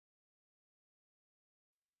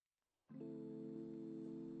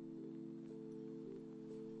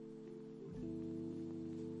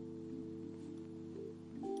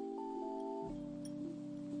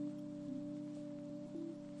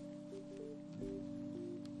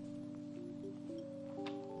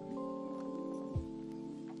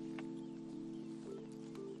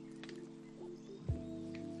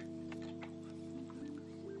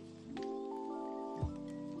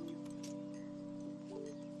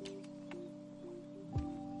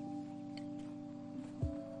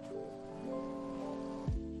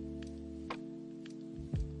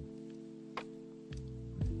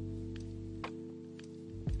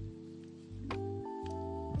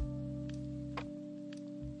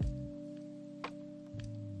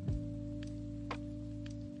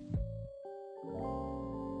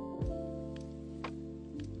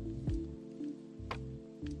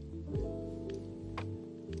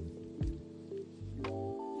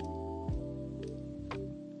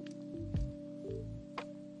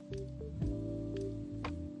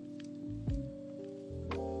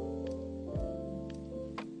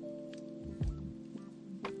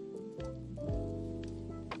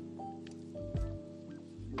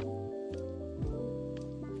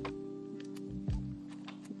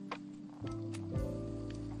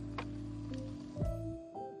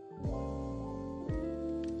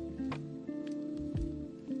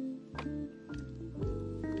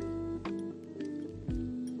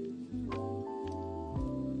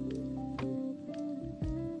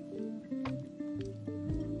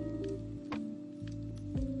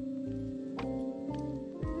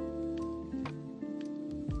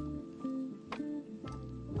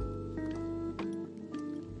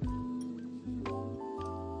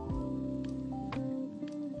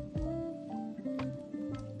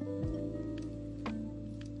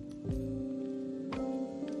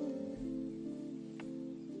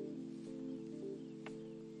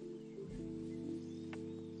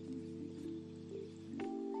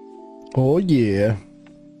Oh yeah.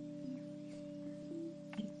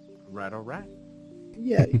 Right, all right.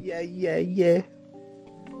 Yeah, yeah, yeah, yeah.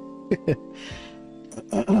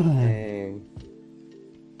 And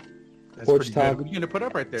That's Porch pretty good. Talk, What are you gonna put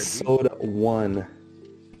up right there, G? Soda 1,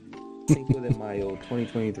 Cinco de Mayo,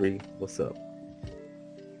 2023. What's up?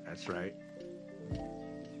 That's right.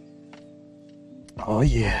 Oh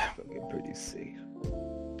yeah. Fucking pretty sick.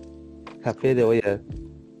 Café de olla.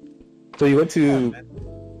 So you went to,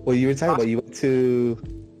 well, you were talking about, you went to,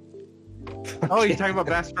 Oh, you're talking about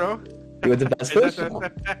Bass Pro? you went to Bass Pro Is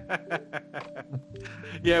Shop?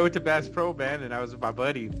 Yeah, I went to Bass Pro, man, and I was with my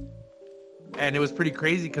buddy. And it was pretty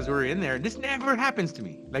crazy because we were in there. And this never happens to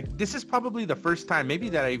me. Like, this is probably the first time, maybe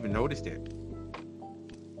that I even noticed it.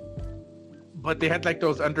 But they had like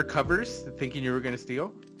those undercovers thinking you were going to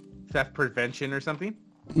steal. Theft prevention or something.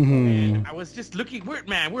 And I was just looking,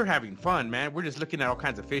 we're having fun, man. We're just looking at all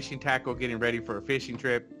kinds of fishing tackle, getting ready for a fishing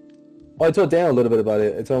trip. Oh, I told Dan a little bit about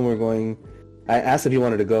it. I told him we're going, I asked if he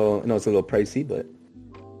wanted to go. No, it's a little pricey, but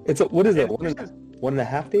it's a, what is it? One and a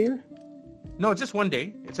half day? No, just one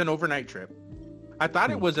day. It's an overnight trip. I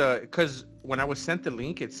thought it was because when I was sent the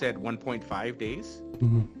link, it said 1.5 days.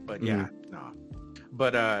 But yeah, no.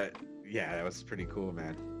 But yeah, that was pretty cool,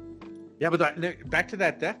 man. Yeah, but back to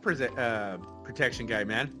that theft protection guy,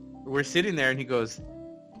 man. We're sitting there and he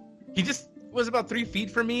just was about 3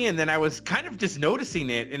 feet from me. And then I was kind of just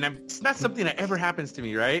noticing it. And it's not something that ever happens to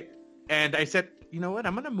me, right? And I said, you know what?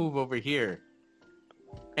 I'm going to move over here.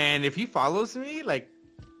 And if he follows me, like,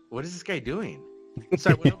 what is this guy doing?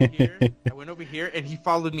 So I went over here and he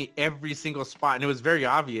followed me every single spot. And it was very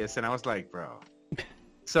obvious. And I was like, bro.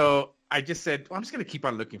 So I just said, well, I'm just going to keep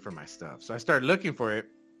on looking for my stuff. So I started looking for it.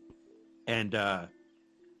 And a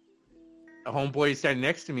homeboy is standing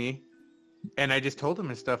next to me, and I just told him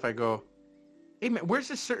and stuff. I go, hey, man, where's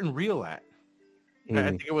this certain reel at? I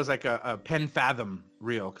think it was like a Pen Fathom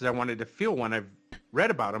reel because I wanted to feel one. I've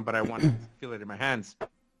read about them, but I wanted to feel it in my hands.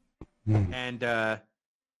 And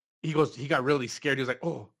he got really scared. He was like,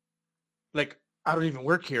 oh, like, I don't even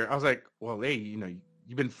work here. I was like, well, hey,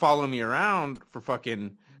 you've been following me around for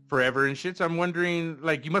fucking forever and shit. So I'm wondering,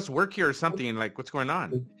 like, you must work here or something. Like, what's going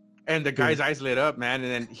on? And the guy's eyes lit up, man,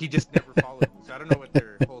 and then he just never followed me. So I don't know what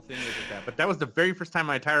their whole thing is with that. But that was the very first time in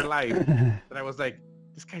my entire life that I was like,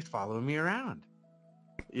 this guy's following me around.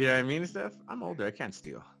 You know what I mean and stuff? I'm older. I can't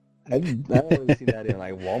steal. I've only seen that in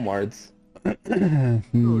like Walmarts.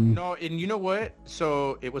 Dude, no, and you know what?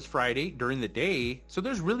 So it was Friday during the day. So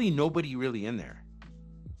there's really nobody really in there.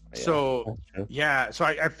 Yeah, So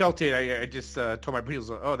I felt it. I just told my buddy,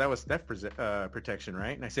 oh, that was theft protection,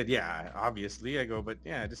 right? And I said, yeah, obviously. I go, but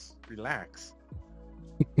yeah, just relax.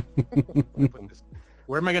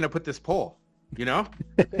 Where am I going to put this pole? You know?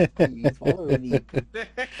 He's following me.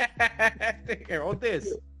 Here, hold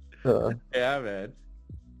this. Yeah, man.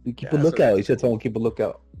 You keep a lookout. You should tell him keep a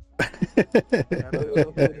lookout.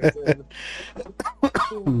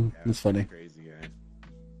 It's funny. Crazy, man.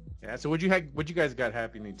 Yeah, so what you guys got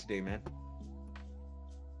happening today, man?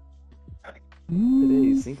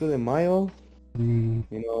 Today, Cinco de Mayo. I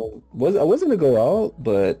wasn't gonna go out,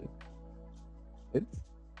 but it's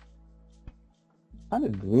kind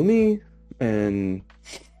of gloomy, and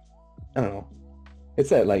I don't know.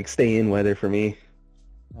 It's that like stay in weather for me.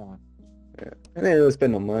 Yeah. And I don't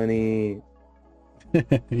spend no money.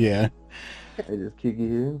 Yeah. I just kick it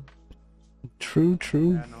here. True.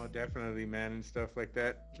 Yeah, no, definitely, man, and stuff like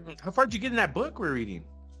that. How far did you get in that book we're reading?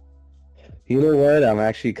 You know what? I'm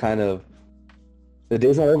actually the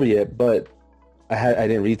day's not over yet, but I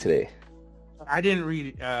didn't read today. I didn't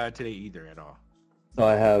read today either at all. So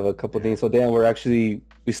I have a couple things. So Dan,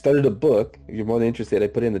 we started a book. If you're more than interested, I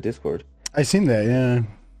put it in the Discord. I seen that, yeah.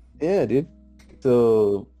 Yeah, dude.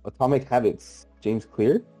 So Atomic Habits, James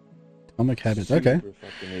Clear. Atomic Habits, okay. Super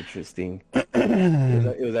fucking interesting.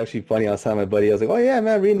 It was actually funny. I was telling my buddy, I was like, oh yeah,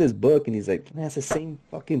 man, I'm reading this book. And he's like, man, it's the same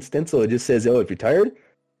fucking stencil. It just says, oh, if you're tired,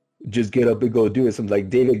 just get up and go do it. Some like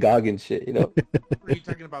David Goggins shit, you know? Are you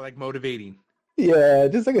talking about like motivating? Yeah,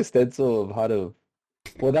 just like a stencil of how to,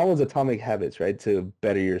 well, that one's Atomic Habits, right? To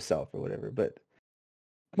better yourself or whatever. But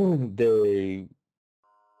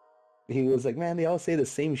he was like, man, they all say the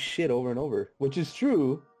same shit over and over, which is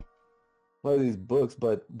true. A lot of these books,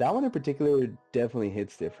 but that one in particular definitely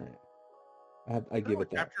hits different. I give it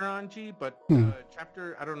that. Chapter on G, but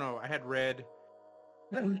chapter, I don't know. I had read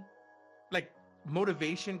like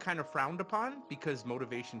motivation kind of frowned upon because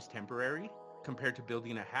motivation's temporary compared to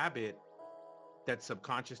building a habit that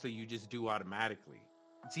subconsciously you just do automatically.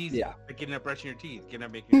 It's easy. Yeah. Like getting up, brushing your teeth, getting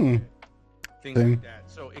up, making your bed, things like that.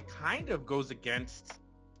 So it kind of goes against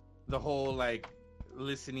the whole like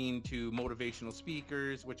listening to motivational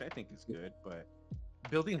speakers, which I think is good, but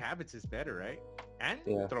building habits is better, right? And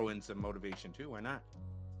Yeah. throw in some motivation too. Why not?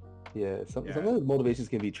 Yeah, some Yeah. of the motivations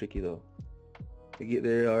can be tricky though.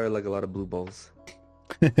 There are like a lot of blue balls.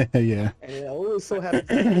 Yeah. And it always so happens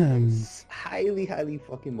that I'm highly, highly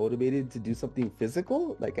fucking motivated to do something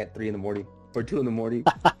physical, like at 3 in the morning or 2 in the morning.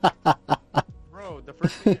 Bro, the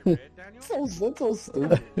first day I read, Daniel, That's so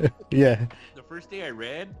stupid. Yeah. the first day I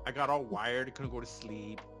read, I got all wired. I couldn't go to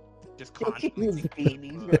sleep. Just He constantly. was reading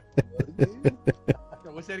fiending. the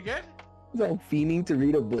book. What's that again? He's all fiending to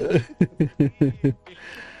read a book.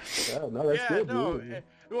 Yeah, no, that's good, no. dude.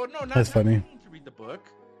 Well, no, That's funny. Not to read the book.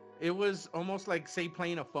 It was almost like, say,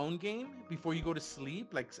 playing a phone game before you go to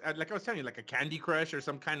sleep. Like I was telling you, like a Candy Crush or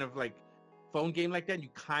some kind of like phone game like that. You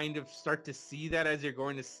kind of start to see that as you're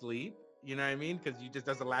going to sleep. You know what I mean? Because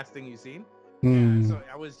that's the last thing you've seen. Hmm. So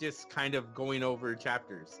I was just kind of going over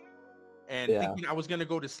chapters and thinking I was going to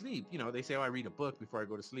go to sleep. You know, they say, oh, I read a book before I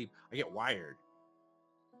go to sleep. I get wired.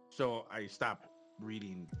 So I stopped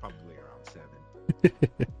reading probably around 7.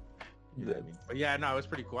 You know what I mean? But yeah, no, it was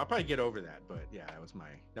pretty cool. I'll probably get over that. But yeah, that was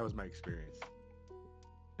my experience.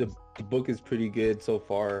 The book is pretty good so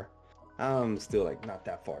far. I'm still like not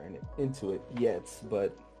that far into it yet,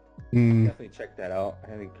 but definitely check that out.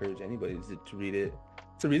 I encourage anybody to read it.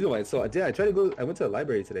 It's the reason why. So I went to the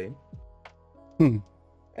library today, and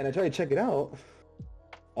I tried to check it out.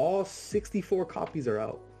 All 64 copies are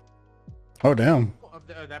out. Oh, damn. Of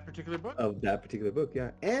that particular book? Of that particular book,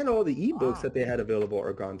 yeah. And all the ebooks that they had available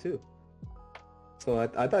are gone too. So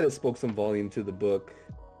I thought it spoke some volume to the book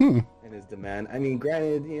and its demand. I mean,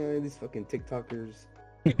 granted, you know, these fucking TikTokers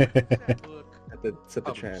That book set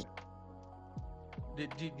the trend. Do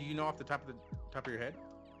you know off the top of your head?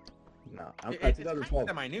 No, It's 2012.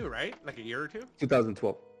 semi-new, right? Like a year or two?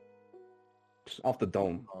 2012. Just off the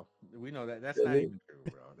dome. Oh, we know that. That's Really? not even true,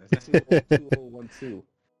 bro. That's not 2012.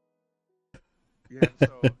 Yeah,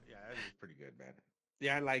 so yeah, that is pretty good, man.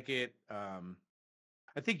 Yeah, I like it.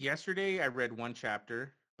 I think yesterday I read one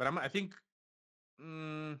chapter, but I think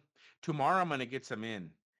tomorrow I'm gonna get some in,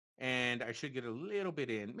 and I should get a little bit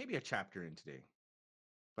in, maybe a chapter in today.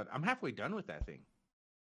 But I'm halfway done with that thing.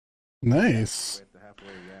 Nice.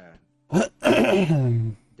 Halfway, yeah.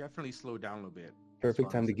 Definitely slow down a little bit.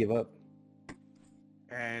 Perfect time to give up.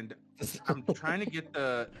 And I'm trying to get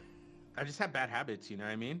I just have bad habits, you know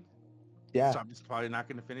what I mean? Yeah. So I'm just probably not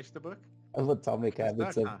going to finish the book. Of atomic That's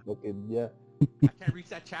habits stuck, of huh? fucking, yeah. I can't reach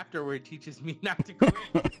that chapter where it teaches me not to quit.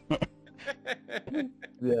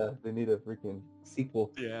 Yeah, they need a freaking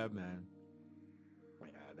sequel. Yeah, man. Yeah,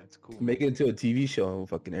 that's cool. Make it into a TV show and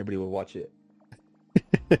fucking everybody will watch it.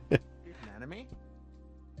 An anime?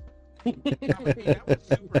 That was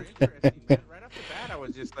super interesting, man. Right off the bat, I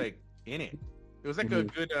was just like in it. It was like a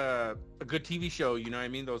good TV show, you know what I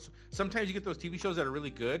mean? Sometimes you get those TV shows that are really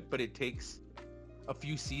good, but it takes a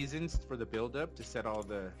few seasons for the build up to set all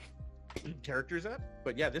the characters up.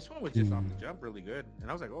 But yeah, this one was just off the jump really good. And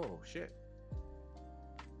I was like, oh shit.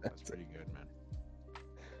 That's pretty good,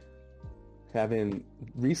 man.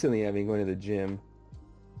 Recently I've been going to the gym.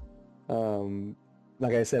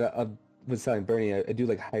 Like I said, I was telling Bernie, I do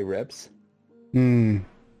like high reps. And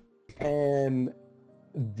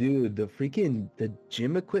dude, the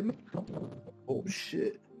gym equipment. Oh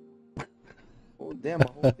shit. Oh damn, my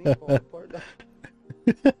whole thing falling apart.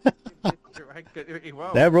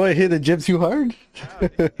 Wow. That Roy hit the gym too hard? Wow,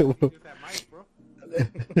 that mic, bro.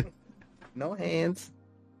 No hands.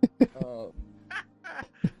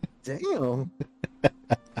 Damn.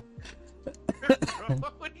 Bro,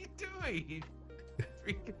 what are you doing?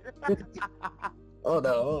 Hold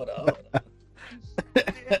on.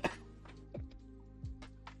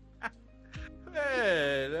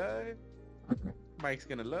 Man, Mike's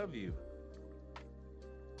gonna love you.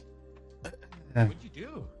 Yeah. What'd you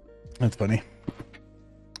do? That's funny.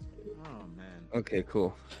 Oh man. Okay,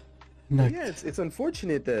 cool. No. Yeah, it's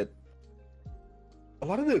unfortunate that a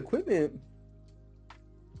lot of the equipment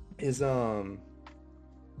is oh,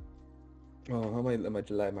 how am I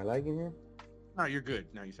lagging here? No, you're good.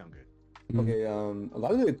 No, you sound good. Okay, a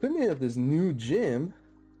lot of the equipment at this new gym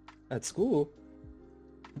at school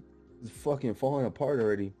is fucking falling apart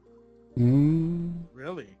already.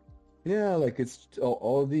 Really? Yeah, like it's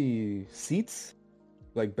all the seats,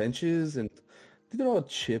 like benches, and they're all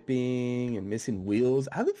chipping and missing wheels.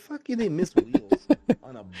 How the fuck do they miss wheels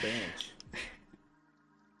on a bench?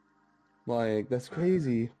 Like, that's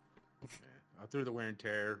crazy. Yeah. Through the wear and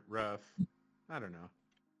tear, rough. I don't know.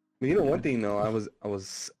 But you know one thing though, I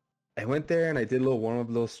went there and I did a little warm up,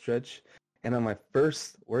 little stretch, and on my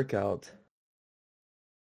first workout,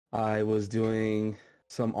 I was doing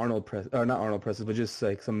some Arnold press, or not Arnold presses, but just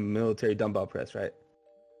like some military dumbbell press, right?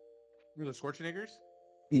 You know the Schwarzeneggers?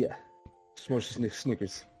 Yeah, just more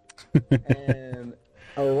Snickers. And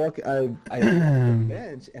I would walk, I looked at the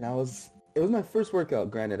bench, and it was my first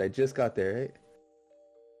workout. Granted, I just got there, right?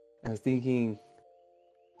 I was thinking,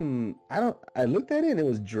 I looked at it and it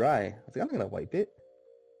was dry. I was like, I'm not gonna wipe it.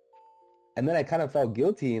 And then I kind of felt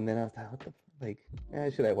guilty, and then I was like, what the, like,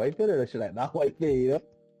 should I wipe it or should I not wipe it, you know?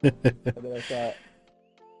 And then I thought,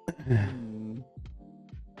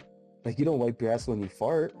 like, you don't wipe your ass when you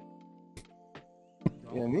fart.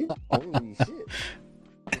 You know what I mean? Only when you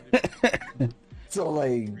shit. So,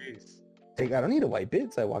 like, I don't need to wipe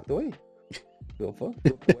it, so I walked away. Go fuck.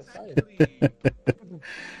 Go for West Side.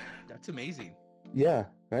 That's amazing. Yeah,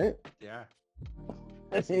 right? Yeah.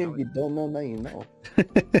 If you don't know, now you know.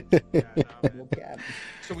 Yeah, no, No cap.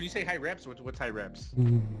 So when you say high reps, what's high reps?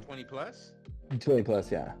 20 plus? 20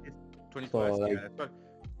 plus, yeah. 20 So, plus, like, yeah.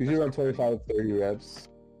 Usually around 25, 30 reps.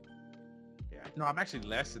 Yeah. No, I'm actually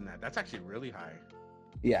less than that. That's actually really high.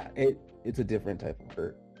 Yeah, it's a different type of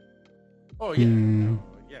hurt. Oh yeah. No,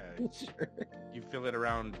 yeah. Sure. You feel it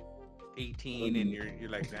around 18 and you're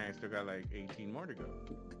like, dang, I still got like 18 more to go.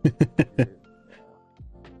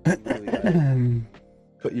 You really gotta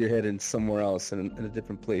put your head in somewhere else, in a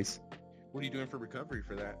different place. What are you doing for recovery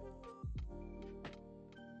for that?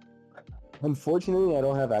 Unfortunately, I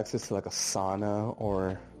don't have access to like a sauna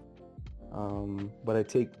or, but I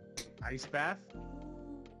take, Ice bath?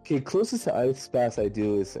 okay, closest to ice baths I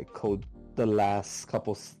do is like cold, the last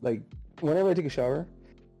couple, like whenever I take a shower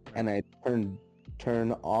and I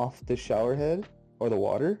turn off the shower head or the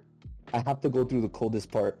water, I have to go through the coldest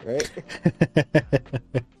part, right?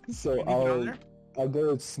 So I'll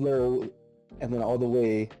go slow and then all the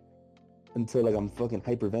way until like I'm fucking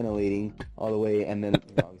hyperventilating all the way, and then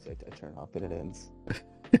obviously I turn off and it ends.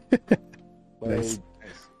 But Nice. it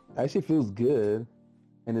actually feels good,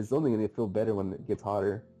 and it's only gonna feel better when it gets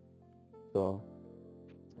hotter. So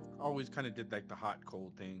Always kind of did like the hot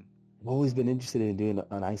cold thing. I've always been interested in doing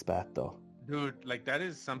an ice bath though. Dude, like that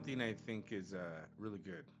is something I think is really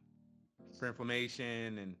good for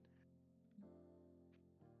inflammation and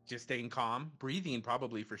just staying calm. Breathing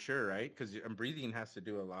probably for sure, right? Because breathing has to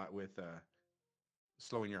do a lot with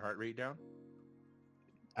slowing your heart rate down.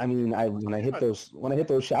 I mean, when I hit those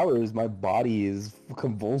showers, my body is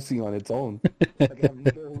convulsing on its own. Like I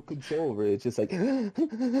have no control over it. It's just like, I'm trying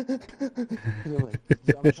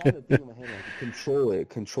to think in my head like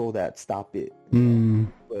control that, stop it.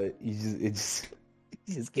 But you just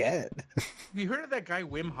can't. Have you heard of that guy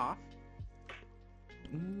Wim Hof?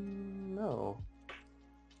 No.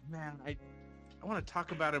 Man, I want to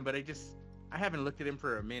talk about him, but I haven't looked at him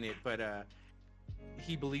for a minute. But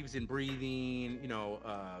he believes in breathing,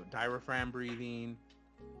 diaphragm breathing,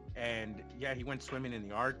 and yeah, he went swimming in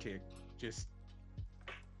the Arctic. Just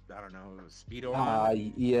I don't know, Speedo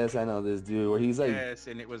on. Yes, I know this dude where he's like, yes,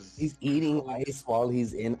 and he's eating ice while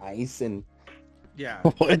he's in ice, and yeah,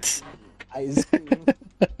 What? ice cream.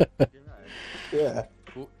 Yeah.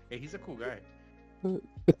 Cool. Hey, he's a cool guy.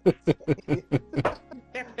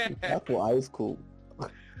 Apple ice cool.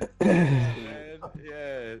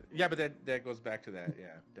 Yeah, but that goes back to that. Yeah,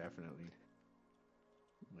 definitely.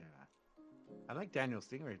 Yeah, I like Daniel's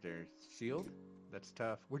thing right there. Shield. That's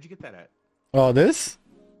tough. Where'd you get that at? Oh, this?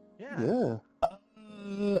 Yeah.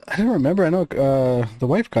 I don't remember. I know the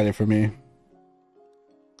wife got it for me. I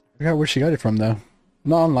forgot where she got it from though.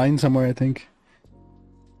 Not online somewhere, I think.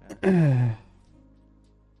 Yeah,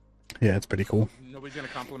 it's pretty cool. Nobody's gonna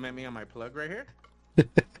compliment me on my plug right here. This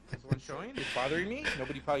one showing. It's bothering me.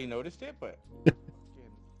 Nobody probably noticed it, but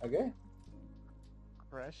Okay.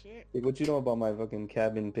 crush it. Like, what you know about my fucking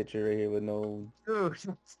cabin picture right here with no? Dude,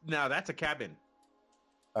 now that's a cabin.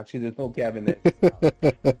 Actually, there's no cabin there. Is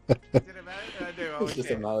it a man? Oh, It's just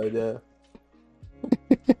a shit. mallet there.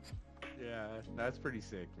 Yeah, that's pretty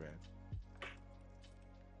sick, man.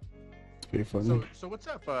 It's pretty funny. So what's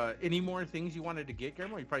up? Any more things you wanted to get,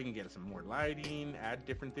 Guillermo? You probably can get some more lighting, add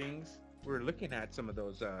different things. We're looking at some of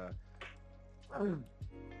those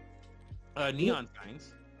neon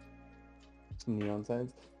signs. Some neon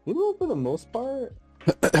signs. You know, for the most part,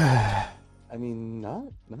 I mean, not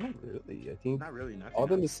really. I think Not really, nothing. all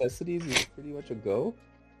the else. necessities is pretty much a go.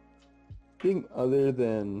 I think other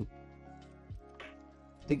than,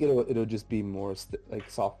 I think it'll just be more like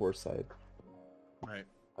software side. Right.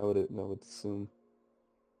 I would assume.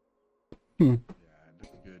 Yeah, it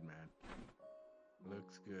looks good, man.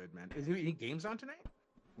 Looks good, man. Is there any games on tonight?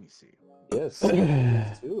 Let me see. Yes,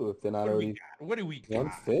 too. If they're not already What do we one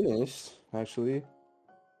got? finished, actually.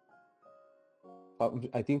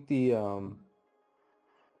 I think the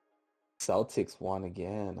Celtics won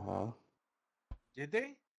again, huh? Did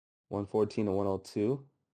they? 114 to 102.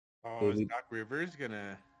 Oh, is Baby Doc Rivers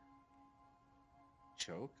gonna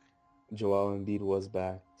choke? Joel Embiid was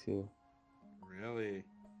back too. Really?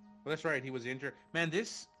 Well, that's right. He was injured. Man,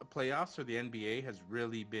 this playoffs for the NBA has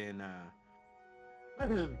really been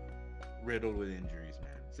riddled with injuries,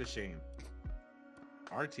 man. It's a shame.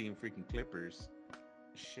 Our team, freaking Clippers,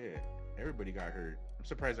 shit, everybody got hurt. I'm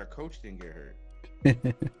surprised our coach didn't get hurt.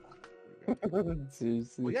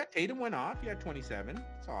 Seriously. Well, yeah, Tatum went off. He had 27.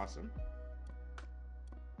 It's awesome.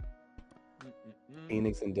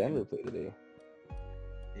 Phoenix and Denver play today.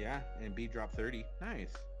 Yeah, and B dropped 30.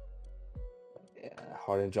 Nice. Yeah,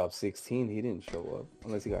 Harden dropped 16. He didn't show up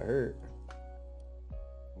unless he got hurt.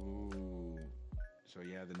 Ooh. So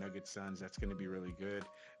yeah, the Nuggets Suns, that's going to be really good.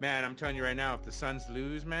 Man, I'm telling you right now, if the Suns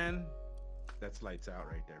lose, man, that's lights out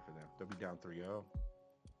right there for them. They'll be down 3-0.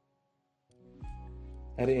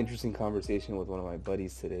 I had an interesting conversation with one of my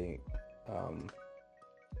buddies today.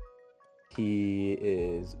 He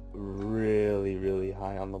is really, really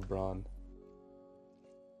high on LeBron.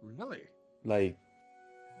 Really? Like,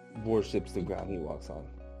 worships the ground he walks on.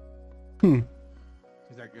 He's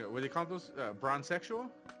like, what do they call those? Bronzexual?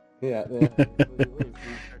 Yeah. Bronzexual,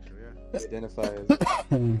 yeah. Identify as...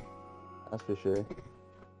 That's for sure.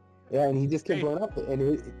 Yeah, and he just kept going up.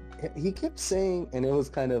 And he kept saying, and it was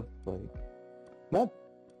kind of like...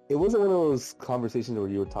 It wasn't one of those conversations where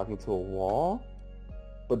you were talking to a wall,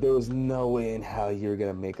 but there was no way in how you're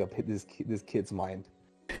going to make up this kid's mind.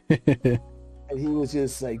 And he was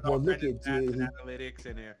just like, well, look at analytics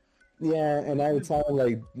and yeah, and I would tell him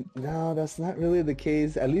like, no, that's not really the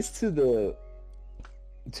case. At least to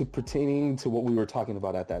pertaining to what we were talking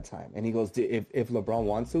about at that time. And he goes, if LeBron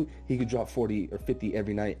wants to, he could drop 40 or 50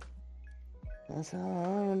 every night. I said, I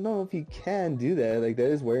don't know if he can do that. Like,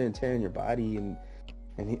 that is wear and tear in your body, and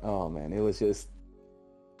he, oh man, it was just,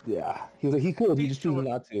 yeah. He was like, he could, he just chooses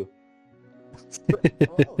not to.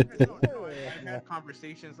 I've had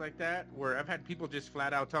conversations like that where I've had people just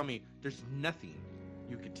flat out tell me there's nothing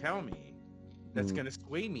you could tell me that's gonna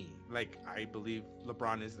sway me. Like, I believe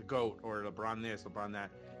LeBron is the GOAT, or LeBron this, LeBron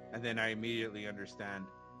that, and then I immediately understand,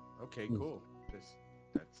 okay, cool.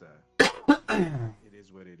 That's it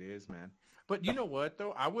is what it is, man. But you know what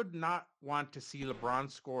though? I would not want to see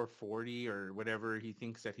LeBron score 40 or whatever he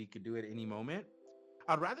thinks that he could do at any moment.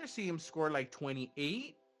 I'd rather see him score like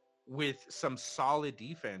 28 with some solid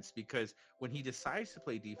defense, because when he decides to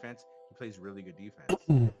play defense, he plays really good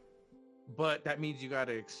defense. But that means you got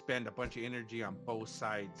to expend a bunch of energy on both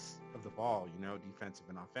sides of the ball, you know, defensive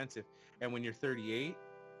and offensive. And when you're 38,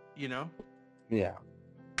 you know, yeah,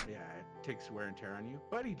 it takes wear and tear on you.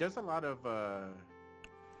 But he does a lot of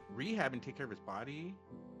rehab and take care of his body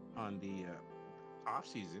on the off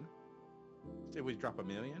season. Say we drop $1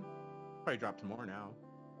 million, probably dropped more now.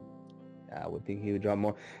 I would think he would drop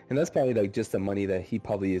more, and that's probably like just the money that he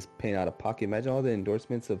probably is paying out of pocket. Imagine all the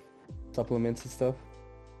endorsements of supplements and stuff,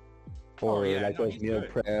 or those meal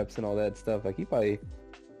preps and all that stuff. Like, he probably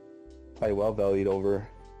well valued over.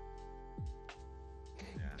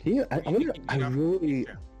 Yeah. I'm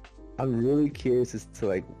really curious as to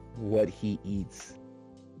like what he eats.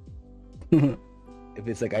 If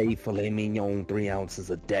it's like, I eat filet mignon 3 ounces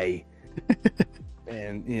a day,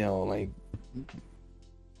 and you know, like,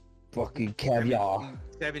 fucking caviar.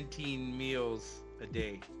 17 meals a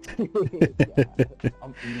day.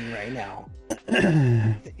 I'm eating right now.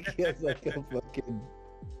 He has like a fucking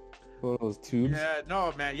one of those tubes. Yeah,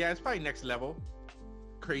 no, man. Yeah, it's probably next level.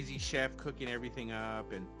 Crazy chef cooking everything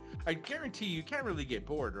up, and I guarantee you can't really get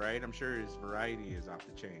bored, right? I'm sure his variety is off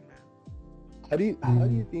the chain, man. How do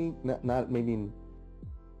you think, not maybe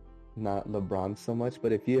not LeBron so much,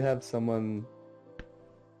 but if you have someone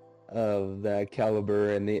of that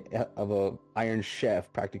caliber and of a Iron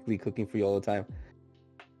Chef practically cooking for you all the time,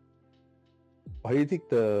 how do you think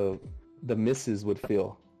the missus would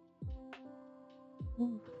feel?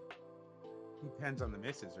 Depends on the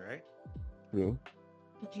missus, right? True.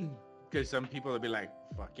 Because some people will be like,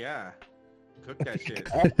 fuck yeah, cook that shit.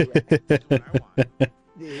 That's what I want.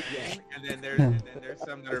 Yeah. And then there's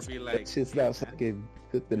some that will be like, it's just not fucking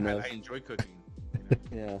cooked enough. I enjoy cooking.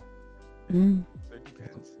 You know? Yeah. So it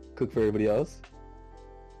depends. Cook for everybody else?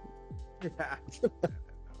 Yeah. For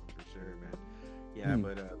sure, man. Yeah,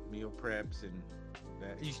 but meal preps and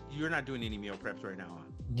that. You're not doing any meal preps right now, huh?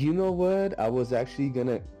 You know what? I was actually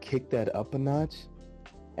gonna kick that up a notch,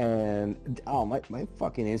 and my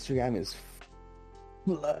fucking Instagram is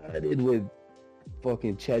flooded with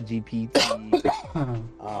fucking ChatGPT,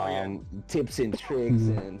 tips and tricks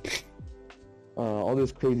and all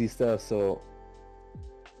this crazy stuff. So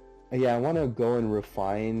yeah, I want to go and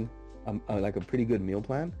refine like a pretty good meal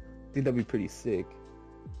plan. I think that'd be pretty sick.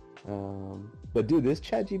 But dude, this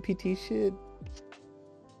ChatGPT shit,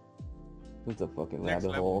 it's a fucking Next rabbit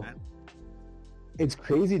level, hole. man. It's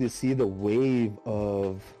crazy to see the wave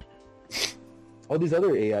of all these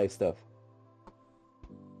other AI stuff.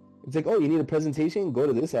 It's like, oh, you need a presentation? Go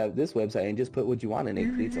to this website, and just put what you want in it.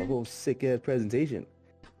 It creates a whole sick ass presentation.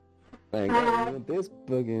 Like, oh, you want this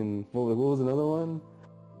fucking what was another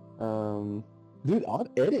one? Dude, odd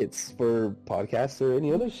edits for podcasts or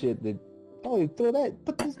any other shit that, oh, you throw that,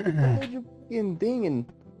 put this, upload your fucking thing and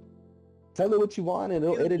tell it what you want and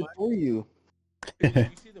it'll edit it for you. Did you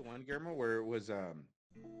see the one, Guillermo, where it was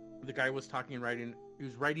the guy was he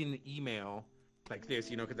was writing an email like this,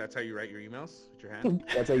 you know, because that's how you write your emails with your hand.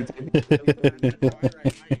 That's how you type That's how I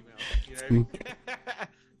write my emails, you know what I mean?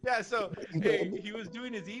 Yeah, so he was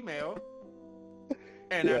doing his email,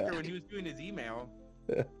 and after when he was doing his email,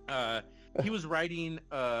 he was writing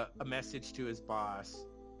a message to his boss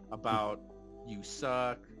about you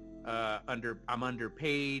suck, I'm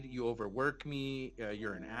underpaid, you overwork me,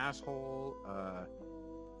 you're an asshole,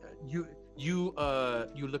 you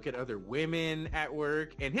look at other women at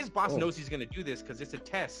work, and his boss knows he's gonna do this because it's a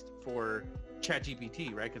test for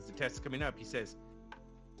ChatGPT, right? Because the test is coming up. He says,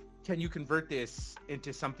 "Can you convert this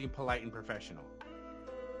into something polite and professional?"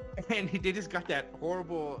 And they just got that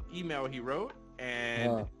horrible email he wrote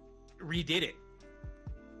and redid it,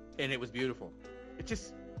 and it was beautiful. It's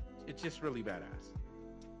just really badass.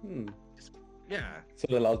 Yeah. So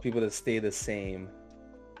it allows people to stay the same.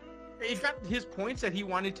 It got his points that he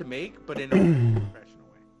wanted to make, but in a professional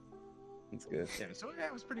way. That's good. Yeah, so yeah,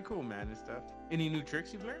 it was pretty cool, man, and stuff. Any new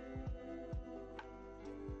tricks you've learned?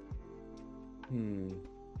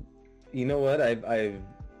 You know what? I've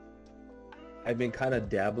been kind of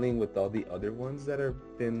dabbling with all the other ones that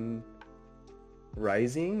have been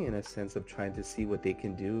rising in a sense of trying to see what they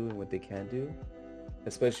can do and what they can't do.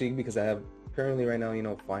 Especially because I have currently right now, you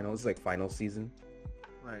know, finals, like final season.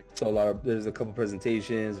 Right. So there's a couple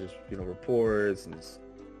presentations, there's, you know, reports and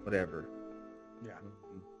whatever. Yeah.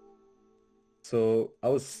 So I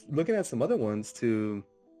was looking at some other ones to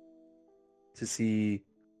see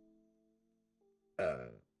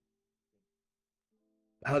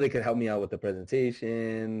how they could help me out with the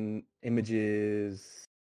presentation, images,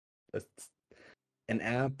 an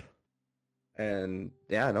app, and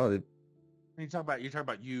yeah, no. You talk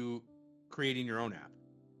about you creating your own app.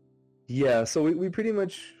 Yeah, so we pretty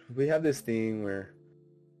much, we have this thing where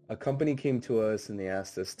a company came to us and they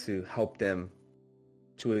asked us to help them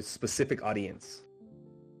to a specific audience.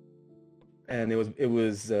 And it was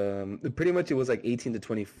pretty much, it was like 18 to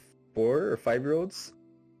 24 or 5-year-olds.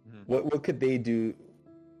 What could they do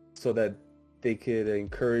so that they could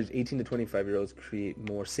encourage 18 to 25-year-olds create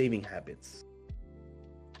more saving habits?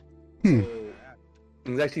 So it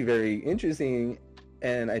was actually very interesting,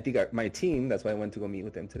 and I think my team, that's why I went to go meet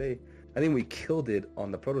with them today, I think we killed it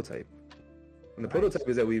on the prototype. And the prototype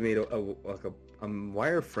is that we made a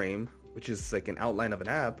wireframe, which is like an outline of an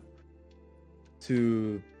app,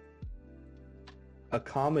 to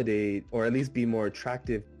accommodate or at least be more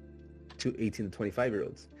attractive to 18 to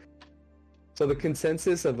 25-year-olds. So the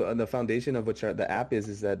consensus of the foundation of which the app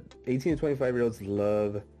is that 18 to 25-year-olds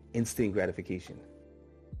love instant gratification.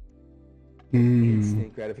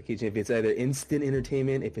 Instant gratification. If it's either instant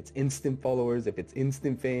entertainment, if it's instant followers, if it's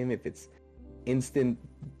instant fame, if it's instant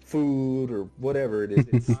food or whatever it is,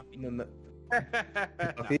 it's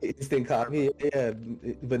instant coffee. Yeah,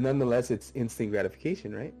 but nonetheless, it's instant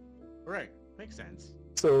gratification, right? Right, makes sense.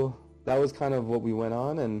 So that was kind of what we went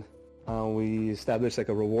on, and we established like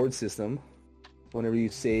a reward system. Whenever you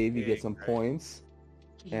save, you get some points,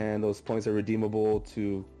 and those points are redeemable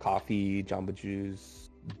to coffee, Jamba Juice.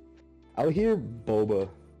 Out here, boba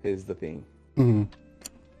is the thing.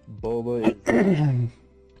 Boba is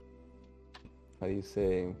how do you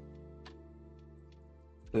say?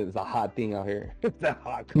 It's a hot thing out here. It's a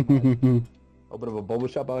hot commodity. Open up a boba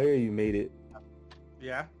shop out here, you made it.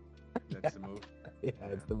 Yeah, that's the move. Yeah,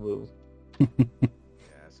 it's the move.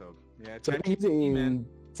 So I'm using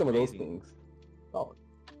some of those things. Oh,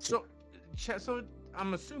 so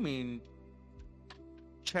I'm assuming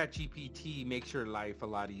ChatGPT makes your life a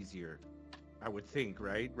lot easier, I would think,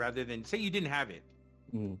 right? Rather than, say you didn't have it.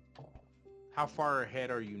 How far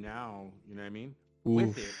ahead are you now, you know what I mean?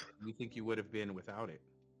 With it, you think you would have been without it?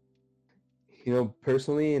 You know,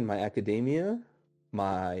 personally, in my academia,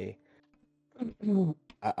 I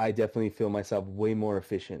definitely feel myself way more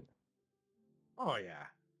efficient. Oh, yeah.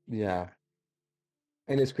 Yeah.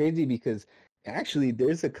 And it's crazy because actually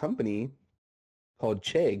there's a company called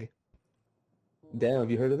Chegg. Dan,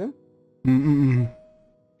 have you heard of them?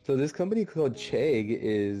 So this company called Chegg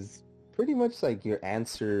is pretty much like your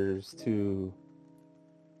answers to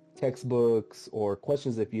textbooks or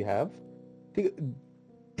questions if you have. Think,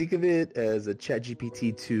 think of it as a chat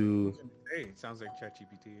GPT to Hey, it sounds like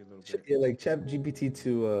ChatGPT a little bit. yeah, like chat GPT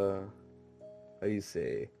to how do you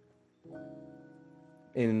say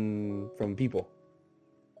in from people.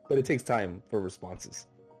 But it takes time for responses.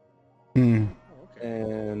 Hmm. Oh, okay.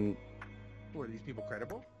 And Were these people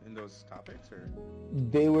credible in those topics, or?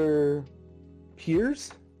 they were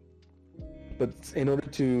peers, but in order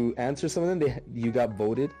to answer some of them, you got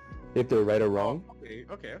voted if they're right or wrong.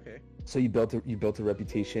 Oh, okay. So you built a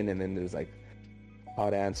reputation, and then there's like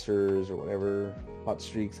hot answers or whatever, hot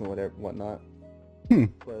streaks and whatnot. Hmm.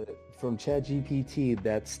 But from ChatGPT,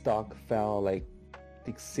 that stock fell like I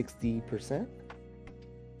think 60%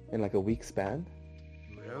 in like a week span.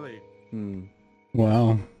 Really?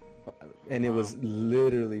 Wow. And it was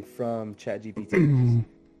literally from ChatGPT,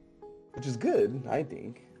 which is good, I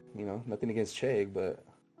think. You know, nothing against Chegg, but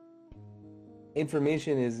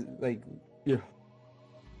information is like you're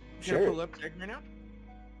Can I pull up Chegg right now?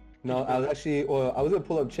 No, I was gonna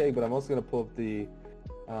pull up Chegg, but I'm also gonna pull up the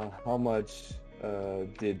how much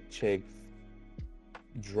did Chegg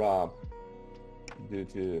drop due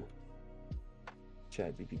to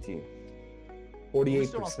ChatGPT?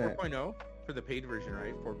 48%. 4.0 for the paid version,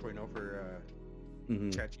 right? 4.0 for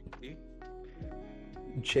ChatGPT.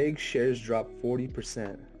 Chegg shares dropped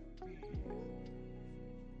 40%.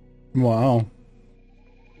 Wow.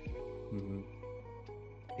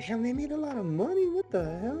 Damn, they made a lot of money. What the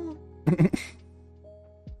hell?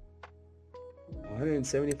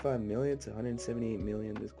 175 million to 178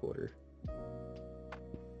 million this quarter.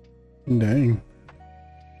 Dang.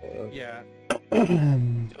 Yeah.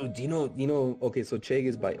 Dude, do you know? Okay, so Chegg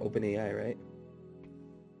is by OpenAI, right?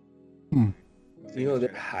 Do you know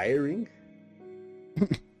they're hiring?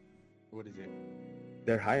 What is it?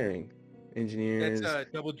 They're hiring engineers.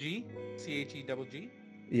 That's double G, CHE double G.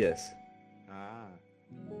 Yes, Ah,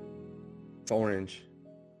 it's orange.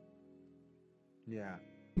 yeah.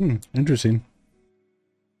 Interesting.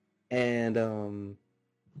 And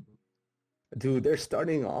dude, they're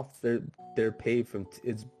starting off their pay from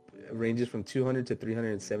it ranges from 200 to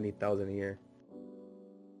 370,000 a year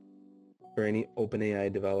for any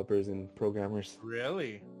OpenAI developers and programmers.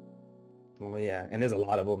 Really? Oh yeah, and there's a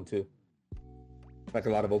lot of them too. Like a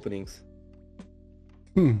lot of openings.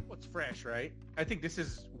 What's fresh, right? I think this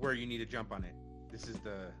is where you need to jump on it. This is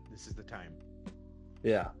the time.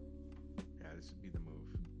 Yeah, Yeah, this would be the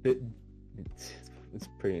move. it's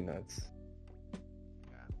pretty nuts.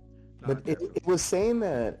 Yeah. No, But it was saying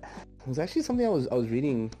that it was actually something I was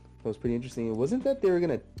reading that was pretty interesting. It wasn't that they were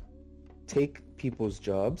gonna take people's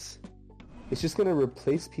jobs. It's just gonna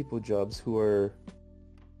replace people's jobs who are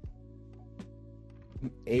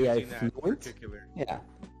AI using that fluent. particular. Yeah,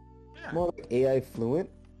 Yeah. more like AI fluent.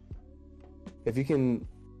 If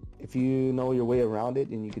you know your way around it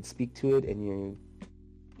and you could speak to it and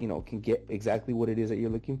you know can get exactly what it is that you're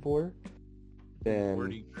looking for, then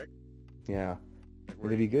Wording correct. yeah, Like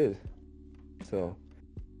it'd be good. So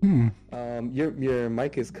your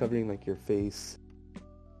mic is covering like your face.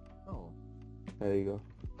 Oh, There you go.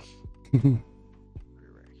 put it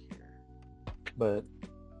right here. But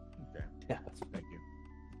Okay. yeah, Thank you.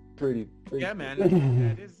 pretty Yeah, cool.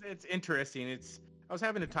 man. Yeah, it's interesting. I was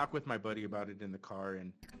having a talk with my buddy about it in the car,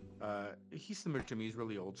 and he's similar to me. He's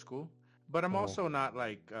really old school, but I'm also not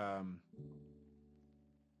like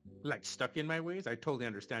stuck in my ways. I totally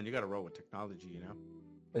understand. You got to roll with technology, you know.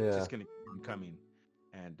 It's Yeah. just gonna keep on coming,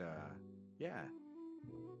 and yeah,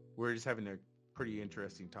 we're just having a pretty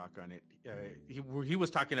interesting talk on it. He was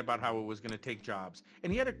talking about how it was gonna take jobs,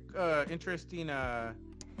 and he had a interesting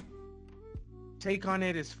take on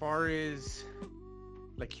it as far as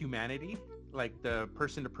like humanity, like the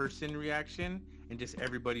person to person reaction, and just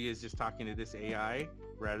everybody is just talking to this AI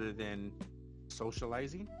rather than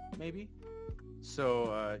socializing maybe.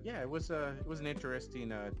 So yeah, it was an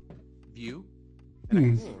interesting view, and I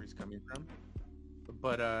can see where he's coming from.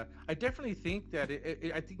 But I definitely think that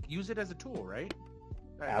I think use it as a tool, right?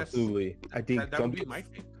 Absolutely. I think that would be my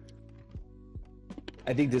thing.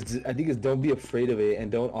 I think it's don't be afraid of it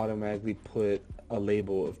and don't automatically put a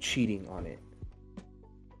label of cheating on it.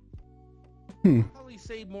 Probably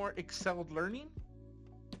say more excelled learning.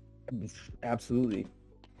 Absolutely.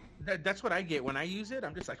 That's what I get when I use it.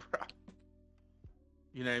 I'm just like,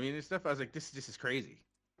 you know what I mean? And stuff. I was like, this is crazy.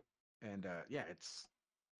 And yeah,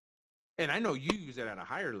 and I know you use it at a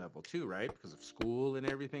higher level too, right? Because of school and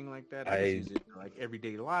everything like that. I just use it for like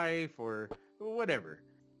everyday life or whatever.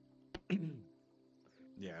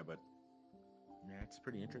 Yeah, but yeah, it's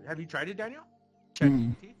pretty interesting. Have you tried it, Daniel?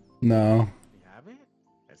 ChatGPT? No. You haven't?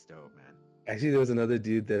 That's dope, man. Actually, there was another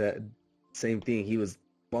dude that had same thing. He was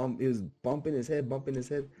bumping his head,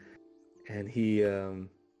 and he was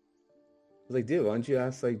like, dude, why don't you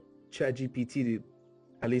ask like ChatGPT to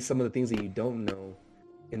at least some of the things that you don't know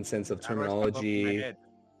in sense of How do I stop bumping my terminology head?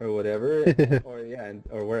 or whatever, or yeah,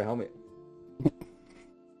 or wear a helmet.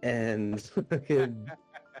 And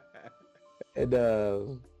and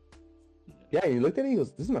yeah, he looked at it. He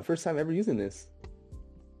goes, "This is my first time ever using this."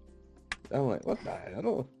 I'm like, "What the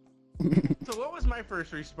hell?" So what was my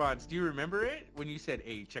first response? Do you remember it? When you said,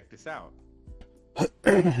 hey, check this out.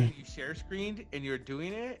 You share screened and you're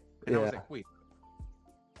doing it? And I was Yeah. like, wait.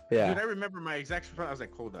 Yeah. Dude, I remember my exact response. I was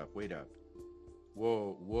like, hold up, wait up.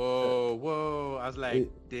 Whoa. I was like,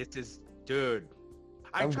 this is, dude.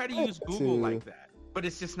 I try to use Google like that, but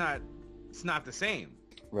it's just not, it's not the same.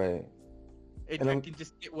 Right. I can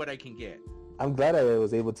just get what I can get. I'm glad I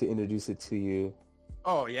was able to introduce it to you.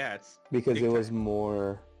 Oh, yeah. It's because it was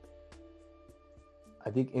more, I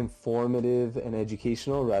think, informative and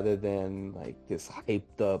educational rather than like this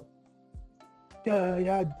hyped up.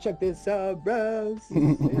 Yeah, check this out, bros.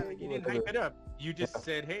 You didn't hype it up. You just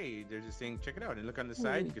said, hey, there's this thing, check it out. And look on the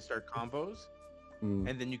side, you can start convos. And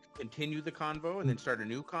then you can continue the convo and then start a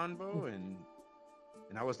new convo. And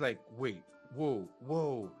I was like, wait, whoa.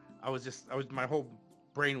 My whole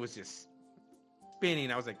brain was just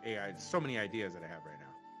spinning. I was like, hey, I have so many ideas that I have right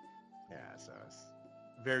now. Yeah, so it's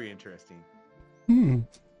very interesting. And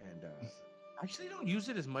I actually don't use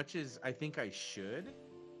it as much as I think I should.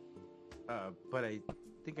 But I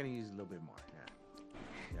think I need to use it a little bit more.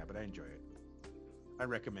 Yeah, but I enjoy it. I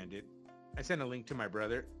recommend it. I sent a link to my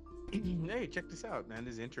brother. Hey, check this out, man.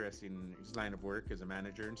 This is interesting. His line of work as a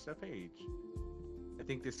manager and stuff. Hey, I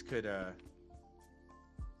think this could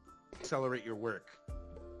accelerate your work.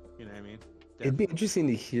 You know what I mean? Definitely. It'd be interesting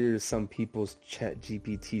to hear some people's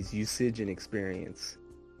ChatGPT's usage and experience.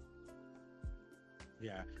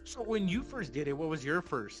 Yeah. So when you first did it, what was your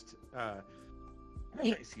first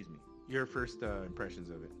excuse me, your first impressions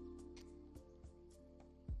of it?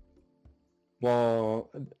 Well,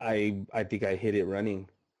 I think I hit it running.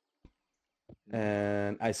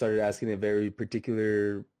 And I started asking a very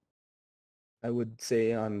particular, I would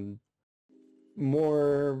say, on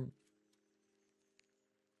more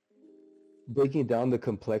breaking down the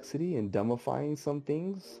complexity and dumbifying some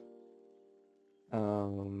things.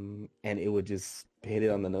 And it would just hit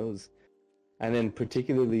it on the nose. And then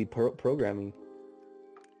particularly programming.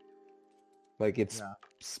 Like it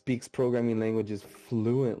speaks programming languages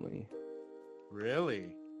fluently.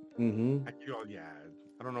 Really? Mm-hmm. I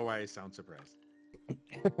don't know why I sound surprised.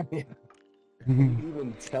 You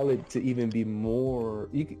even tell it to even be more.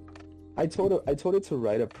 I told it to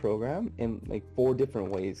write a program in like 4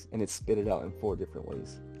 different ways, and it spit it out in 4 different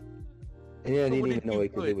ways. And I didn't even know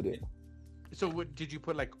it could do it. So what did you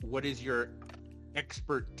put? Like, what is your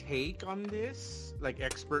expert take on this? Like,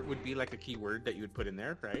 expert would be like a keyword that you would put in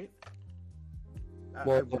there, right?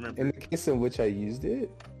 Well, in the case in which I used it,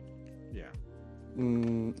 yeah.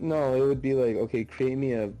 No, it would be like, okay, create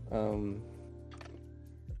me a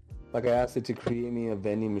like I asked it to create me a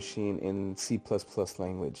vending machine in C++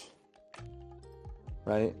 language,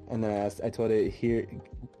 right? And then I told it here,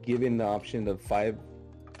 given the option of 5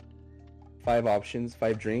 options,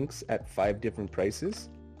 5 drinks at 5 different prices,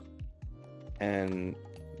 and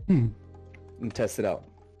test it out,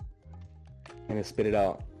 and it spit it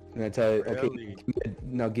out. And I tell it, okay,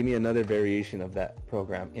 now give me another variation of that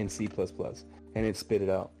program in C++, and it spit it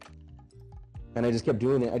out. And I just kept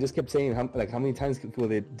doing it. I just kept saying, how many times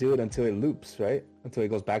will it do it until it loops, right? Until it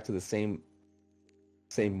goes back to the same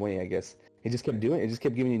way, I guess. It just kept doing it. It just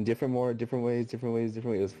kept giving you different ways. It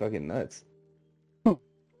was fucking nuts. I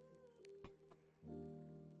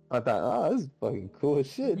thought, oh, this is fucking cool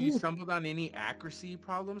as shit. You stumbled on any accuracy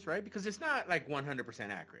problems, right? Because it's not like 100%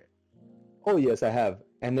 accurate. Oh yes, I have.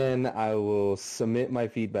 And then I will submit my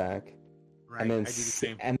feedback, right? And then I do the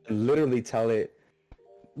same. And literally tell it,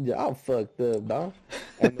 "Yeah, I'm fucked up, dog."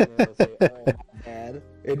 And then it'll say, "Oh, my bad."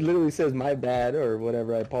 It literally says "my bad" or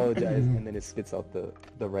whatever. I apologize, and then it spits out the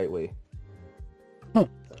right way. Huh.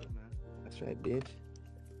 That's right, bitch.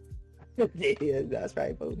 Yeah, that's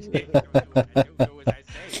right, folks. Do as I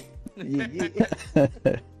say. Yeah.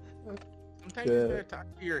 Sometimes you gotta talk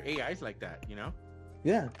to your AIs like that, you know?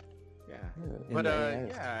 Yeah. Yeah. But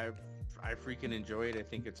I freaking enjoy it. I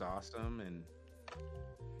think it's awesome, and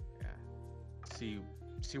yeah, see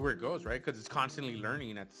where it goes, right? Because it's constantly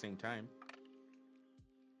learning at the same time.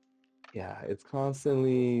 Yeah, it's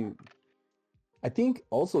constantly. I think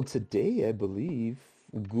also today, I believe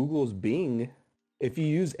Google's Bing, if you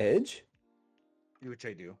use Edge, which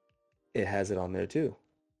I do, it has it on there too.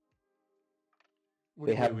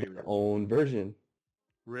 They have their own version.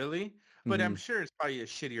 Really? But I'm sure it's probably a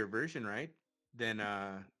shittier version, right? Than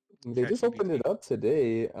They just opened it up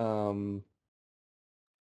today. I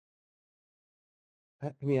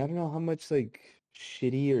mean, I don't know how much like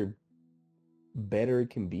shitty or better it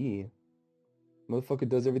can be. Motherfucker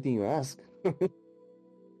does everything you ask. I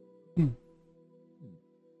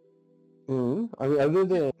mean, other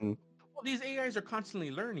than... Well, these AIs are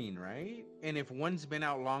constantly learning, right? And if one's been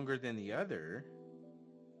out longer than the other,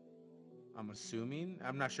 I'm assuming.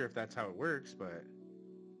 I'm not sure if that's how it works, but...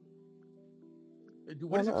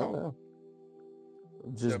 What is it called?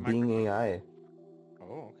 Just being AI.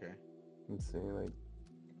 Oh, okay. Let's see, like...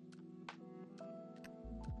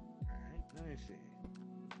 Alright, let me see.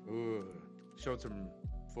 Ooh, showed some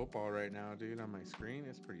football right now, dude, on my screen.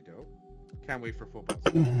 It's pretty dope. Can't wait for football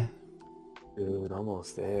season. Dude,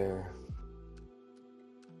 almost there.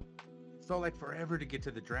 It felt like forever to get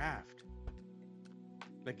to the draft.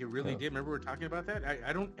 Like it really did. Remember we were talking about that?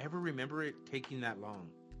 I don't ever remember it taking that long.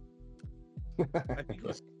 I think it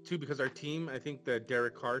was too because our team, I think the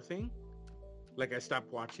Derek Carr thing, like I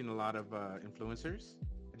stopped watching a lot of influencers.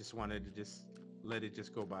 I just wanted to just let it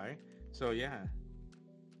just go by. So yeah.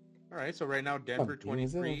 All right. So right now, Denver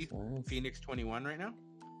 23, Phoenix 21 right now.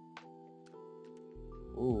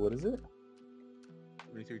 Ooh, what is it?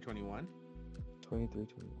 23-21. 23-21.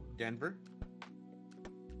 Denver.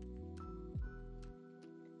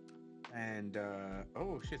 And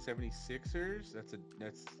oh shit, 76ers.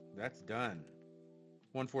 That's done.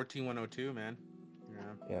 114-102, man.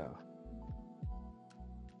 Yeah.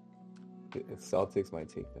 Celtics might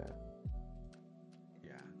take that.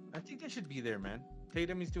 Yeah. I think they should be there, man.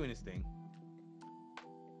 Tatum, he's doing his thing.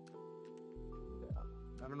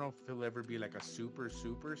 I don't know if he'll ever be like a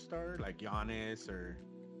superstar like Giannis or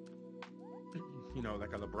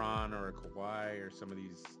like a LeBron or a Kawhi or some of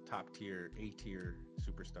these top tier, A-tier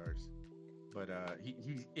superstars. But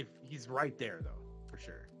he's right there though, for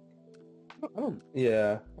sure. I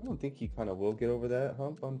don't think he kind of will get over that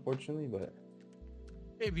hump, unfortunately, but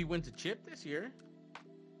if he wins a chip this year,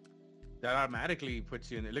 that automatically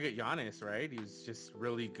puts you in. Look at Giannis, right? He was just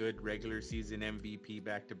really good regular season MVP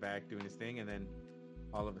back-to-back doing his thing, and then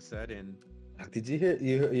all of a sudden... Did you hear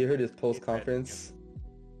you heard his post-conference?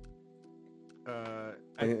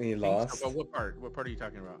 He lost. So. What part are you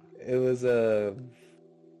talking about? It was a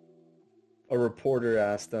reporter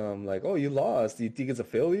asked him like, "Oh, you lost. Do you think it's a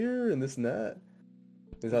failure?" And this and that.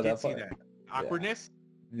 Is how that see that awkwardness?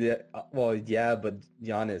 Yeah. Well, yeah, but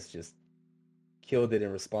Giannis just killed it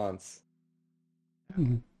in response.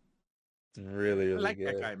 It's really, really I like good.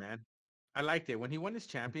 That guy, man. I liked it. When he won his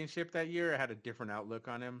championship that year, I had a different outlook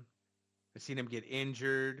on him. I seen him get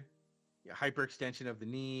injured, hyperextension of the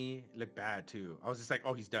knee, looked bad too. I was just like,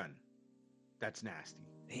 oh, he's done. That's nasty.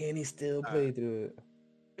 And he still played through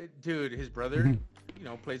it. Dude, his brother,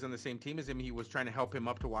 plays on the same team as him. He was trying to help him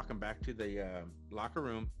up to walk him back to the locker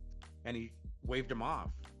room, and he waved him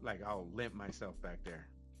off. Like, I'll limp myself back there.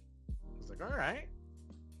 I was like, all right.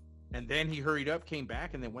 And then he hurried up, came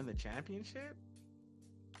back, and then won the championship.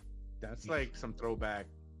 That's like some throwback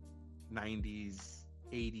 90s,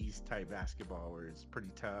 80s type basketball where it's pretty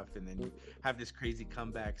tough, and then you have this crazy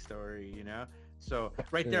comeback story, So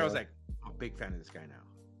right there, I was like, I'm a big fan of this guy now.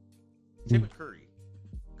 Same with Curry.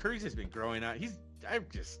 Curry's just been growing out.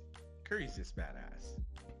 Curry's just badass.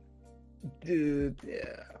 Dude,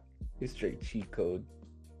 yeah. He's straight cheat code.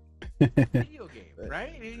 Video game,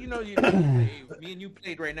 right? Me and you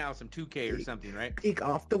played right now some 2K or something, right? Peek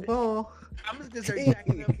off the wall. I'm just gonna start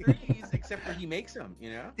jacking up threes, except for he makes them,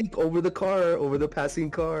 Peek over the passing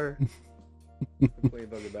car. Playing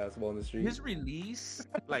fucking basketball in the street. His release,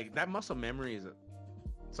 like that muscle memory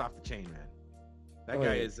it's off the chain, man. That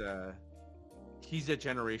guy is he's a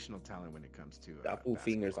generational talent when it comes to that fool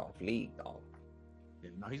fingers on fleek, dog. Yeah,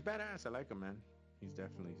 no, he's badass. I like him, man. He's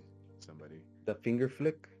definitely somebody. The finger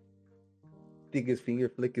flick. Think his finger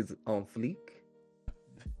flick is on fleek?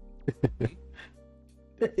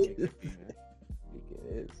 It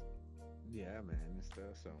is. Yeah, man, and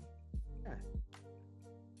stuff. So, yeah.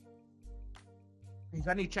 You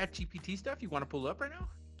got any Chat GPT stuff you want to pull up right now?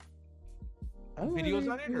 Videos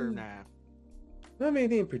on it or nah? Not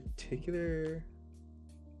anything in particular.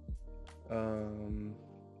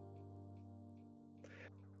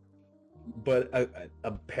 But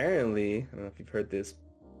apparently, I don't know if you've heard this.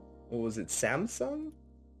 What was it? Samsung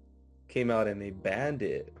came out and they banned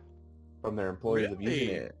it from their employees of using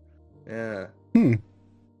it. Yeah. I'm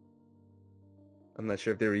not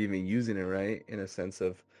sure if they were even using it right, in a sense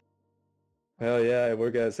of, hell yeah, I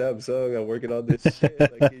work at Samsung, I'm working on this shit.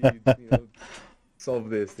 Like, you solve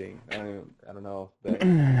this thing. I don't know the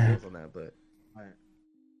details on that, but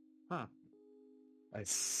Huh. I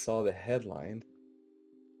saw the headline.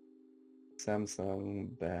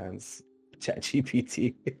 Samsung bans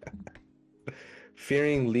ChatGPT.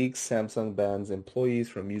 Fearing leaks, Samsung bans employees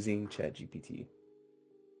from using ChatGPT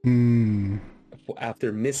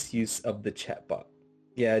after misuse of the chatbot.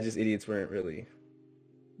 Yeah, just idiots weren't really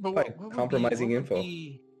But probably compromising info.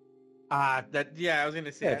 I was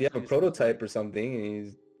gonna say. Yeah, if you have a prototype or something and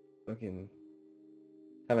you fucking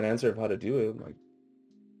have an answer of how to do it, like,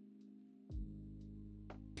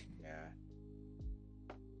 yeah.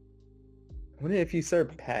 I wonder if you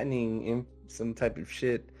start patenting some type of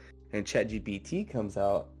shit and ChatGPT comes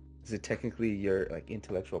out, is it technically your like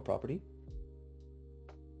intellectual property?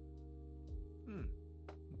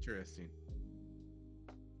 Interesting.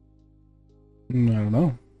 I don't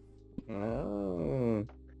know. Oh.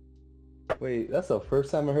 Wait, that's the first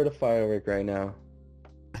time I heard a firework right now.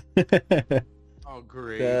 Oh,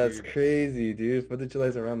 great. That's dude. crazy, dude. 4th of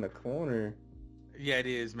July's around the corner. Yeah, it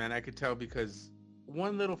is, man. I could tell because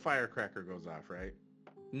one little firecracker goes off, right?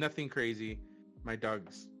 Nothing crazy. My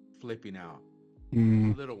dog's flipping out.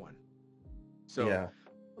 Little one. So yeah.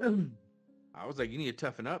 I was like, you need to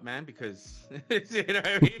toughen up, man, because you know what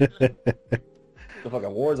I mean? Like, The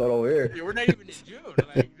fucking war's all over here. we're not even in June.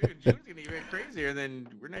 Like, dude, June's gonna get crazier, than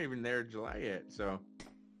we're not even there in July yet. So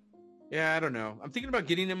yeah, I don't know. I'm thinking about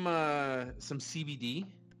getting him some CBD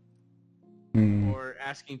or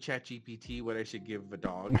asking ChatGPT what I should give a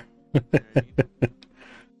dog. You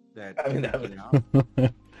know what I mean? I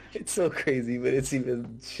mean, it's so crazy, but it's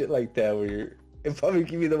even shit like that where it probably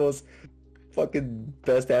give you the most fucking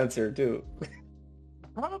best answer too.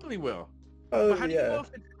 Probably will. Oh, But how do you know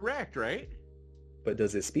if it's correct, right? But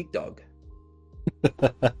does it speak dog?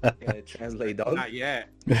 Can it translate dog? Not yet.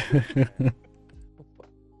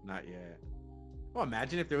 Not yet. Well,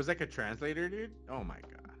 imagine if there was like a translator, dude. Oh my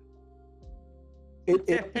god. It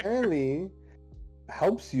apparently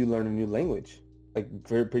helps you learn a new language. Like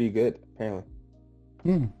pretty good, apparently.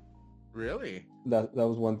 Really? That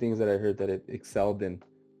was one thing that I heard that it excelled in,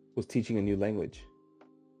 was teaching a new language.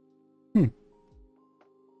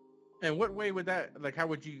 And what way would that, like, how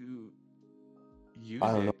would you use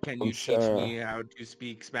I don't know. it? Can I'm you teach me how to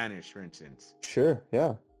speak Spanish, for instance? Sure,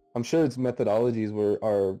 yeah. I'm sure its methodologies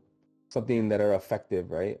are something that are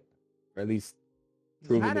effective, right? Or at least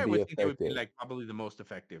proven That to I be would think it would be effective. like probably the most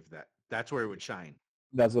effective. That's where it would shine.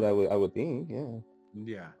 That's what I would think, yeah.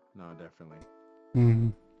 Yeah, no, definitely. Yeah,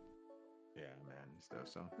 man, and stuff.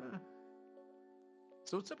 So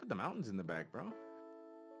what's up with the mountains in the back, bro?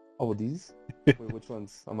 Oh, these? Wait, which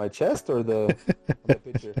ones? On my chest or on the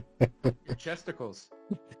picture? Your chesticles.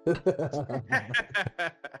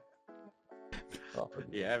 Oh,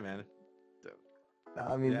 Yeah, man.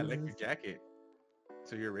 I mean, Yeah, I like your jacket.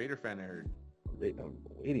 So you're a Raider fan, I heard. I'm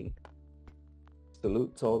waiting.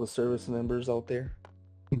 Salute to all the service members out there.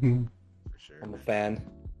 For sure. I'm a fan.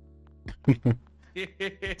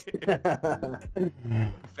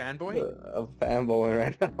 Fanboy? A fanboy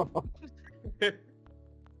right now.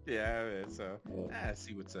 Yeah, man, so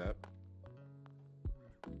see what's up.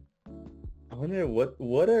 I wonder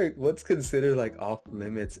what's considered like off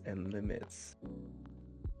limits and limits.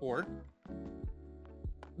 Or?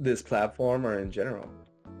 This platform or in general?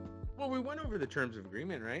 Well, we went over the terms of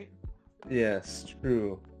agreement, right? Yes,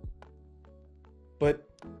 true. But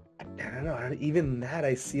I don't know. Even that,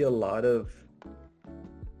 I see a lot of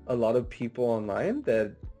people online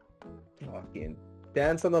that fucking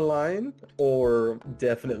dance on the line or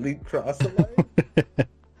definitely cross the line.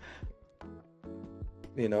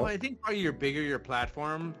 You know, Well, I think probably your bigger your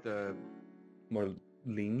platform, the more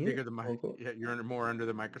lenient. bigger the you're more under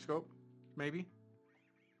the microscope, maybe.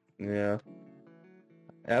 Yeah.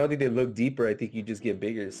 I don't think they look deeper. I think you just get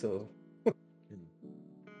bigger. So,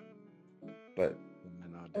 but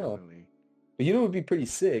No, definitely. But you know, it would be pretty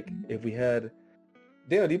sick if we had.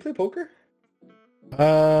 Daniel, do you play poker?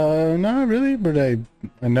 Not really, but I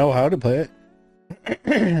know how to play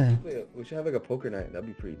it. We should have like a poker night. That'd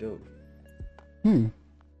be pretty dope. That'd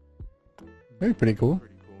be pretty cool.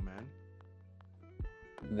 Pretty cool,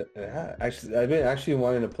 man. Actually, I've been actually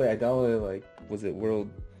wanting to play. I downloaded like, was it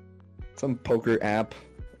some poker app,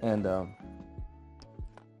 and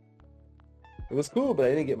it was cool, but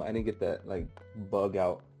I didn't get that like bug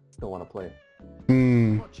out. Still want to play.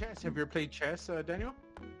 Well, chess. Have you ever played chess, Daniel?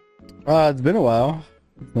 It's been a while.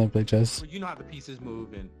 I play chess. Well, you know how the pieces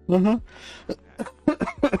move, and Guillermo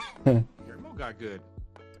got good.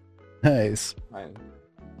 Nice. Fine.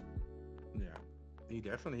 Yeah, he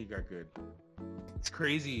got good. It's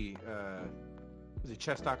crazy. Was it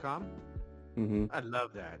chess.com? Mm-hmm. I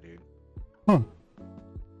love that, dude. Huh.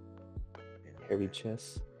 Heavy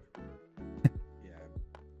chess. Yeah.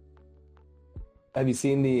 Have you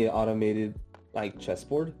seen the automated like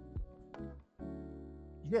chessboard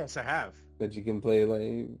Yes, I have. that you can play?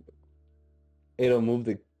 Like it'll move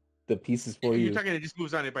the pieces for You're you. talking it just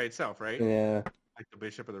moves on it by itself, right? Yeah. Like the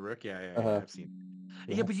bishop or the rook. Yeah, Uh-huh. I've seen.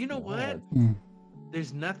 Yeah, but you know what? Mm.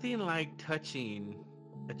 There's nothing like touching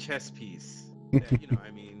a chess piece. That, you know,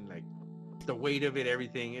 I mean, like the weight of it,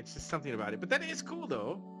 everything. It's just something about it. But that is cool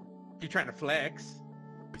though. If you're trying to flex,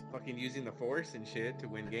 fucking using the force and shit to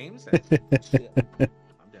win games. That's, shit, I'm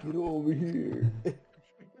Get down. over here.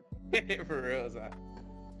 For real, huh?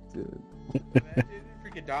 Dude. Imagine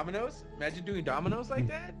freaking dominoes. Imagine doing dominoes like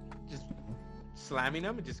that. Just slamming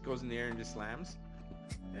them. It just goes in the air and just slams.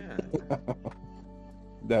 Yeah.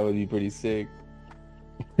 That would be pretty sick.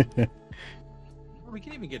 We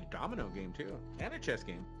can even get a domino game too, and a chess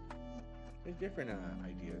game. There's different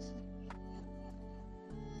ideas.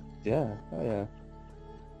 Yeah. Oh yeah.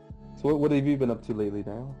 So what have you been up to lately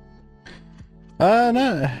now?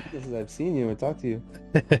 No, Because I've seen you and talked to you.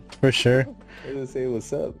 for sure. I was gonna say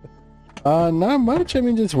what's up. Not much. I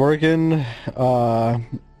mean, just working. Yeah,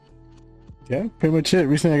 pretty much it.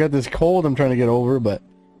 Recently, I got this cold I'm trying to get over, but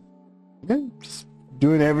yeah, just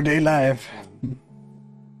doing everyday life.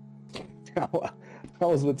 I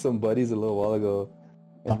was with some buddies a little while ago,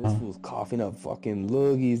 and this was coughing up fucking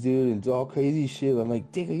loogies, dude, and all crazy shit. I'm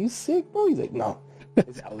like, Dick, are you sick, bro? He's like, no,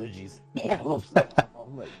 it's allergies. I'm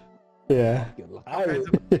like, Yeah. fucking All liar. kinds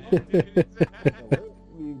of-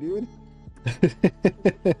 Dude.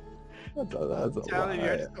 That's a telling you,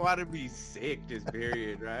 I lie. just don't want to be sick, just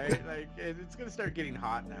period, right? Like, it's gonna start getting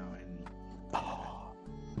hot now, and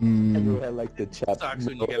Everyone had like the it chap sucks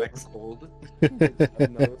when you get like a cold.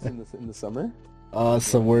 nose in the summer. Oh,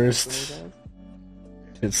 it's the worst.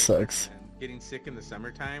 It sucks. And getting sick in the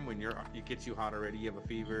summertime when it gets you hot already, you have a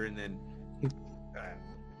fever, and then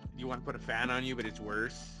you want to put a fan on you, but it's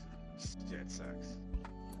worse. It sucks.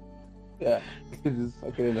 Yeah, you just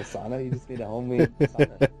fucking in a sauna. You just need a homemade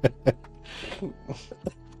sauna.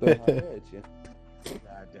 Throw hot air at you.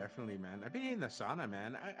 Yeah, definitely, man. I've been in the sauna,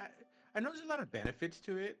 man. I know there's a lot of benefits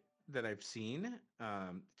to it that I've seen,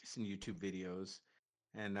 just in YouTube videos,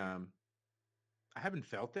 and I haven't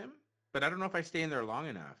felt them, but I don't know if I stay in there long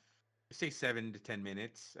enough. I say 7 to 10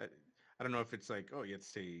 minutes. I don't know if it's like, oh, you have to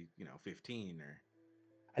stay, 15 or.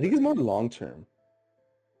 I think it's more long term.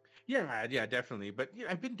 Yeah, definitely. But yeah,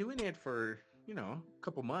 I've been doing it for, a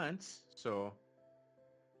couple months, so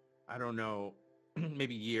I don't know,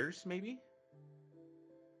 maybe years, maybe.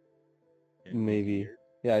 Yeah, Maybe. years.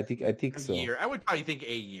 Yeah, I think A so. year. I would probably think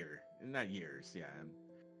a year, not years. Yeah,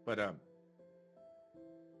 but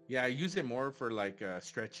yeah, I use it more for like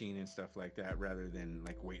stretching and stuff like that rather than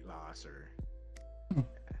like weight loss or. Yeah,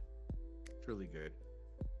 it's really good.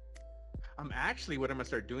 Actually, what I'm gonna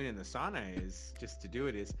start doing in the sauna is just to do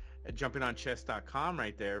it is jumping on chess.com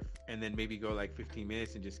right there, and then maybe go like 15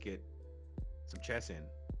 minutes and just get some chess in.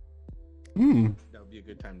 That would be a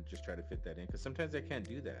good time to just try to fit that in, because sometimes I can't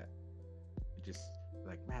do that. It just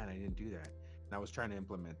like, man, I didn't do that, and I was trying to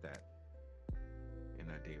implement that in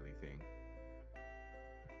a daily thing.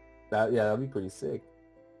 That'd be pretty sick.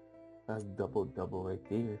 That's double right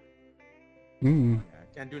there. Yeah, I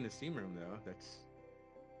can't do it in the steam room though.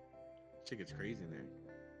 Shit gets crazy in there.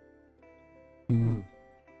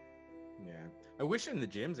 Yeah, I wish in the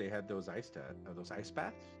gyms they had those ice baths.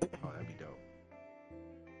 Oh, that'd be dope.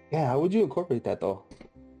 Yeah, how would you incorporate that though?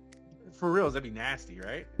 For reals, that'd be nasty,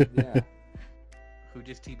 right? Yeah. Who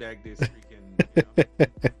just teabagged this freaking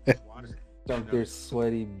this water? Dunk their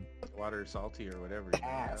sweaty Water salty or whatever.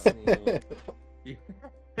 ass.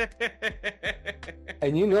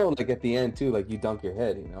 And like at the end too, like you dunk your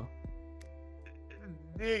head,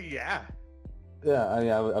 Yeah. Yeah, I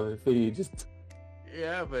mean, I would figure you just.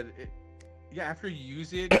 Yeah, but after you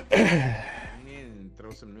use it, and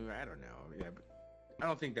throw some new. I don't know. Yeah, but I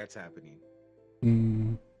don't think that's happening.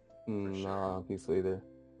 No, sure. I don't think so either.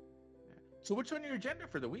 So what's on your agenda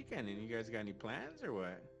for the weekend? And you guys got any plans or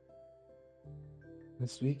what?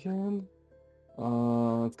 This weekend,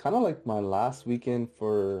 it's kind of like my last weekend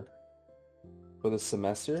for the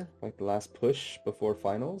semester, like the last push before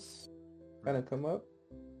finals, kind of come up.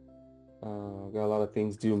 Got a lot of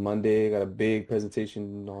things due Monday. Got a big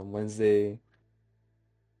presentation on Wednesday.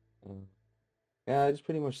 Yeah, just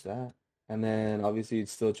pretty much that. And then obviously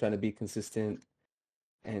it's still trying to be consistent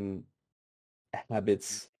and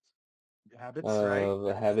habits Habits, right?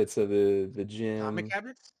 the habits of the gym. Atomic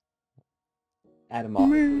habits?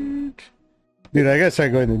 Atomically. Dude, I gotta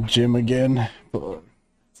start going to the gym again.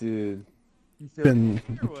 Dude. You feel good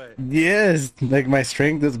or what? Yes, like my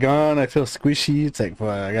strength is gone. I feel squishy. It's like, fuck,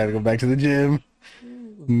 I gotta go back to the gym.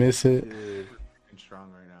 Miss it. Dude. Freaking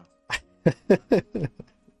strong right now.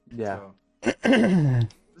 Yeah. So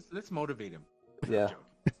let's motivate him. No, I'm Yeah.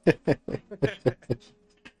 joking.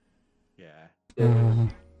 Yeah. Yeah.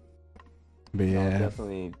 But No, yeah.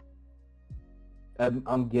 definitely.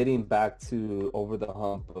 I'm getting back to over the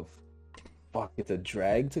hump of fuck, it's a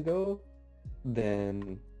drag to go.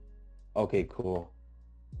 Then okay, cool.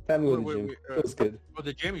 Time to go to the gym. Wait, Feels good. oh,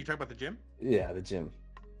 the gym? You talking about the gym? Yeah, the gym.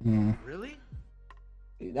 Mm. Really?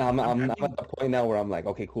 I'm I mean, at the point now where I'm like,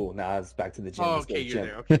 okay, cool. Now it's back to the gym. oh, Let's go okay, to the you're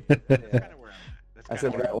gym. there. Okay, that's Yeah. kind of where I'm at. That's I kind of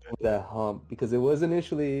said where right I'm over at. that hump because it was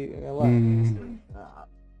initially a lot. Mm. I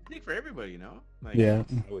I think for everybody, you know, like Yeah.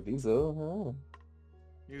 would think so.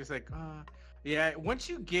 you're just like, yeah. Once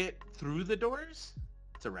you get through the doors,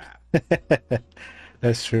 it's a wrap.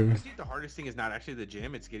 That's true. I think the hardest thing is not actually the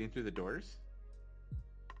gym; it's getting through the doors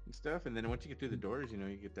and stuff. And then once you get through the doors, you know,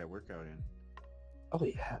 you get that workout in. Oh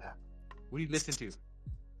yeah. What do you listen to?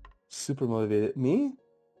 Super motivated. Me?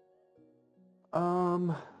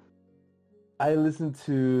 Um, I listen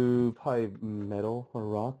to probably metal or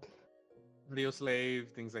rock. Video Slave,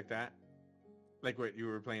 things like that. Like what you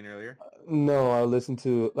were playing earlier. No, I listen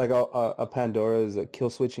to like a Pandora's a Kill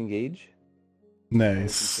Switch Engage. I listen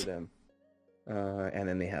Nice. to them. And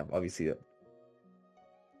then they have obviously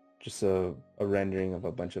just a rendering of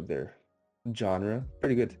a bunch of their genre.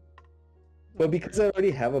 Pretty good. But because I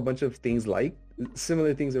already have a bunch of things like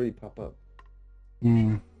similar things already pop up.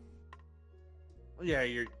 Mm. Yeah,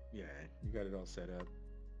 you got it all set up.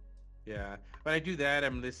 Yeah, when I do that,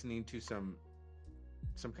 I'm listening to some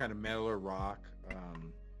kind of metal or rock.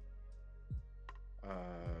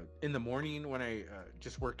 In the morning when I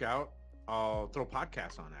just work out, I'll throw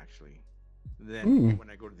podcasts on actually. Then when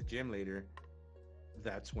I go to the gym later,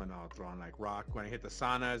 that's when I'll throw on like rock. When I hit the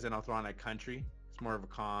saunas, then I'll throw on like country. It's more of a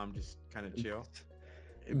calm, just kind of chill.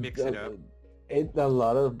 Mix it up. A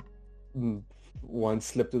lot of ones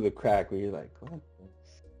slip through the crack where you're like, what?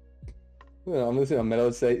 Well, I'm listening to a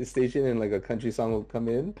metal station and like a country song will come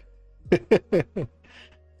in.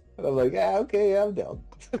 And I'm like, yeah, okay, I'm down.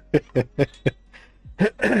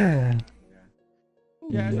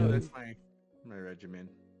 Yeah, no, that's my regimen.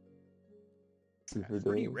 Super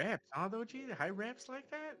 30 dope. reps, huh, though, G? High reps like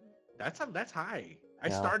that? That's high. I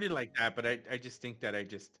Yeah. started like that, but I just think that I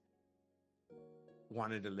just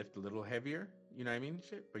wanted to lift a little heavier. You know what I mean?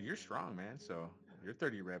 Shit. But you're strong, man. So your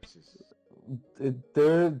 30 reps is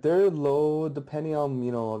They're low depending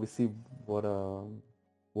on, obviously what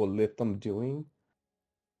lift I'm doing.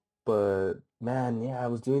 But man, yeah, I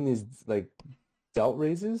was doing these like delt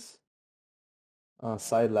raises,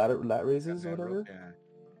 side lat raises or lateral. whatever,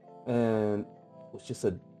 Yeah. and it was just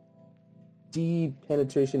a deep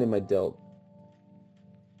penetration in my delt.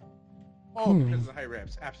 Oh, because of the high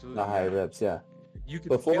reps. Absolutely. The high Yeah. reps, yeah. You could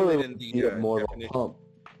Before feel it it in would the be more of a definition. pump.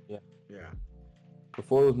 Yeah. Yeah.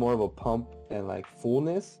 Before it was more of a pump and like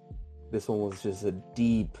fullness. This one was just a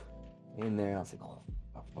deep in there. I was like, oh,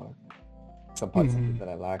 fuck. Some parts of it that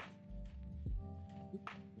I lacked.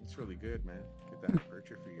 It's really good, man. Get that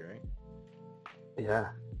hypertrophy, right? Yeah.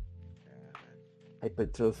 Yeah, man.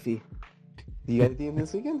 Hypertrophy. Do you got anything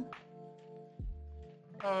this weekend?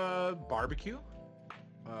 Barbecue.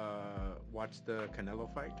 Watch the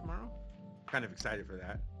Canelo fight tomorrow. Kind of excited for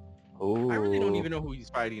that. Oh. I really don't even know who he's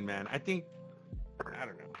fighting, man. I don't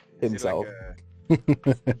know. Is Himself.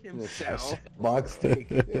 it like himself? Box steak.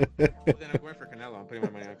 Well, then I'm going for Canelo. I'm putting my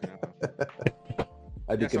money on Canelo.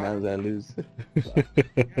 I do Commando and lose. Yeah,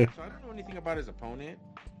 so I don't know anything about his opponent,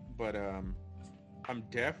 but I'm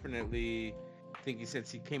definitely thinking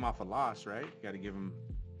since he came off a loss, right? Got to give him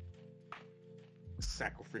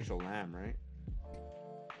sacrificial lamb, right?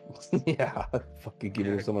 Yeah, fucking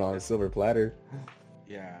giving someone on a silver platter.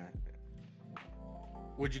 Yeah.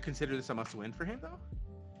 Would you consider this a must-win for him, though?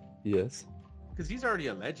 Yes. Because he's already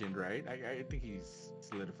a legend, right? I think he's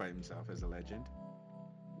solidified himself as a legend.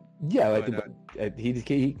 Yeah, But, but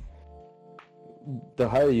he the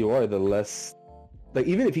higher you are, the less. Like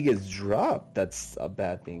even if he gets dropped, that's a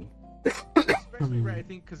bad thing. especially right, I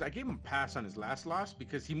think, because I gave him a pass on his last loss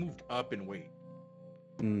because he moved up in weight.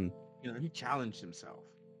 Mm. You know, he challenged himself.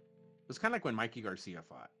 It was kind of like when Mikey Garcia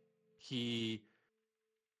fought. He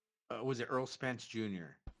was it Earl Spence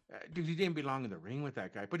Jr. Dude, he didn't belong in the ring with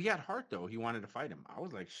that guy, but he had heart though. He wanted to fight him. I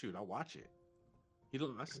was like, shoot, I'll watch it. He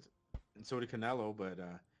lost, and so did Canelo. But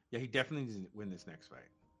yeah, he definitely needs to win this next fight.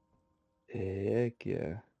 Heck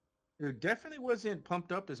yeah. It definitely wasn't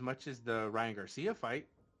pumped up as much as the Ryan Garcia fight.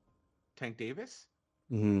 Tank Davis.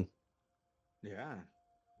 Mm-hmm. Yeah,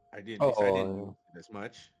 I didn't Oh, as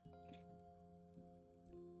much.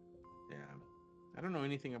 Yeah, I don't know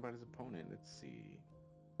anything about his opponent. Let's see.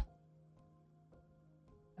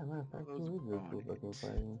 yeah, matter of fact, Those he is a cool fucking opponents.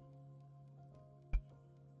 fighter.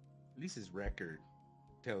 least his record,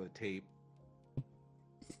 tell the tape.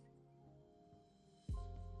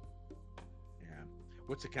 Yeah.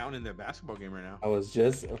 What's the count in the basketball game right now? I was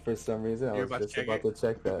just, for some reason, I You're was about to just check about it? to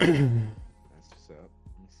check that. That's what's up.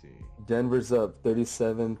 Let me see. Denver's up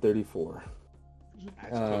 37-34.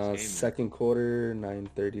 That's a close game, Second quarter,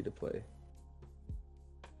 9:30 to play.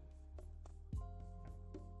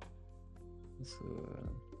 So,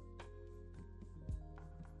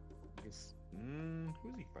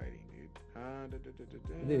 who's he fighting, dude? I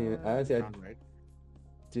didn't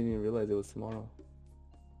even realize it was tomorrow.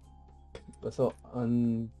 That's how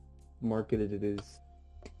unmarketed it is.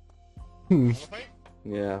 Fight?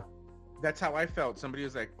 Yeah. That's how I felt. Somebody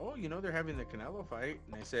was like, "Oh, they're having the Canelo fight,"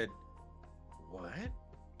 and I said, "What?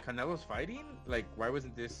 Canelo's fighting? Like, why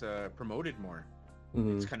wasn't this promoted more?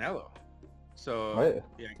 It's Canelo." So Right.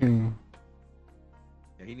 yeah,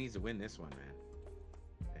 he needs to win this one, man.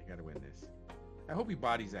 He got to win this. I hope he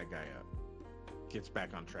bodies that guy up, gets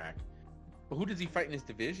back on track. But who does he fight in his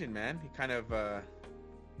division, man? He kind of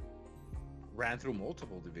ran through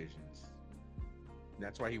multiple divisions.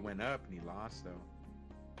 That's why he went up and he lost, though.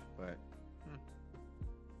 But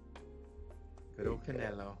good old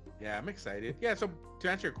Canelo. Yeah, I'm excited. Yeah, so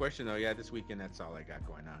to answer your question, though, yeah, this weekend, that's all I got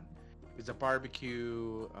going on. It's a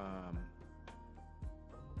barbecue.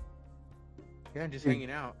 Yeah, just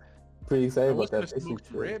hanging out. Pretty excited about that fishing fishing trip.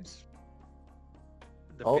 trip. Ribs.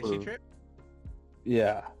 The fishing trip?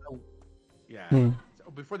 Yeah. Yeah. So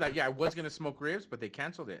before that, yeah, I was going to smoke ribs, but they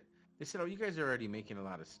canceled it. They said, "Oh, you guys are already making a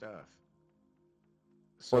lot of stuff."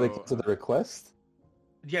 So, Well, they canceled the request?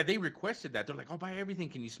 Yeah, they requested that. They're like, "Oh, buy everything.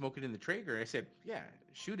 Can you smoke it in the Traeger?" I said, "Yeah,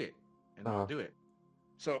 shoot it, and I'll do it."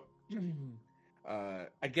 So,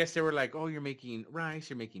 I guess they were like, "Oh, you're making rice,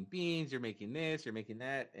 you're making beans, you're making this, you're making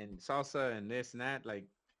that, and salsa and this and that." Like,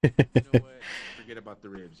 you know what? Forget about the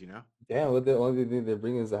ribs, Damn, what the only thing they're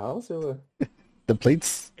bringing is the house or what? The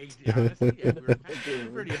plates? Honestly, yeah, we were kind of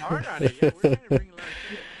doing pretty hard on it. Yeah, we're kind of bringing a lot of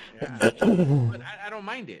shit. Yeah, but I don't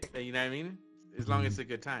mind it. You know what I mean? As long as it's a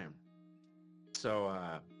good time. So,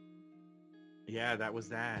 yeah, that was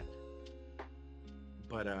that.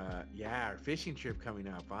 But yeah, our fishing trip coming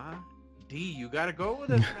up, huh? D, you gotta go with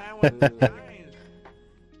us, man. One of the times.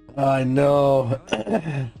 I know.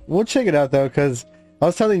 We'll check it out though, because I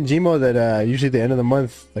was telling Gmo that usually at the end of the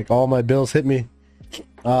month, like all my bills hit me.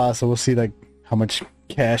 So we'll see like how much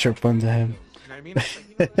cash or funds I have. You know what I mean? I was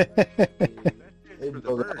like, that's for the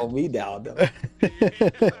birds. Hold me down, though.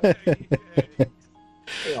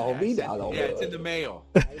 Hey, hold me down. Yeah, it's in the mail.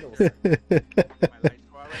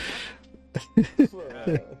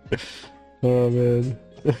 Oh man.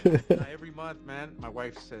 Every month, man, my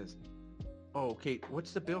wife says, "Oh, okay,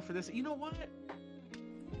 what's the bill for this?" You know what?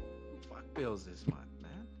 Fuck bills this month,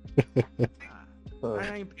 man.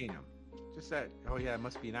 I ain't paying them. Just that. Oh yeah, it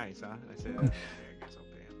must be nice, huh? I said, "Okay, I guess I'll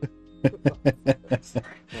pay them."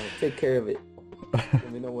 Take care of it.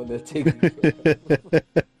 Let me know when they're taking care. Did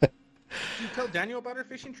you tell Daniel about our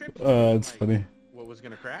fishing trip? It's funny. What was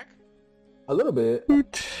gonna crack? A little bit.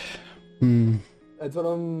 I told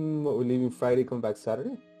him we're leaving Friday, come back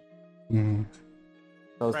Saturday. That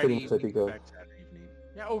was Friday pretty much, I think, back Saturday evening.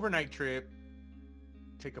 Yeah, overnight trip.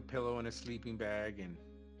 Take a pillow and a sleeping bag, and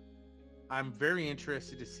I'm very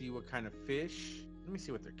interested to see what kind of fish. Let me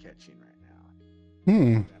see what they're catching right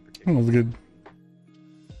now. That was good.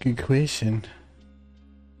 Good question.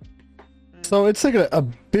 So it's like a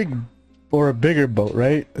big or a bigger boat,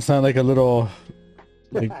 right? It's not like a little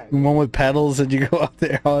like one with paddles that you go out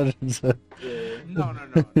there on. No.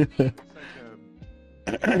 It's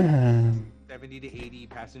like a 70 to 80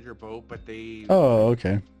 passenger boat, but they... Oh,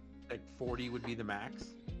 okay. Like 40 would be the max.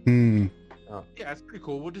 Oh. Yeah, it's pretty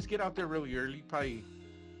cool. We'll just get out there really early. Probably,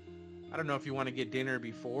 I don't know if you want to get dinner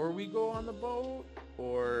before we go on the boat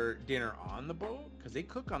or dinner on the boat, because they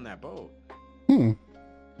cook on that boat.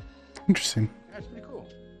 Interesting. Yeah, it's pretty cool.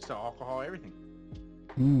 So alcohol, everything.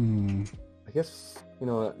 I guess, I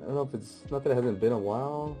don't know if it's, not that it hasn't been a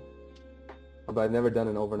while, but I've never done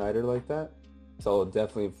an overnighter like that. So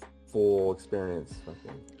definitely full experience.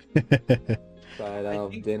 Side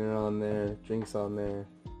out, dinner on there, drinks on there.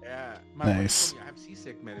 Yeah. My Nice. wife told me I have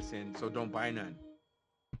seasick medicine, so don't buy none.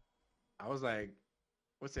 I was like,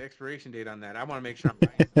 what's the expiration date on that? I want to make sure I'm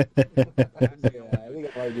buying something. Yeah, I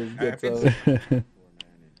think I might just get some.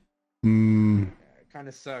 It kind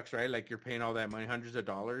of sucks, right? Like you're paying all that money, hundreds of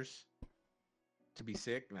dollars to be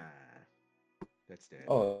sick. Nah, that's dead.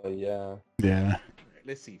 Oh, yeah. Yeah. Right,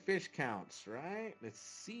 let's see. Fish counts, right? Let's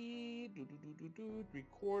see.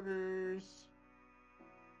 3/4.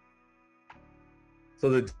 So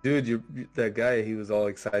the dude, that guy, he was all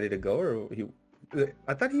excited to go, or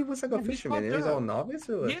I thought he was like a He's fisherman. pumped He's all up. novice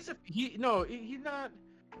or what? He's not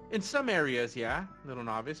in some areas, yeah, little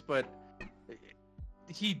novice, but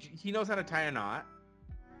he knows how to tie a knot,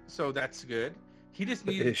 so that's good. He just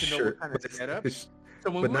needed to know what kind of setup. So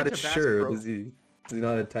when but we not went as to Bass sure. Pro, Does he know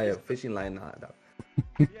how to tie a fishing line knot?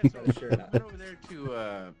 yeah, so Not sure we not. went over there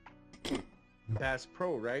to Bass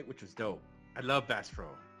Pro, right, which was dope. I love Bass Pro.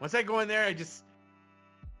 Once I go in there,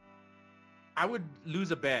 I would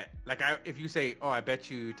lose a bet. Like if you say, "Oh, I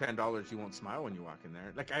bet you $10," you won't smile when you walk in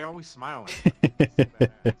there. Like I always smile.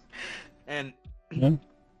 And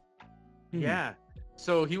yeah,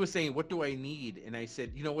 so he was saying, "What do I need?" And I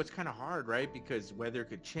said, "You know, what's kind of hard, right? Because weather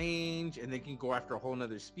could change, and they can go after a whole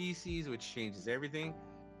nother species, which changes everything."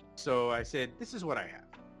 So I said, "This is what I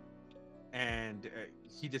have," and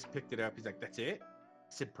he just picked it up. He's like, "That's it?" I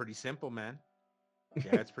said, "Pretty simple, man."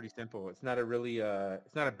 Yeah, it's pretty simple. It's not a really,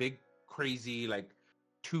 it's not a big, crazy, like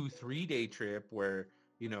 2-3 day trip where,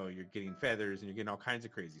 you're getting feathers and you're getting all kinds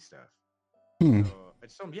of crazy stuff. So I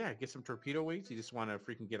just told him, yeah, get some torpedo weights. You just want to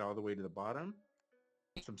freaking get all the way to the bottom,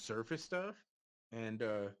 some surface stuff, and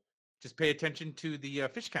just pay attention to the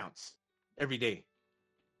fish counts every day.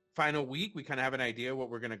 Final week, we kind of have an idea what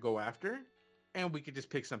we're going to go after, and we could just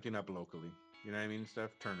pick something up locally. You know what I mean?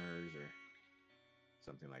 Stuff, Turners or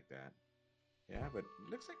something like that. Yeah, but it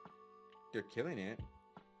looks like they're killing it.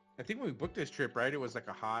 I think when we booked this trip, right, it was like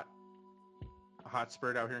a hot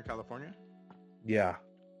spurt out here in California. Yeah.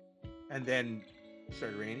 And then it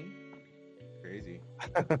started raining. Crazy.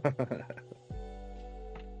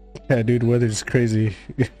 Yeah, dude, weather's crazy.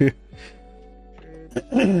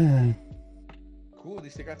 Cool, at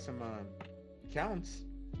least they got some counts.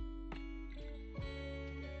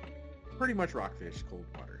 Pretty much rockfish, cold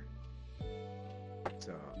water.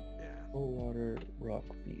 So, yeah. Cold water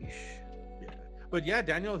rockfish. Yeah. But yeah,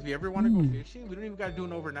 Daniel, if you ever want to go fishing, we don't even got to do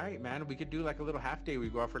an overnight, man. We could do like a little half day. We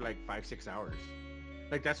go out for like 5-6 hours.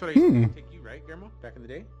 Like that's what I used to take you, right, Guillermo? Back in the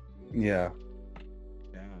day? Yeah.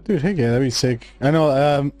 Yeah. Dude, heck yeah, that'd be sick. I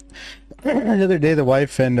know, the other day the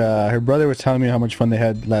wife and her brother was telling me how much fun they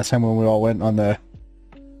had last time when we all went on that,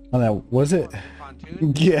 was it?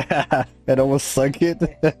 Pontoon? Yeah, it almost sunk it.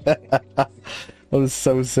 That was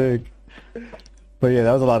so sick. But yeah,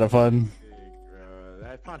 that was a lot of fun.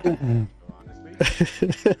 That pontoon, honestly.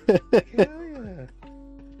 Yeah.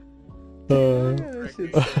 That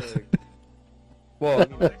shit's sick. Well,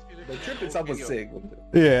 the trip itself was sick.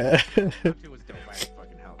 Yeah. Pontoon was dope. I had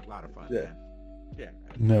fucking hell, a lot of fun. Yeah. Man. Yeah.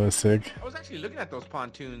 That was sick. I was actually looking at those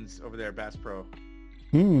pontoons over there at Bass Pro.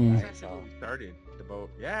 Hmm. That's actually when we started the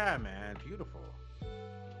boat. Yeah, man, beautiful.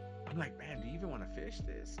 I'm like, man, do you even want to fish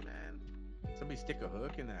this, man? Somebody stick a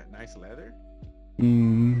hook in that nice leather?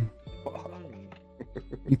 Mm.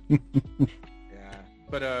 Yeah,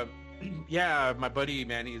 but yeah, my buddy,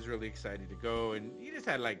 man, he's really excited to go, and he just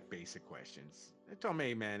had like basic questions. I told him,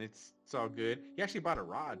 hey, man, it's all good. He actually bought a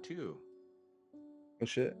rod too. Oh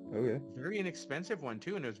shit. Okay. Very inexpensive one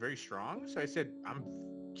too, and it was very strong. So I said, I'm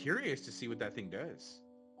curious to see what that thing does.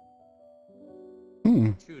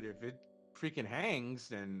 Dude, if it freaking hangs,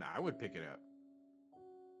 then I would pick it up.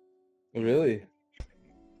 Really?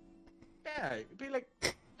 Yeah, it'd be like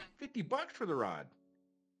 $50 for the rod.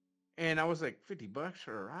 And I was like, $50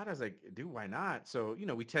 for a rod? I was like, dude, why not? So,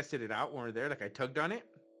 we tested it out when we were there. Like I tugged on it.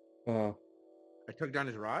 Uh-huh. I tugged on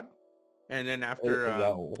his rod. And then after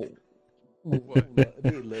what?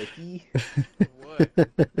 They lucky. What?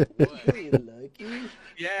 They lucky.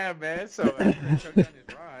 Yeah, man. So after I tugged on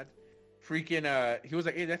his rod, freaking he was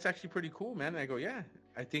like, hey, that's actually pretty cool, man. And I go, yeah,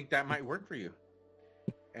 I think that might work for you.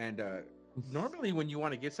 And normally when you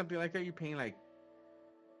want to get something like that, you're paying like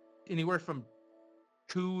anywhere from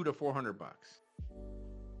 $200 to $400.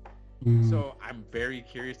 So I'm very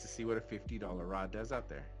curious to see what a $50 rod does out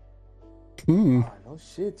there. Oh, no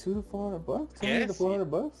shit, $200 to $400? Yes, $200 to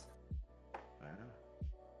 $400?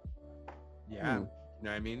 Yeah, you know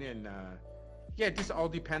what I mean? And yeah, it just all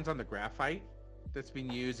depends on the graphite that's being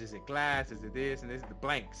used. Is it glass? Is it this? And this is the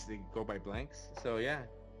blanks. They go by blanks. So yeah.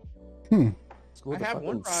 I have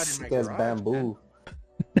one rod in my garage. Bamboo.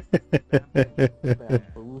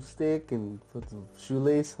 Bamboo stick and put some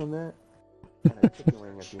shoelace on that. And a chicken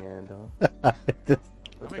wing at the end, huh?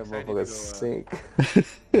 Let that motherfucker sink.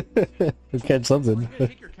 We'll catch something. You're gonna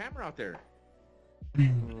take your camera out there.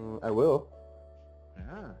 I will.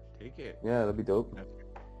 Yeah, take it. Yeah, that'd be dope.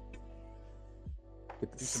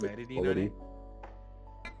 Get the Do some sick editing on quality. it.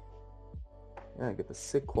 Yeah, get the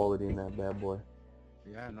sick quality in that bad boy.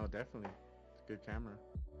 Yeah, no, definitely. It's a good camera.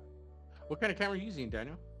 What kind of camera are you using,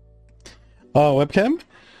 Daniel? Oh, webcam?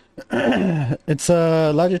 It's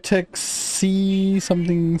a Logitech C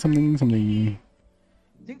something. I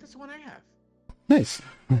think that's the one I have. Nice.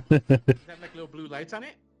 Does it have like little blue lights on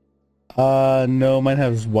it? No, mine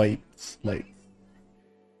has white lights.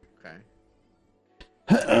 Okay.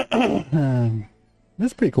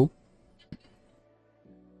 That's pretty cool. I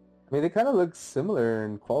mean, they kind of look similar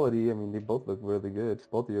in quality. I mean, they both look really good.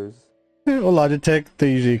 Both of yours. Well, Logitech,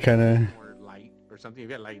 they usually kind of... Or light or something. If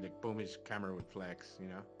you got light, like boom, his camera would flex, you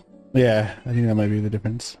know? Yeah, I think that might be the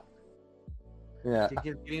difference. Yeah. Think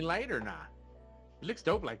it's getting light or not? It looks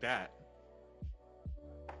dope like that.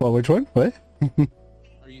 Well, which one? What?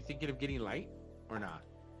 Are you thinking of getting light or not?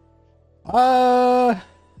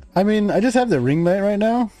 I mean, I just have the ring light right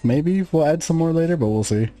now. Maybe we'll add some more later, but we'll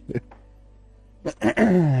see. My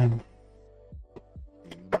little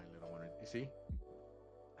one. You see?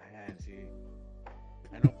 See.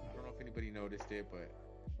 I don't know if anybody noticed it, but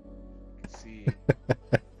you can see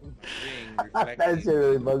my ring That shit reflecting.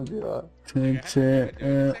 really bugs me out.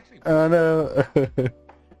 Oh no.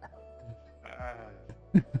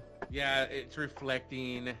 Yeah, it's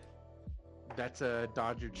reflecting. That's a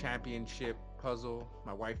Dodger championship puzzle.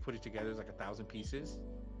 My wife put it together. It's like 1,000 pieces.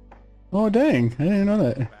 Oh dang! I didn't know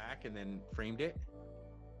that. Back and then framed it.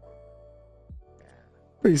 Yeah,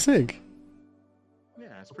 Pretty sick.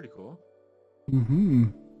 it's pretty cool.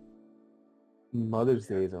 Mm-hmm. Mother's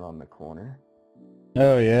Day is around the corner.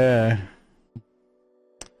 Oh yeah.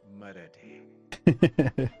 Mother Day.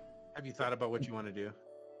 Have you thought about what you want to do?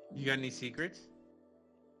 You got any secrets?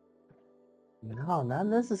 No, not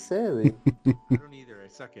necessarily. I don't either. I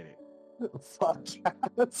suck at it. Fuck.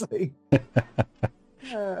 That's like...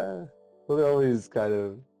 well, they're always kind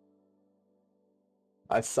of...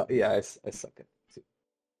 I suck. Yeah, I suck at it too.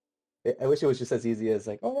 I wish it was just as easy as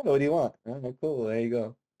like, oh, what do you want? Oh, cool. There you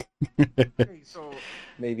go. Okay, so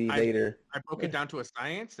Maybe later. I broke it down to a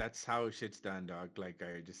science. That's how shit's done, dog. Like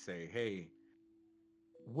I just say, hey,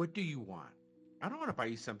 what do you want? I don't want to buy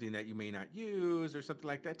you something that you may not use or something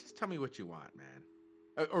like that. Just tell me what you want, man.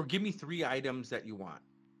 Or give me 3 items that you want.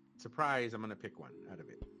 Surprise, I'm going to pick one out of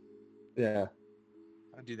it. Yeah.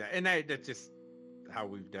 I'll do that. And that's just how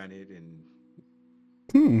we've done it. And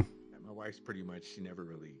my wife's pretty much, she never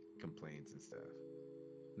really complains and stuff.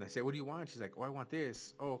 And I say, what do you want? She's like, oh, I want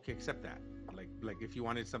this. Oh, okay, accept that. Like if you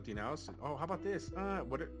wanted something else, oh, how about this?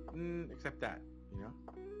 Accept that, you know?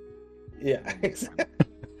 Yeah, exactly.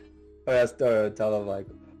 I have to tell them like,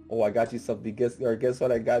 oh, I got you something. Guess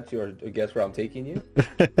what I got you, or guess where I'm taking you.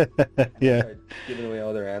 Yeah. Start giving away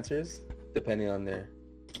all their answers depending on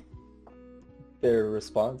their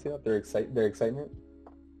response, you know, their excitement.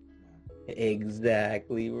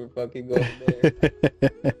 Exactly, we're fucking going there.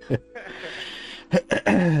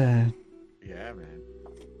 Yeah, man.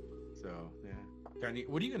 So yeah, Danny,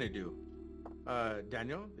 what are you gonna do?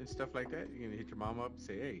 Daniel and stuff like that. You're gonna hit your mom up and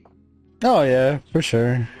say, hey. Oh yeah, for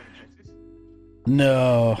sure. You going to Texas?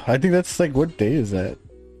 No, I think that's like, what day is that?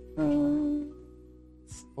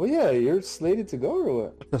 Oh yeah, you're slated to go or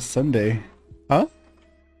what? A Sunday. Huh?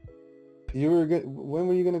 When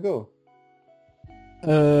were you gonna go?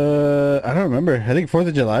 I don't remember. I think 4th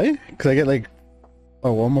of July, because I get like,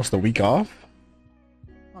 almost a week off.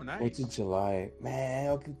 Oh, nice. 4th of July,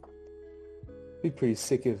 man. It'd be pretty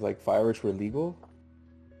sick if like fireworks were legal.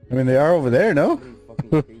 I mean, they are over there, no? Fucking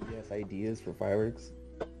crazy ass ideas for fireworks.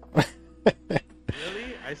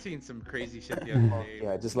 Really? I seen some crazy shit the other day.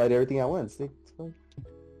 Yeah, just light everything at once. You know we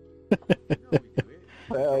do it.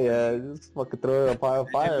 Hell yeah, just fucking throw a pile of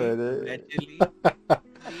fire in it.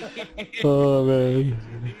 Allegedly. Oh man.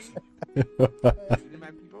 My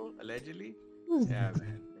people, allegedly. Yeah,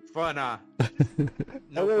 man. Fun, huh? I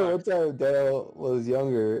remember one time Dale was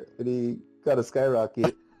younger and he got a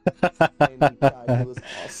skyrocket and he thought it was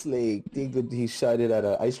all slick. He shot it at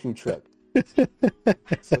an ice cream truck.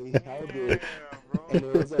 So he held it and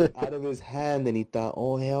it was like out of his hand and he thought,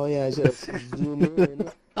 oh hell yeah, I should have zoomed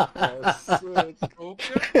in. That was sick.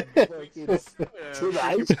 To the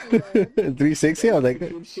ice cream man. 360. I was like,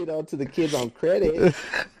 Give shit out to the kids on credit.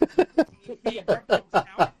 You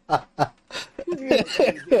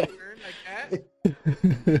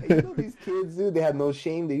know these kids, dude, they have no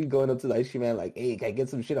shame. They be going up to the ice cream man like, hey, can I get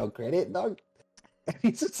some shit on credit, dog? And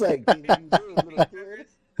he's just like, little kid.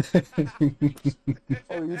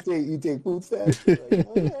 Oh, you take food stamps? Like,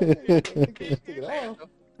 oh, yeah, take it off.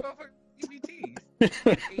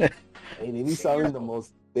 Hey, they be selling the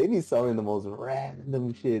most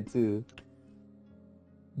random shit too.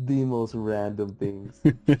 The most random things.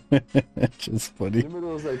 just funny.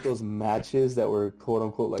 Remember those matches that were quote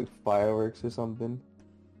unquote like fireworks or something?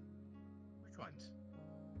 Which ones?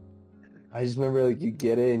 I just remember like you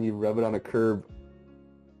get it and you rub it on a curb.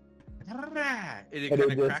 And And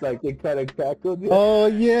it just like it kind of crackled. Oh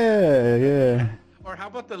yeah, yeah. Or how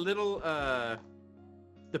about the little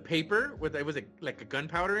the paper with it was like a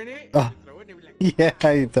gunpowder in it. Oh. You throw it and it'd be like, Yeah,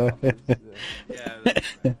 I thought.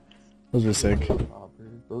 yeah. Those were sick.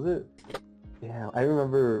 Those are... Yeah, I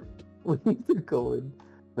remember we used to go and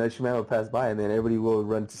that Shimano would pass by and then everybody will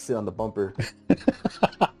run to sit on the bumper.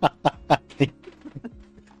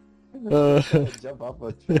 Jump off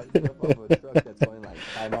a truck that's going like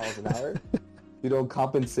 5 miles an hour. You don't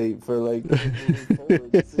compensate for like moving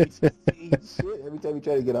forward. Just eat shit every time you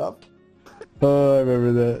try to get off. Oh, I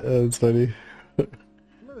remember that. That's funny. I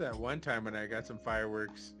remember that one time when I got some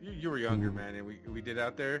fireworks. You were younger, man, and we did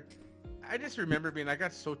out there. I just remember being, I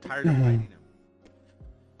got so tired of lighting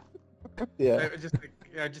them. Yeah.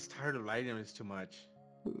 I just tired of lighting them. It's too much.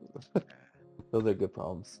 Those are good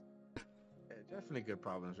problems. Yeah, definitely good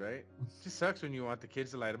problems, right? Just sucks when you want the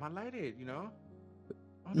kids to light them. I light it, you know?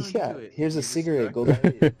 Oh, no, Yeah, you do it. here's a You just cigarette. suck. Go light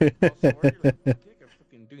it. All sore, you're like, "Dick, I'm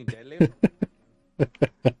fucking doing deadlift."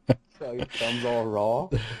 Your thumbs all raw.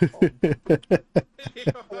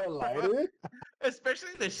 A lighter? Especially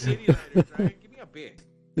the shitty lighters, right? Give me a big.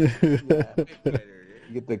 Yeah. Big lighter.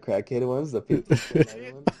 You get the crackhead ones, the 50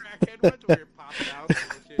 cent ones. Crackhead ones where it pops out and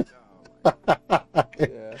shit. Oh, my God.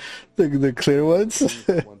 Yeah. The clear ones.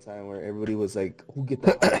 One time where everybody was like, "Who get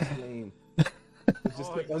that hot flame?" It's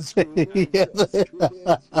just Oh, like yeah. unscrew it,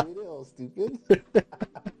 Yeah. all stupid.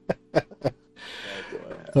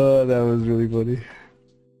 Oh, that was really funny.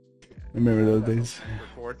 I remember those days.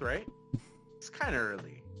 For 4th, right? It's kind of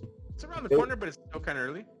early. It's around the corner, but it's still kind of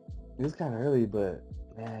early. It was kind of early, but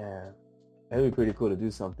man, that'd be pretty cool to do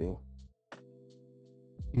something.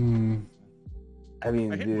 Mm. I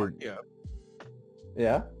mean, I hit dude, Marky up.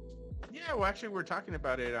 yeah, Yeah, well, actually, we were talking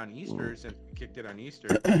about it on Easter since we kicked it on Easter.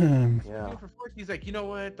 yeah. For 4th, he's like, you know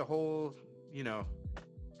what? The whole, you know,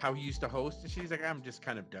 how he used to host. And she's like, I'm just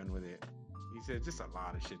kind of done with it. He said, just a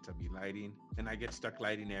lot of shit to be lighting. And I get stuck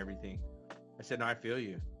lighting everything. I said, no, I feel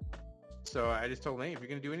you. So I just told him, hey, if you're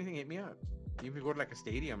going to do anything, hit me up. Even if you go to like a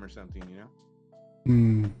stadium or something, you know?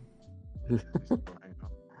 Mm. Just go hang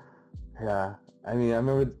out. Yeah, I mean, I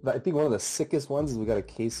remember. I think one of the sickest ones is we got a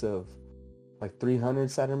case of like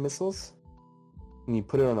 300 Saturn missiles, and you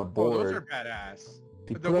put it on a Oh, board. those are badass.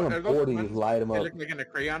 You The- put it on are a those board and you ones light them They up. look like in a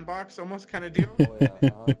crayon box almost kind of deal. Oh, yeah,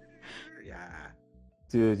 uh-huh. Yeah.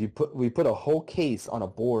 Dude, we put a whole case on a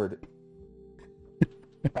board,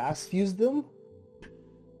 fast fused them,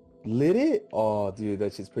 lit it. Oh, dude,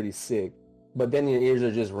 that shit's pretty sick. But then your ears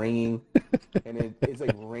are just ringing, and it's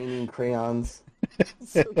like raining crayons.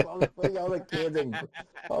 So all the kids and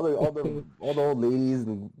all the old ladies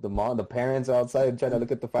and the parents outside trying to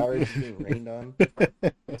look at the fireworks being rained on.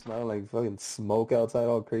 It's smelling like fucking smoke outside,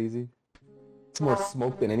 all crazy. It's more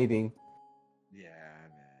smoke than anything. Yeah,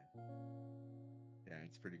 man. Yeah,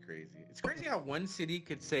 it's pretty crazy. It's crazy how one city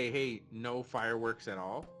could say, hey, no fireworks at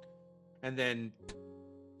all. And then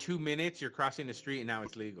 2 minutes, you're crossing the street and now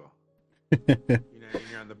it's legal. You know, and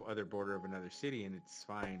you're on the other border of another city and it's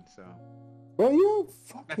fine, so. Well, you know,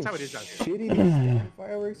 fucking That's how it is out here. shitty these damn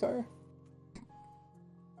fireworks are.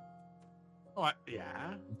 Oh,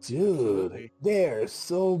 yeah. Dude, Absolutely. they're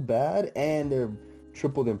so bad and they're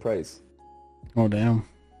tripled in price. Oh, damn.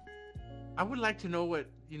 I would like to know what,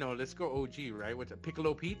 you know, let's go OG, right? What's it,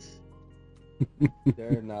 Piccolo Pete's?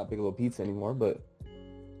 They're not Bigelow Pizza anymore, but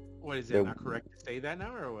What is it, They're- not correct to say that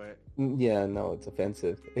now, or what? yeah, no, it's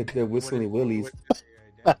offensive. They're What Whistling is- Willies.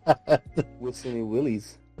 what- Whistling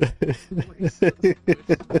Willies. Willies,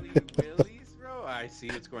 bro? I see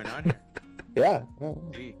what's going on here. Yeah.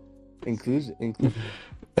 See. Inclusion.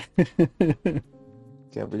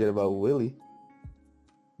 Can't forget about Willie.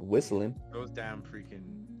 Whistling. Those damn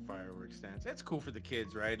freaking fireworks stands. That's cool for the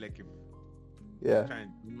kids, right? Like if Yeah. trying,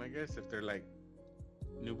 I guess if they're like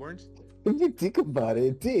newborns. If you think about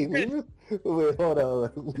it, dude, wait, hold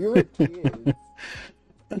on. We were kids.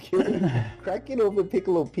 Cracking open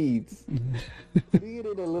Piccolo Pete's, putting it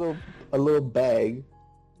in a little bag,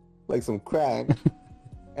 like some crack,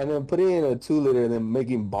 and then putting it in a 2-liter and then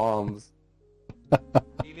making bombs.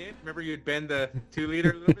 Eat it. Remember you'd bend the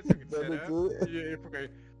 2-liter a little bit so you could Bend set the up. 2 Yeah, okay.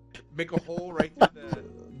 Make a hole right through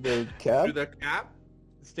The cap? the cap.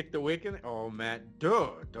 Stick the wick in it. Oh man, dude,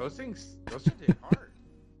 those shit hit hard.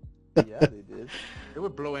 Yeah, they did. It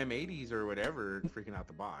would blow M80s or whatever, freaking out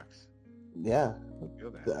the box. Yeah,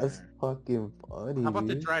 Feel that that's there. fucking funny. How about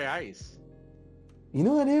the dude. dry ice? You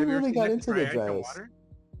know, I Have never you ever really seen, got like, into the ice dry in ice. water?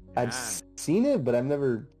 I've Yeah. seen it, but I've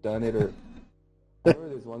never done it. Or I remember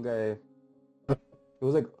there's one guy. It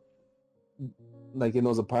was like in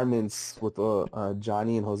those apartments with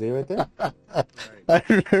Johnny and Jose right there. Right. I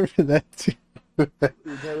remember that too. You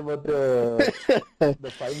talking about the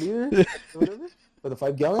 5 liter or whatever, or the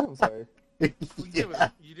 5 gallon? I'm sorry. You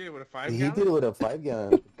did it with a 5 He gallon? did it with a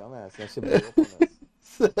 5-gallon. Dumbass. That shit blew up on us.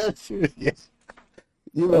 That shit, yeah.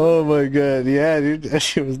 You remember Oh my god, yeah, dude, that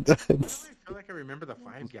shit was nuts. I feel like I remember the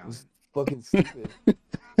 5 It gallon. was fucking stupid. I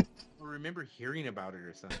remember hearing about it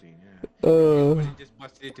or something. Yeah. When it just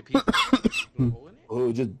busted it to pieces. Blew a hole in it?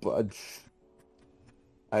 Oh, just it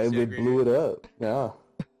Disintegrated. blew it up. Yeah.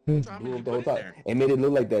 So how Blew many up the you whole put in time. there? It made it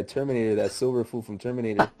look like that Terminator, that silver fool from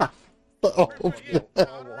Terminator. Oh, All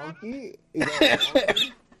wonky.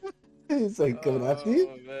 It's like coming after you.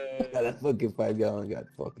 Man. Yeah, that fucking 5-gallon got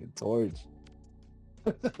fucking torched.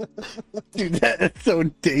 dude, that's so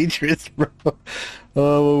dangerous, bro.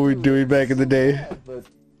 Oh, what were we doing back in the day? Yeah, but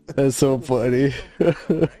That's so funny. you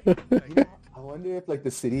know, I wonder if like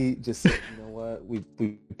the city just said, you know what, we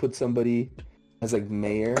put somebody as like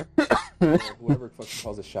mayor or whoever fucking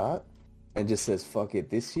calls a shot and just says fuck it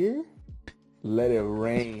this year, let it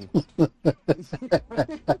rain.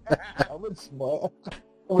 How much more?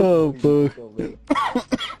 Oh, fuck.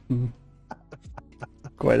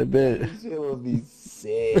 Quite a bit. This shit will be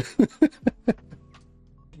sick.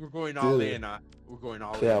 We're going all Dude. in. We're going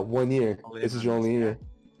all Yeah, in. 1 year. All in This is on your only this, year.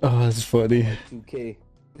 Oh, that's funny. 2K.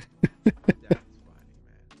 That's funny, man.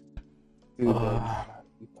 Dude, Ah.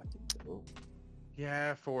 you fucking dope.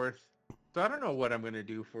 Yeah, 4th. So I don't know what I'm gonna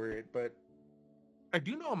do for it, but I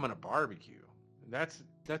do know I'm gonna barbecue. That's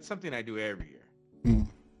something I do every year.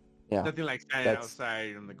 Yeah. Nothing like standing That's-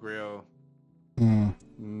 outside on the grill,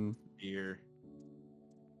 Mm. beer.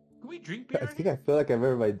 Can we drink beer? I in think here? I feel like I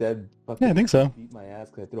remember my dad fucking Yeah, I think so. beat my ass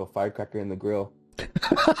because I threw a firecracker in the grill. You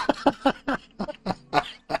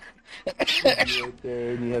right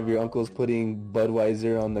there, and you have your uncles putting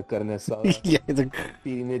Budweiser on the carne asada, Yeah, it's a...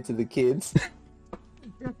 feeding it to the kids.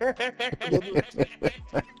 Here,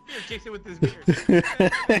 chase it with this beer.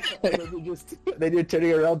 Then you're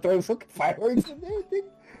turning around throwing fucking fireworks and everything.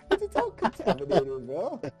 It's all contaminated,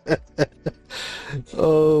 bro.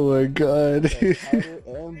 Oh my god. Powder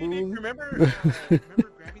and Hey, Nick, booze. remember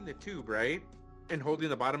grabbing the tube, right? And holding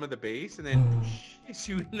the bottom of the base and then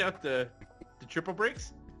shooting out the triple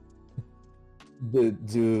brakes?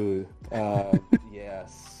 Dude,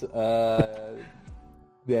 yes.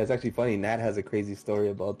 Yeah, it's actually funny. Nat has a crazy story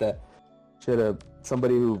about that.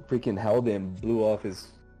 Somebody who freaking held him blew off his...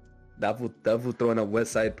 That fool throwing up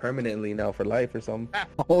West Side permanently now for life or something.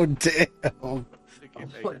 Oh, damn.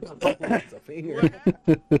 It's a finger.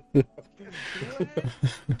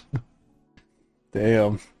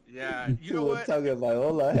 Damn. Yeah, you know Dude, what? talking about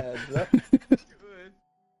all I had, bro.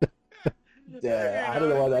 Good. Yeah, I don't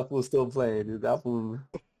know why that fool's still playing, dude. That fool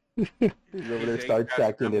is over there start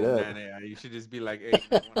tracking it up. Man, yeah, you should just be like, hey,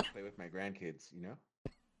 I want to play with my grandkids, you know?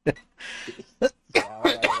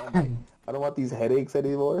 I don't want these headaches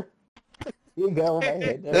anymore. You ain't got on my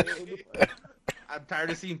head. I'm tired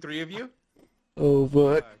of seeing 3 of you. Oh,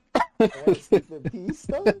 fuck. I want to sleep in peace,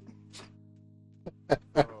 dog.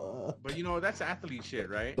 But you know, that's athlete shit,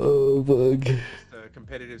 right? Oh, fuck. It's a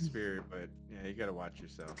competitive spirit, but yeah, you gotta watch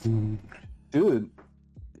yourself. Dude,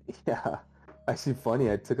 yeah. Actually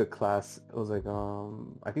funny, I took a class, it was like,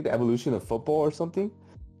 I think the evolution of football or something.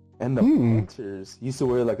 And the punters used to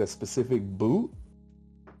wear like a specific boot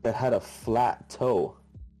that had a flat toe.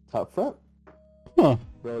 Top front. Huh.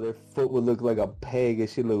 Bro, their foot would look like a peg. It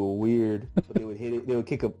should look weird. But they would hit it. They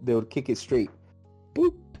would kick it straight.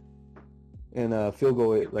 Boop. And field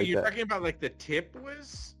goal it like You're that. talking about like the tip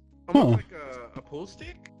was almost like a pull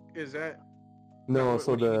stick? Is that No, what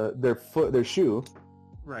so do you their shoe,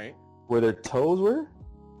 right? where their toes were,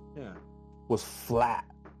 Yeah. was flat.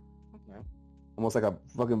 Okay. Almost like a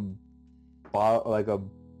fucking like a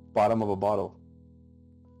bottom of a bottle.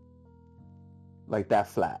 Like that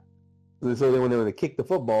flat. So then when they were to kick the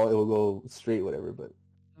football, it will go straight, whatever. But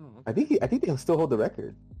Oh, I think they still hold the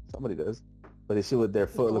record. Somebody does. But they should their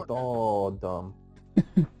foot looked all dumb.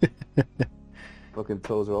 Fucking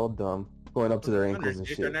toes are all dumb. Going up to their ankles and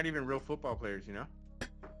They're shit. not even real football players, you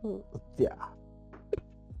know? Yeah.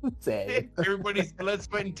 Sad. Everybody's blood,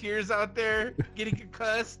 sweat, and tears out there, getting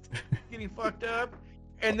concussed, getting fucked up.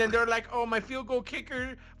 And then they're like, oh, my field goal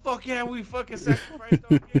kicker, fuck yeah, we fucking sacrificed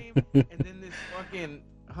all game. And then this fucking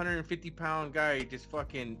 150-pound guy just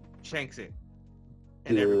fucking shanks it.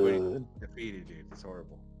 And everybody Dude. defeated, dude. It's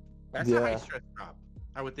horrible. That's a high stress job,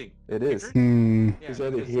 I would think. It is. Kicker? Hmm. Yeah, You're either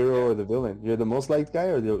the because, hero or the villain. You're the most liked guy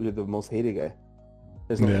or you're the most hated guy.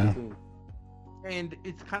 There's no Yeah. in between. And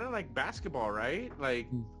it's kind of like basketball, right? Like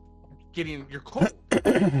you're cold.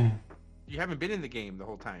 You haven't been in the game the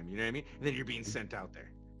whole time, you know what I mean? And then you're being sent out there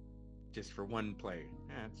just for one play.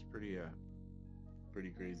 Yeah, it's pretty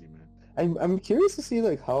crazy, man. I'm curious to see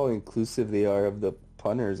like how inclusive they are of the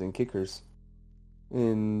punters and kickers.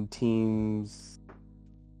 in teams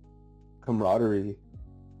camaraderie.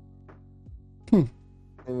 I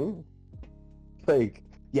mean, like,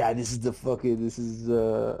 yeah, this is I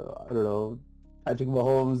don't know, Patrick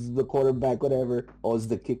Mahomes, the quarterback, whatever. Oh, it's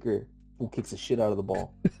the kicker who kicks the shit out of the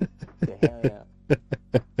ball. Yeah, hell yeah.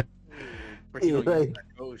 But you don't Right. use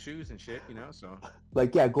go shoes and shit, you know. So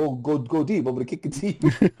Like, yeah, go deep. I'm gonna kick it deep.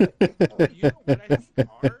 oh, you know what I think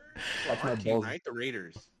Watch my our team, balls. right? The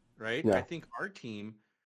Raiders, right? Yeah. I think our team,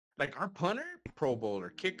 like our punter, Pro Bowler,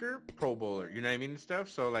 kicker, Pro Bowler. You know what I mean and stuff.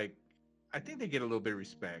 So like, I think they get a little bit of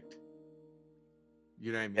respect.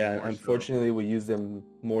 You know what I mean? Yeah, More unfortunately, we use them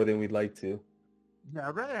more than we'd like to. so. Yeah,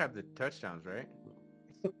 I'd rather have the touchdowns, right?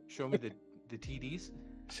 Show me the TDs.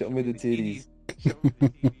 Show me the TDs. Show me the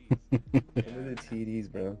TDs. Give me the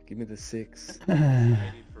TDs, bro. Give me the 6.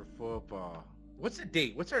 Excited for football. What's the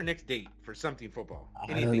date? What's our next date for something football?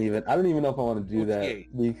 I don't even know if I want to do that OTA.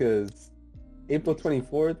 because April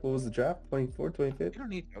 24th, what was the draft? 24th, 25th? You don't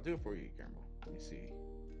need. I'll do it for you, Campbell. Let me see.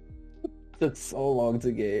 Took so long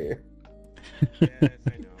to get here. Yes,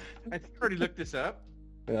 I know. I think I already looked this up.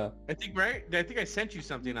 Yeah. I think right. I think I sent you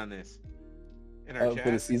something on this in our chat.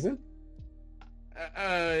 For the season?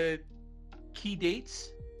 Key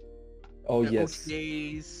dates. Oh, yes.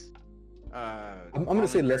 OTAs. I'm gonna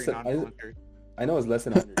say less than. I know it's less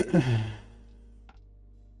than 100 days.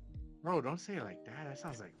 Bro, don't say it like that. That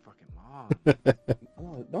sounds like fucking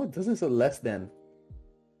long. No, it doesn't say less than.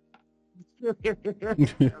 Okay.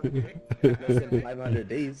 Less than 500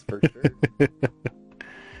 days for sure.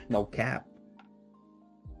 No cap.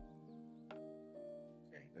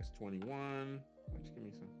 Okay, that's 21. Just give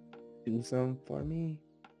me some. Do some for me.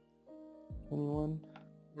 21.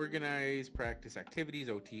 Organize practice activities,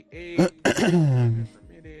 OTA.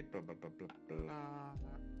 Permitted. Blah blah blah blah blah.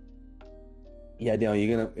 Yeah, Dale,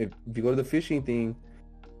 if you go to the fishing thing,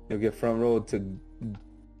 you'll get front row to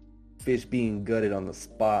fish being gutted on the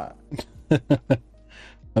spot.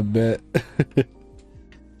 I bet.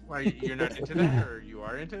 Why, you're not into that, or you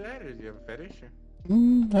are into that, or do you have a fetish? Or?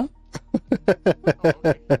 No. Oh,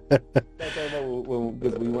 okay. That's because remember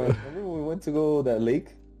when we went to go that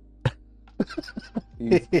lake?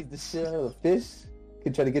 You squeeze the shit out of the fish.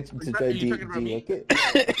 Could try to get you to try to de-hook it.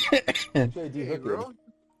 Try to Hey, de-hook it. bro.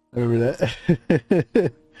 Remember that?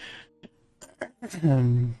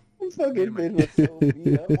 Fucking fish was so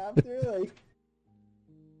beat up after, like.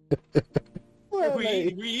 Well, We like,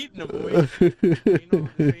 eating them, boys. Ain't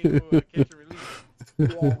no catch and release.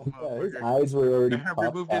 yeah, his eyes were already I have popped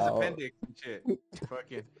removed his out. appendix and shit.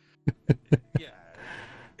 Fucking. Yeah.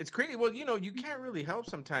 It's crazy. Well, you know, you can't really help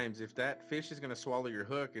sometimes if that fish is going to swallow your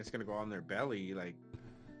hook and it's going to go on their belly. Like,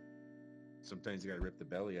 sometimes you got to rip the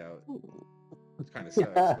belly out. It kind of sucks.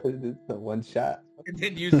 Yeah, But... it's a one shot. And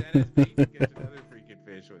then use that as bait to catch another freaking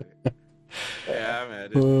fish with it. Yeah, man.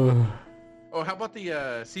 Oh, how about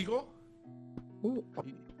the seagull?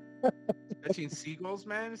 Catching seagulls,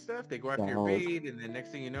 man, and stuff. They go after your bait, and then next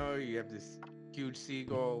thing you know, you have this huge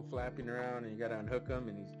seagull flapping around, and you gotta unhook him,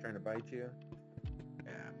 and he's trying to bite you.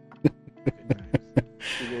 Yeah. Good times.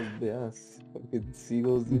 Seagulls, yes. Fucking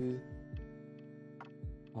seagulls, dude.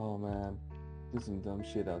 Oh, man. Do some dumb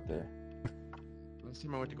shit out there. Last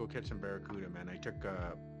time I went to go catch some barracuda, man, I took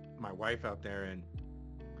my wife out there, and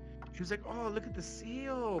she was like, "Oh, look at the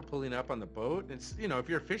seal pulling up on the boat." And it's, you know, if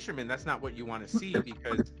you're a fisherman, that's not what you want to see,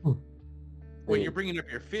 because when you're bringing up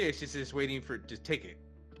your fish, it's just waiting for to take it.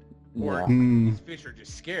 Or these fish are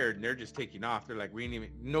just scared and they're just taking off. They're like, we ain't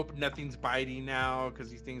even, nope, nothing's biting now because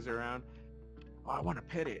these things are around. Oh, I want to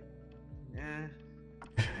pet it. Yeah,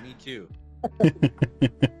 me too. Put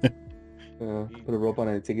a rope on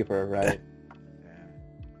it and take it for a ride.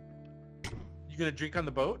 Yeah. You gonna drink on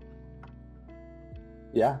the boat?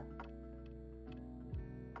 Yeah.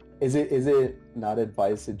 Is it not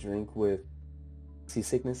advised to drink with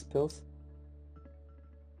seasickness pills?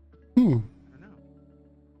 I don't know.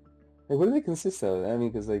 Like, what do they consist of? I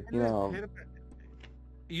mean, because, like, you know...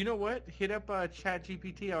 You know what? Hit up Chat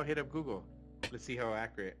GPT. I'll hit up Google. Let's see how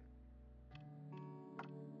accurate.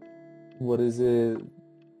 What is it?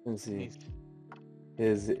 Let's see.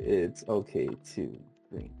 Is it's okay to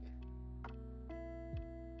drink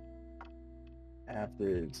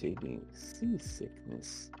after taking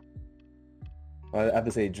seasickness? I have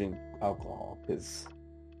to say drink alcohol, because...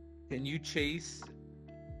 Can you chase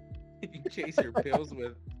your pills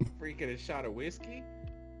with freaking a shot of whiskey?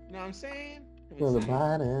 You know what I'm saying? On the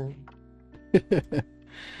bottom.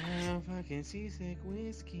 Oh, fucking seasick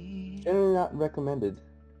whiskey. Generally not recommended.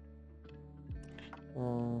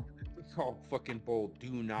 It's called fucking bold.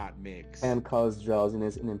 Do not mix. And cause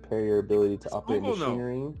drowsiness and impair your ability to operate Google,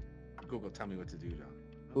 machinery. Google, tell me what to do, John.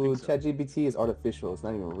 Ooh, so. ChatGPT is artificial. It's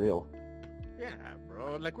not even real. Yeah,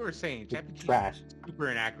 bro. Like we were saying, ChatGPT Trash. is super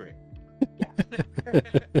inaccurate.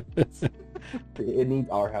 It needs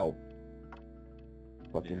our help.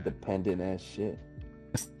 Fucking Yeah. dependent ass shit.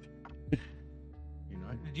 You know,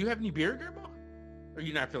 do you have any beer, Gerbo? Or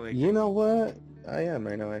you not feeling like You know what? I am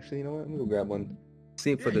right now, actually. You know what? I'm gonna go grab one.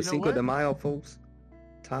 See, for Yeah, the you know Cinco what? de Mayo, folks.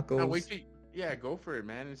 Tacos. I'll wait till yeah, go for it,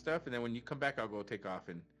 man, and stuff. And then when you come back, I'll go take off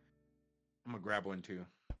and I'm gonna grab one too.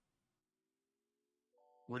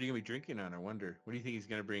 What are you gonna be drinking on? I wonder. What do you think he's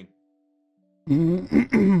gonna bring?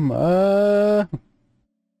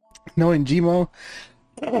 Knowing Gmo,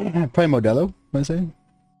 probably Modelo, I say.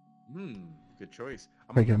 Good choice.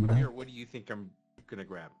 I'm Probably gonna get grab Modelo. beer. What do you think I'm gonna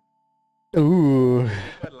grab? Ooh,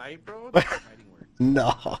 Bud Light, bro. That's fighting words.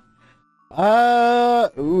 no.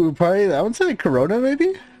 Probably I would say Corona,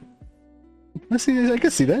 maybe. Let's see. I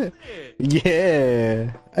can see that.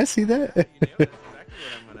 Yeah, I see that. You nailed it. That's exactly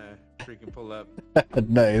what I'm gonna freaking pull up.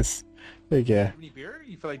 Nice. Heck yeah. Have any beer?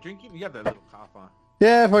 You feel like drinking? You have that little cough on.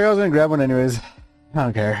 Yeah, fuck, I was gonna grab one anyways. I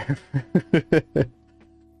don't care.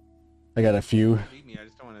 I got a few. Believe me, I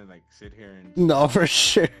just don't want to like sit here and No, for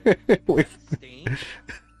sure. Wait. stain.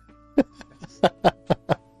 What's up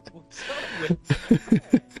with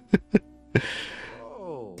that?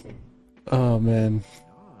 Oh, Oh man,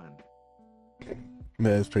 on.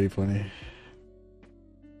 that's pretty funny.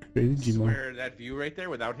 Crazy I Gmo. swear that view right there,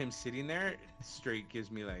 without him sitting there, it straight gives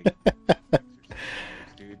me like exorcist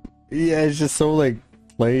vibes, dude. Yeah, it's just so like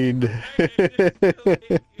plain.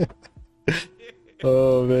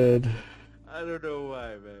 Oh man. I don't know why,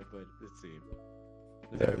 man, but let's see.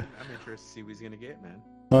 I'm interested to see what he's gonna get, man.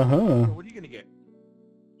 Uh-huh. What are you gonna get?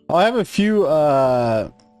 I have a few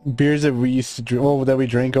beers that we used to drink, well, that we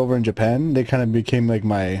drank over in Japan. They kind of became like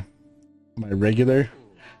my regular.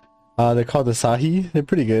 They're called Asahi. They're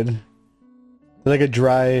pretty good. They're like a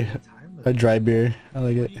dry beer. I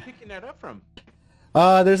like Where are it. you picking that up from?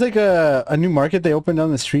 There's like a new market they opened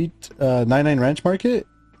down the street, 99 Ranch Market.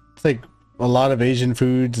 It's like a lot of Asian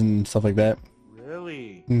foods and stuff like that.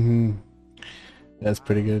 Really? Mm-hmm. That's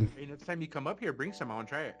pretty good. Hey, next time you come up here, bring some. I want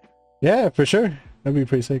to try it. Yeah, for sure. That'd be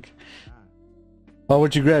pretty sick. Oh,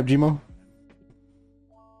 what'd you grab, Gmo?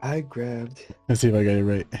 I grabbed Let's see if I got it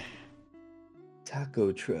right.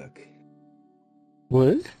 taco truck.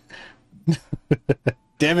 What?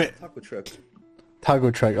 Damn it. Taco truck. Taco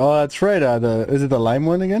truck. Oh, that's right. Is it the lime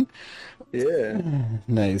one again? Yeah.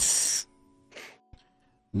 Nice.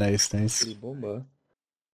 Nice. Pretty bomba.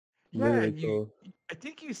 Yeah, Lyrical. I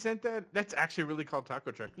think you sent that. That's actually really called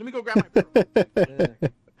Taco Truck. Let me go grab my phone. Yeah.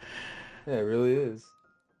 Yeah, it really is.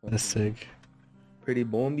 That's sick. Pretty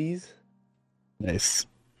bombies. Nice.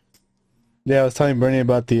 Yeah, I was telling Bernie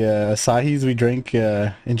about the Asahis we drank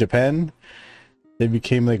in Japan. They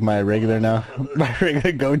became like my regular now. My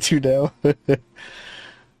regular go-to now.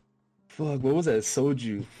 Fuck, what was that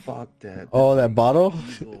soju? Fuck that. Oh, that bottle?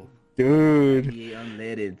 Evil. Dude. Yeah,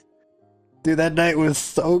 unleaded. Dude, that night was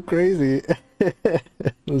so crazy. It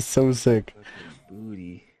was so sick. Fucking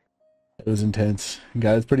booty. It was intense.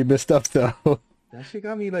 Guys, pretty messed up though. That shit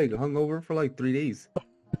got me like hungover for like 3 days.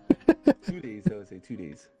 2 days, I would say 2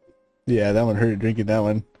 days. Yeah, that one hurt drinking that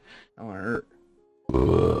one. That one hurt.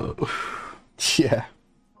 Yeah.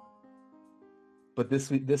 But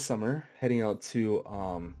this summer, heading out to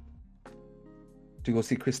go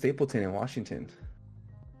see Chris Stapleton in Washington.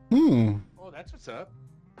 Hmm. Oh, that's what's up.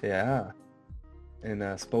 Yeah. In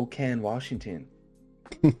Spokane, Washington.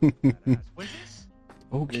 Badass. When's this?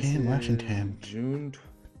 Okay, This Washington. is June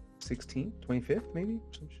 16th, 25th, maybe?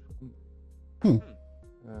 Hmm.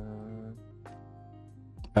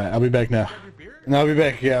 Alright, I'll be back now. Grab your beer? No, I'll be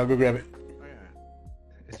back. Yeah, I'll go grab it. Oh, yeah.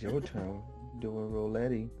 It's your turn. Doing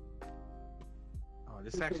roulette. Oh,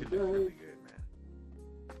 this actually looks really good, man.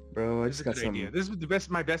 Bro, I This just is a got good some... idea. This is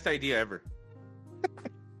my best idea ever.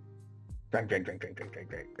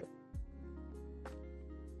 Drink.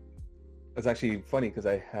 It's actually funny because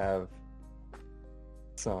I have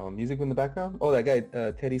some music in the background. Oh, that guy,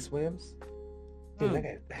 Teddy Swims. Dude,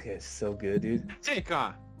 that guy is so good, dude. Take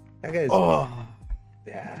on. That guy's... Oh.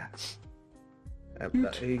 Yeah.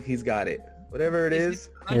 He's got it. Whatever it is.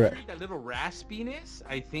 Country, Right. that little raspiness,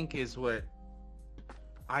 I think, is what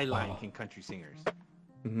I like in country singers.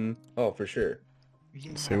 Mm-hmm. Oh, for sure.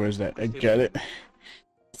 Yeah. So where's that? I got it.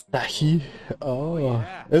 Sahi. Oh,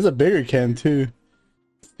 yeah. there's a bigger can too.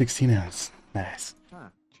 16 ounce. Nice. Huh.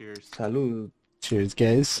 Cheers. Salud. Cheers,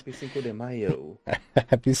 guys. Happy Cinco de Mayo.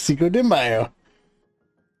 Happy Cinco de Mayo.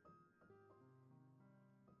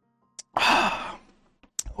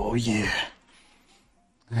 Oh yeah.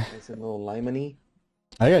 Nice and little limony.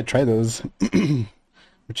 I gotta try those.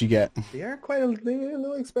 What you get? They are quite a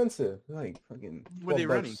little expensive. They're like fucking What are they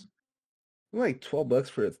 12 running? bucks. They're like $12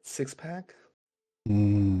 for a 6-pack.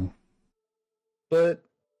 But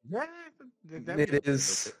Yeah, it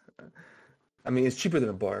is. I mean, it's cheaper than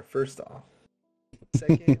a bar. First off,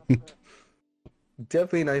 second,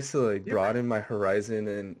 definitely nice to like broaden my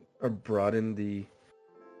horizon or broaden the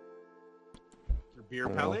Your beer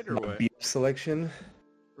palette or what? beer selection.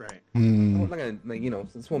 Right. I'm not gonna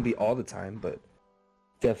this won't be all the time, but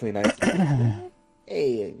definitely nice.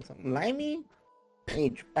 Hey, something limey.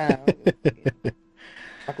 Hey,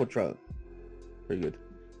 taco truck. Pretty good.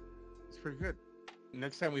 It's pretty good.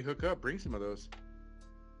 Next time we hook up, bring some of those.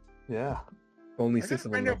 Yeah. Only I 6 gotta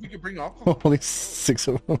of find them. out if we could bring alcohol. Only 6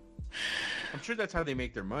 of them. I'm sure that's how they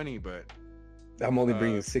make their money, but I'm only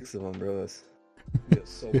bringing 6 of them, bro. That's a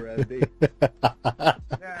sober ass day. yeah,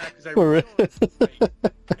 because I really like,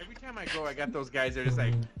 every time I go, I got those guys that are just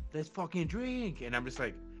like, let's fucking drink, and I'm just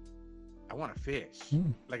like, I want to fish.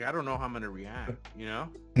 Like I don't know how I'm gonna react, you know?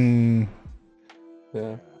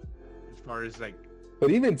 Yeah. As far as like,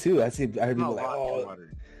 but even too, I'd be like, oh, oh,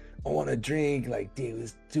 I want to drink. Like, dude,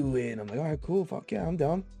 let's do it. And I'm like, all right, cool. Fuck yeah, I'm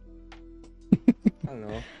down. I don't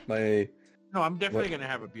know. No, I'm definitely gonna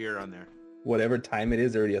have a beer on there. Whatever time it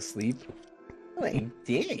is, already asleep. I'm like,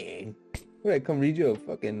 dang. Would I come read you a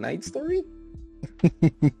fucking night story?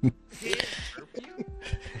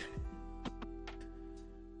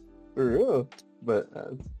 For real. But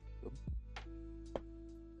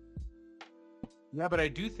yeah, but I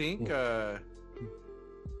do think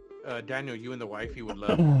Daniel, you and the wifey would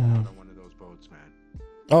love on one of those boats, man.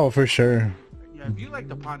 Oh, for sure. Yeah, if you like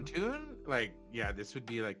the pontoon, like, yeah, this would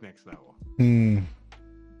be like next level.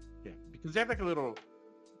 Yeah, because they have like a little,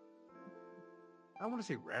 I want to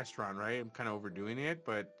say restaurant, right? I'm kind of overdoing it,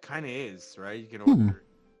 but kind of is, right? You can order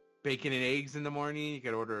bacon and eggs in the morning. You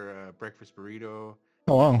can order a breakfast burrito.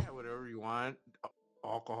 Oh, wow. Yeah, whatever you want.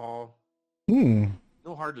 Alcohol. No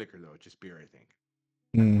hard liquor, though. Just beer, I think.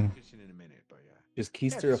 Fishing in a minute, but yeah. Just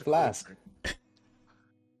keister a flask. Yeah,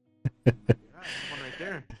 one right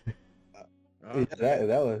there. Yeah,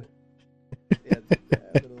 that one. Yeah,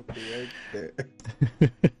 that little thing right there.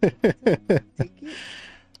 Take it.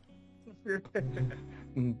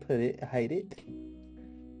 Put it, hide it.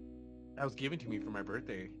 That was given to me for my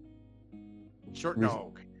birthday. Short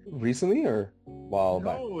dog. Recently or while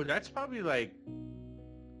back? No, that's probably like,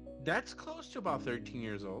 that's close to about 13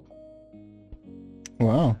 years old.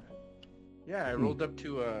 Wow. Yeah, I rolled up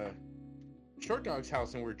to Short Dog's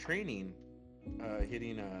house and we're training,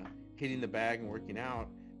 hitting the bag and working out.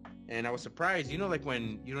 And I was surprised, you know, like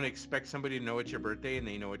when you don't expect somebody to know it's your birthday and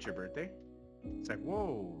they know it's your birthday. It's like,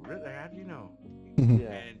 whoa, really? How do you know?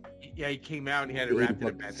 Yeah. And yeah, he came out and he had it wrapped in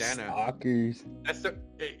a bandana. Stalkers. That's the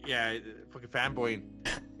fucking fanboy.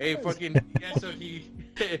 Hey, fucking yeah. So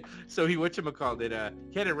he whatchamacalled it?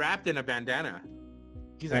 He had it wrapped in a bandana.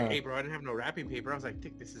 He's like, hey, bro, I didn't have no wrapping paper. I was like,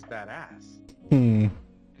 Dick, this is badass.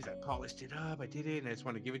 He's like, polished it up. I did it, and I just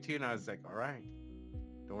want to give it to you. And I was like, all right,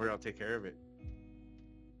 don't worry, I'll take care of it.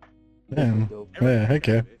 Damn. Yeah, heck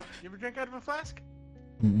yeah. You ever drank out of a flask?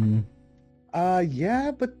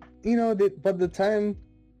 Yeah, but you know, by the time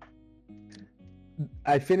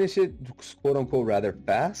I finish it, quote unquote, rather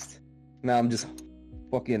fast. Now I'm just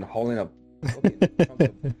fucking hauling up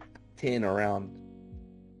tin around,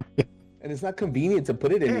 and it's not convenient to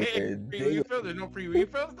put it anywhere. Free refill? There's no free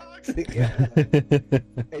refills, dogs? Yeah.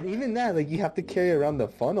 And even that, like, you have to carry around the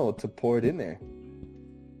funnel to pour it in there.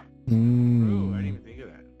 Ooh, I didn't even think of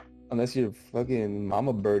that. Unless you're fucking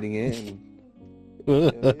mama birding it.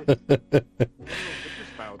 Liquor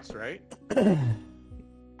spouts, right?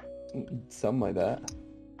 Something like that.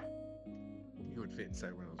 You would fit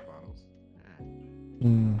inside one of those bottles.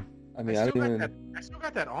 I mean, I still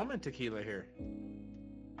got that almond tequila here.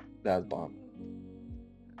 That's bomb.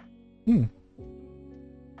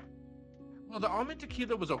 Well, the almond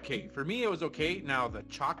tequila was okay. For me, it was okay. Now, the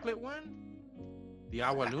chocolate one, the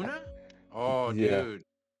Agua Luna, oh, Yeah. dude.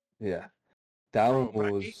 Yeah. That one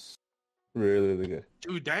Bro, was really, really good.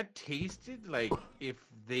 Dude, that tasted like if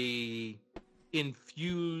they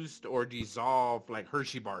infused or dissolved like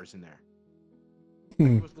Hershey bars in there.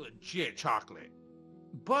 It was legit chocolate.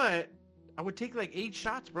 But I would take like 8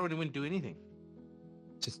 shots, bro, and it wouldn't do anything.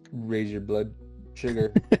 Just raise your blood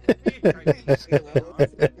sugar. I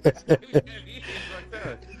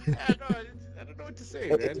don't know what to say,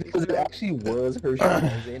 man. Because it actually was Hershey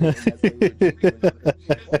bars in it. And that's what we were You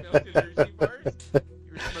just melted Hershey bars? You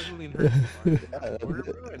were smuggling Hershey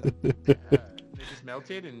bars. They just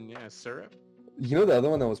melted and syrup. You know, the other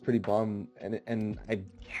one that was pretty bomb, and I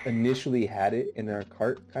initially had it in our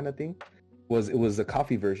cart kind of thing, it was the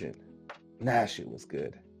coffee version. That shit was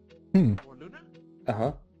good. Hmm. Or Luna?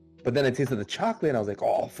 Uh-huh. But then I tasted the chocolate and I was like,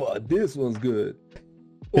 oh, fuck, this one's good.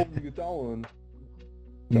 Oh, let me get that one.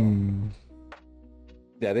 So, Hmm.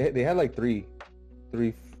 yeah, they had like three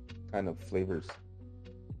kind of flavors.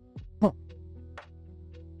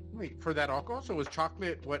 Wait, for that alcohol? So it was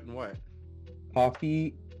chocolate, what and what?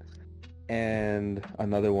 Coffee and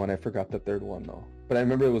another one. I forgot the third one though. But I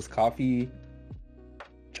remember it was coffee,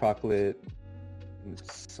 chocolate, and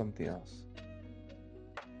something else.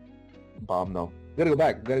 Bomb though. Gotta go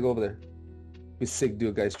back. Gotta go over there. Be sick, do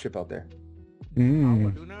a guy's trip out there. Hmm.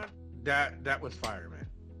 Luna? That was fire, man.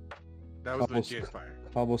 That was legit fire.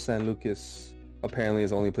 Cabo San Lucas apparently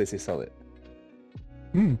is the only place they sell it.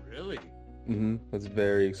 Hmm. Really? Mm-hmm. It's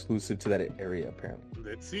very exclusive to that area apparently.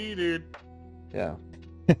 Let's see, dude. Yeah.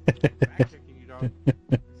 Fact checking you, dog.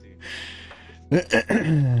 Let's see. Let's see.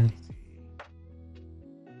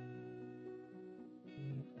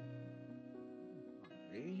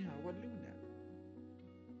 Okay, what Luna?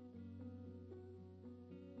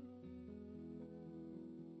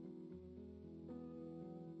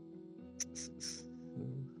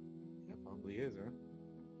 That probably is,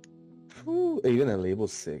 huh? Ooh, even the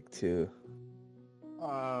label's sick too.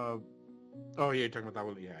 Oh yeah, you're talking about that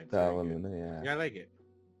one. Yeah, it's That very one, good. yeah. Yeah, I like it.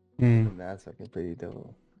 Hmm. And that's fucking pretty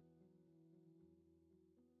dope.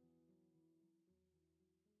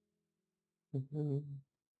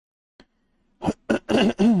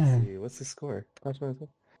 Let's see, what's the score?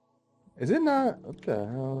 Is it not? What the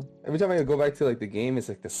hell? Every time I go back to like the game, it's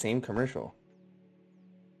like the same commercial.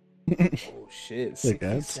 Oh shit! Like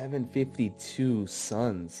ads? 6752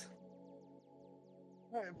 Suns.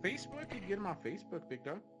 Facebook, you get them on Facebook, big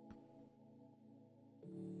dog.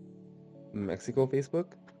 Mexico Facebook.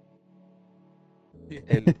 Yeah.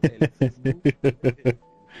 El Facebook.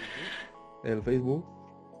 El Facebook.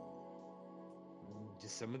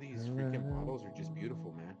 Just some of these freaking bottles are just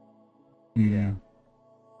beautiful, man. Yeah.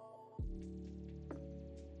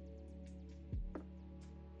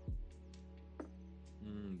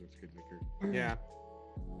 That's good liquor. Yeah.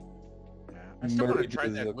 Yeah. I still want to try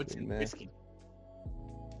Merge is that what's in okay, man. whiskey.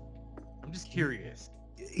 I'm just curious.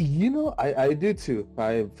 You know, I do too.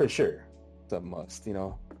 I for sure. It's a must, you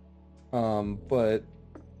know. But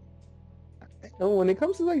you know, when it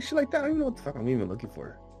comes to like shit like that, I don't even know what the fuck I'm even looking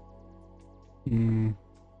for. Hmm.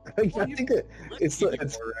 I Well, think you've it's whiskey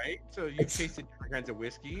it's. before, right? So you've it's- tasted different kinds of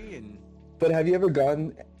whiskey and But have you ever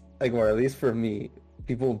gone like, or at least for me,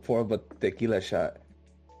 people will pour up a tequila shot,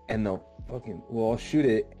 and they'll fucking well shoot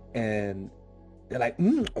it, and they're like,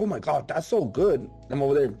 oh my god, that's so good. I'm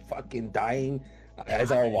over there fucking dying.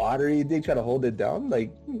 Eyes are watery. They try to hold it down,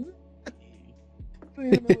 like. I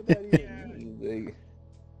don't even know what that even means. Like,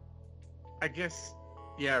 I guess,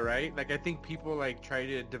 yeah, right? Like, I think people, like, try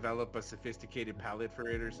to develop a sophisticated palate for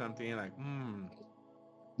it or something. Like,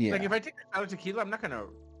 yeah. Like, if I take a shot of tequila, I'm not going to,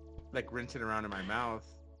 like, rinse it around in my mouth.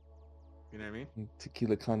 You know what I mean?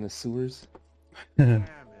 Tequila connoisseurs. Yeah, man.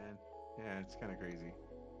 Yeah, it's kind of crazy.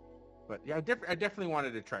 But, yeah, I definitely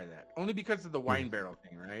wanted to try that. Only because of the wine barrel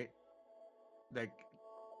thing, right? Like,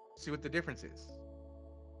 see what the difference is.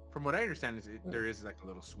 From what I understand, is there is, like, a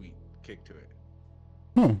little sweet kick to it.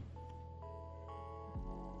 Hmm.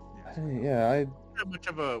 Yeah, I. I'm not much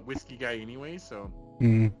of a whiskey guy anyway, so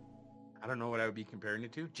Hmm. I don't know what I would be comparing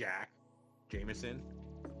it to. Jack, Jameson.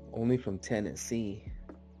 Only from Tennessee.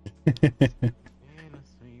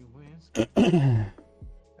 Tennessee whiskey.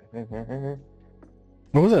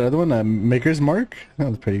 What was that other one? Maker's Mark? That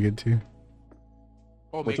was pretty good too.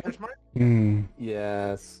 Oh, Which Maker's Mark? Hmm.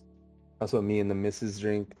 Yes. That's what me and the missus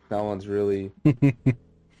drink. That one's really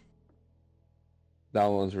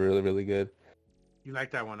really good. You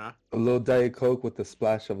like that one, huh? A little Diet Coke with a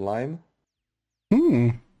splash of lime. Hmm.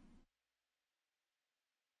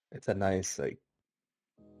 It's a nice like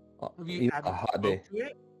Have you even added a hot smoke day. to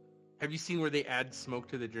it? Have you seen where they add smoke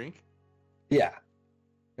to the drink? Yeah.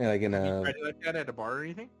 Yeah, like in Have you a tried it like that at a bar or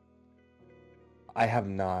anything? I have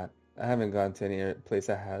not. I haven't gone to any place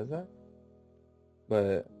that has that.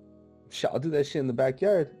 But shit, I'll do that shit in the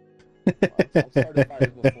backyard. I've started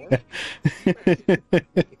fires before.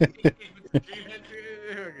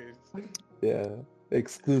 Yeah.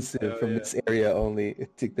 Exclusive from this area only.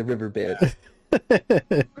 Take the riverbed.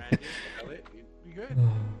 Be good.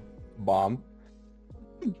 Bomb.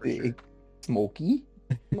 For sure. Smoky.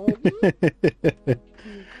 Oh,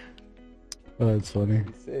 that's funny.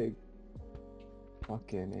 Pretty sick.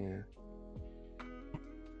 Fucking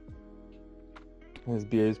This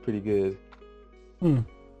beer is pretty good. Hmm.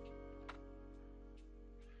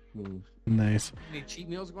 Mm. Nice. Any cheat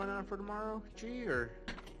meals going on for tomorrow, G, or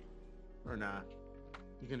nah?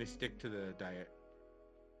 You gonna stick to the diet?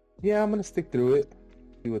 Yeah, I'm gonna stick through it.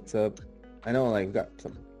 See what's up. I know, like, got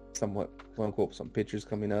some somewhat, quote unquote, some pictures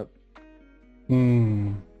coming up.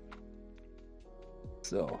 Hmm.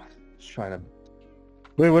 So, just trying to.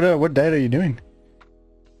 Wait, what diet are you doing?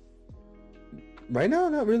 Right now,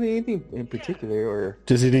 not really anything in particular, or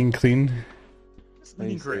Just eating clean? Just How do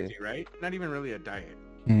you eating say? correctly, right? Not even really a diet.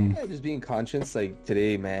 Hmm. yeah, just being conscious. Like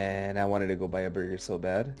today, man, I wanted to go buy a burger so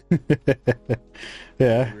bad. I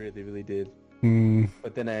Yeah. really, really did. Hmm.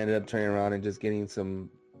 But then I ended up turning around and just getting some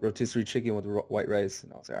rotisserie chicken with white rice,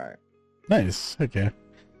 and I was like, all right. Nice. Okay.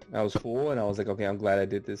 I was full, and I was like, okay, I'm glad I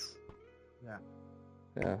did this. Yeah.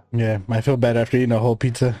 Yeah. Yeah, I feel bad after eating a whole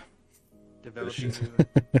pizza. Developing Sure. new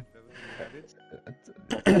habits.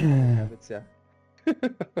 Habits, yeah. I've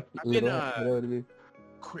been little bit.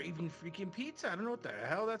 craving freaking pizza. I don't know what the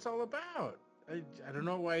hell that's all about. I don't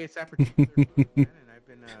know why it's that particular food, man, and I've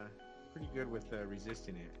been pretty good with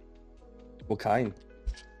resisting it. What kind?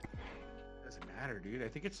 Doesn't matter, dude. I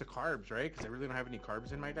think it's the carbs, right? Because I really don't have any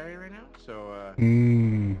carbs in my diet right now. So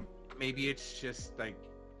Hmm. maybe it's just like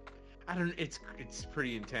I don't. It's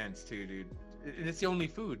pretty intense too, dude. And it's the only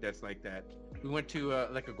food that's like that. We went to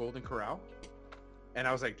like a Golden Corral, and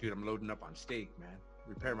I was like, dude, I'm loading up on steak, man.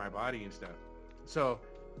 Repair my body and stuff. So,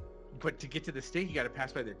 but to get to the steak, you got to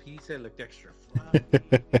pass by their pizza. It looked extra fluffy. I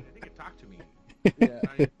think it talked to me. Yeah.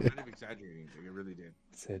 Not even exaggerating. Like, it really did.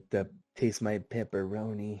 Said, taste my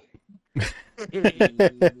pepperoni.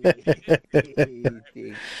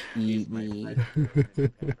 Eat me.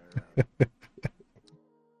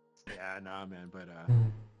 Yeah, nah, man. But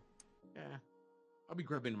yeah, I'll be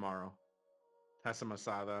grubbing tomorrow. Have some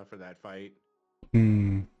asada for that fight.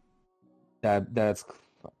 Hmm. That's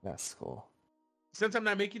cool. Since I'm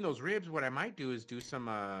not making those ribs, what I might do is do some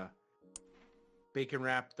bacon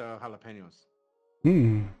wrapped jalapenos.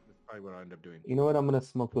 Hmm. That's probably what I'll end up doing. You know what? I'm gonna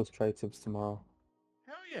smoke those tri-tips tomorrow.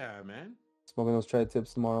 Hell yeah, man. Smoking those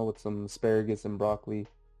tri-tips tomorrow with some asparagus and broccoli.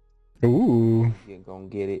 Ooh. Gonna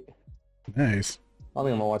get it. Nice. I don't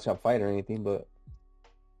think I'm gonna watch that fight or anything, but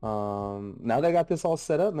now that I got this all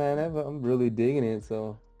set up, man, I'm really digging it.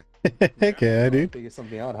 So Heck yeah, I'll dude. figure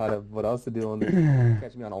something out what else to do on this.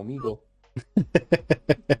 Catch me on Omegle.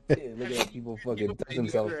 Yeah, look at people fucking touch Any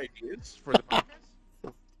themselves. other ideas for the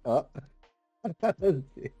podcast?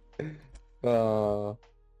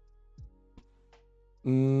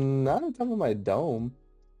 Not on top of my dome.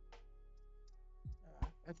 I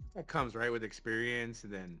think that comes right with experience,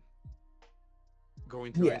 and then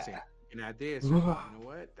going through it and saying, "You can add this." Or, you know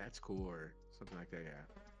what? That's cool, or something like that.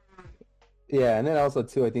 Yeah. Yeah, and then also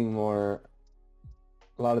too, I think a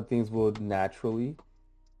lot of things will naturally,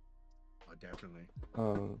 Oh, definitely.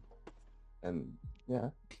 and yeah,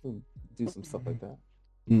 we'll do some stuff like that.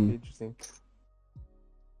 Hmm. Interesting.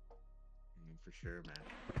 For sure, man.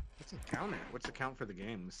 What's the count at? What's the count for the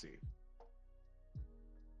game? Let's see.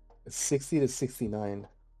 It's 60-69.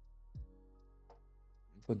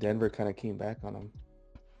 So Denver kind of came back on them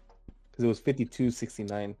because it was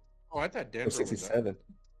 52-69 Oh, I thought or Denver was up. 67.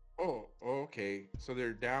 Oh, okay. So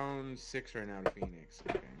they're down 6 right now to Phoenix.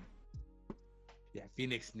 Okay. Yeah,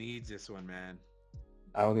 Phoenix needs this one, man.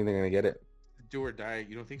 I don't think they're gonna get it. Do or die.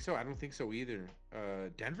 You don't think so? I don't think so either.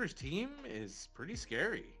 Denver's team is pretty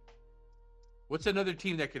scary. What's another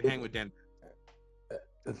team that could hang with Denver?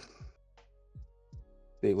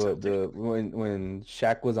 When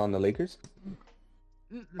Shaq was on the Lakers?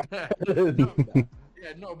 No.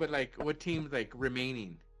 Yeah, no, but like what teams like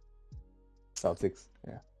remaining? Celtics.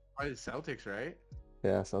 Yeah. Probably the Celtics, right?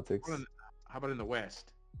 Yeah, Celtics. How about in the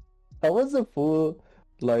West? How was a fool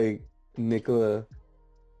like Nikola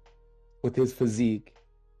with his physique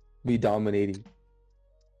be dominating?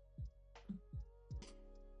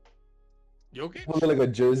 Jokic? Put like a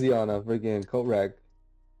jersey on a freaking coat rack.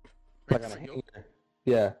 Like on a hanger.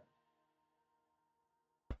 Yeah.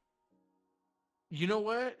 You know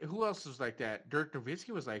what? Who else was like that? Dirk Nowitzki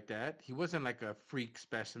was like that. He wasn't like a freak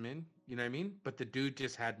specimen, you know what I mean? But the dude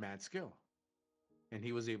just had mad skill. And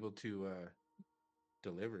he was able to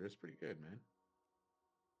deliver. It's pretty good, man.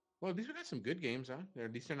 Well, at least we got some good games, huh?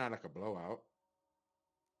 At least they're not like a blowout.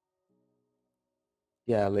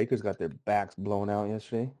 Yeah, Lakers got their backs blown out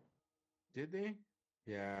yesterday. Did they?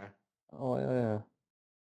 Yeah. Oh yeah.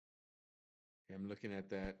 Yeah, I'm looking at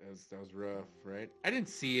that. That was rough, right? I didn't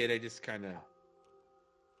see it. I just kind of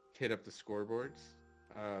hit up the scoreboards.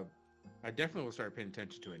 I definitely will start paying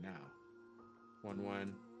attention to it now.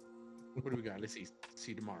 1-1. What do we got? Let's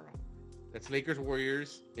see tomorrow. That's Lakers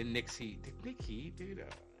Warriors and Knicks Heat. Knicks Heat, dude.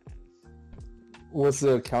 What's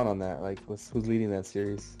the count on that? Like, who's leading that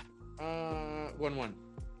series? 1-1.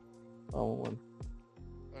 Oh, 1.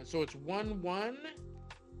 So it's 1-1.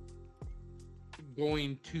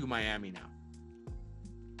 going to Miami now.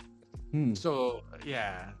 So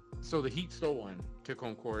yeah, so the Heat stole one, took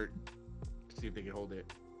home court to see if they could hold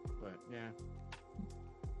it, but yeah.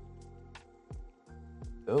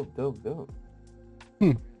 Dope.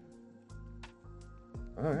 Hmm.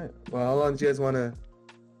 All right. Well, how long do you guys want to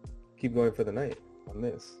keep going for the night on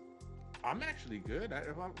this? I'm actually good.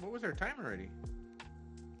 What was our time already?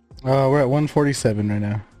 We're at 147 right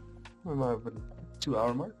now. We're about the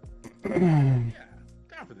 2-hour mark. Yeah,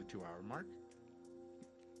 down for the 2-hour mark.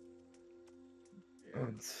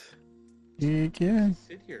 Yeah.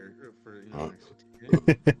 Sit here for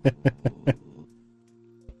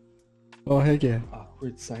Oh, heck yeah.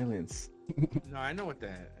 Awkward silence. No, I know what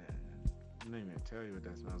that. I'm not even gonna tell you what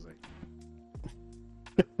that smells like.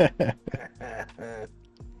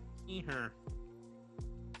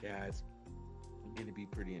 Yeah, it's gonna be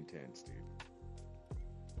pretty intense, dude.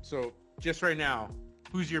 So, just right now,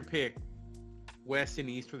 who's your pick, West and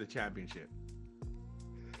East, for the championship?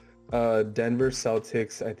 Denver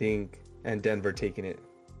Celtics, I think, and Denver taking it.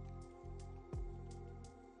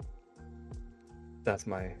 That's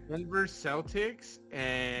my Denver Celtics,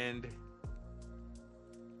 and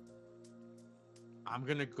I'm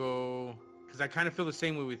gonna go because I kind of feel the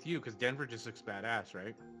same way with you because Denver just looks badass,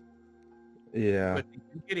 right? yeah. But they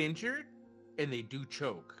do get injured and they do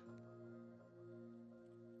choke.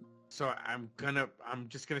 So I'm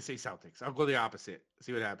just gonna say Celtics. I'll go the opposite.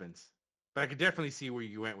 See what happens. But I could definitely see where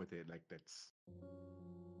you went with it. Like that's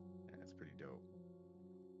pretty dope.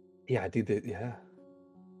 Yeah, dude. Yeah.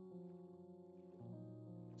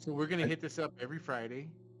 So we're gonna hit this up every Friday,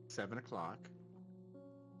 7:00.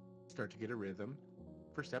 Start to get a rhythm.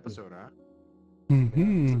 First episode, huh?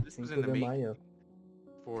 Mm-hmm. So this was in the making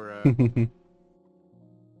for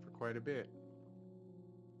quite a bit.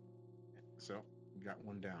 So we got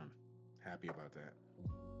one down. Happy about that.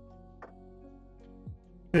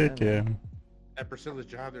 Heck yeah. At Priscilla's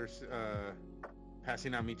job, there's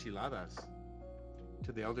passing out micheladas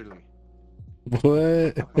to the elderly.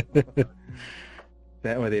 What?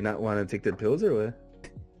 That why they not want to take their pills or what?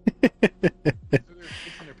 That's what they're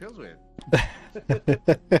fixing their pills with.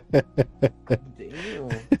 Damn.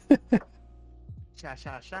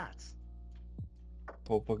 Shots.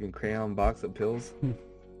 Whole fucking crayon box of pills.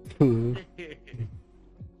 For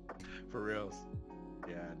reals.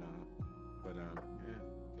 Yeah, no. But yeah.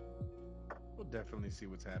 We'll definitely see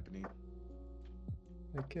what's happening.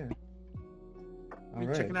 Okay. What are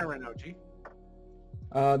you checking out right now, G?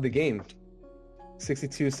 The game.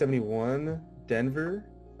 62-71 Denver.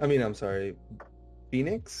 I'm sorry.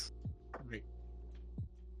 Phoenix. Great.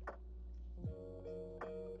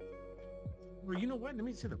 Well, you know what? Let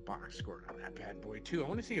me see the box score on that bad boy too. I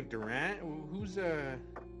want to see if Durant, who's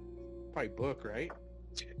probably Book, right?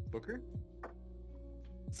 Booker.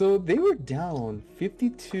 So they were down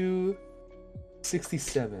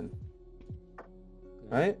 52-67.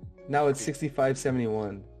 Right? Now it's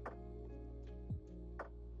 65-71.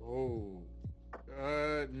 Oh.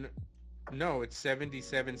 No, it's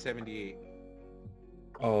 77-78.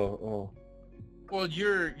 Oh. Well,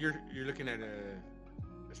 you're looking at a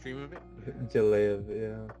stream of it? Delay of yeah.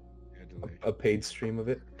 Yeah, delay. A paid stream of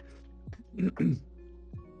it.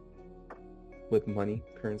 With money,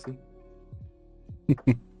 currency. Of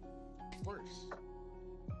course.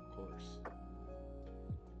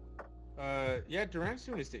 Yeah, Durant's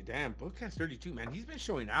doing his thing. Damn, Book has 32, man. He's been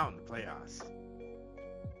showing out in the playoffs.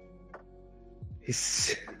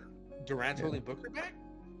 He's Durant's holding Booker back?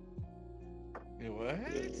 What?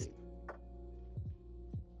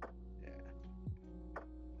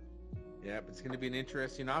 Yeah, but it's going to be an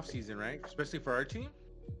interesting offseason, right? Especially for our team.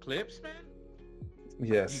 Clips, man?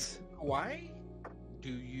 yes. Kawhi?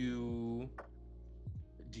 Do you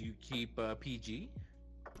keep PG?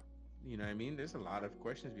 You know what I mean? There's a lot of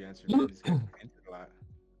questions to be answered. These guys are answered a lot.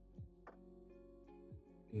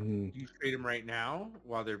 Mm. Do you trade them right now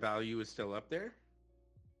while their value is still up there?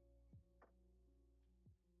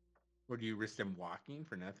 Or do you risk them walking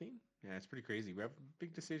for nothing? Yeah, it's pretty crazy. We have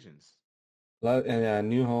big decisions. And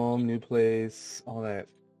new home, new place, all that.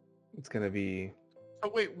 It's gonna be. Oh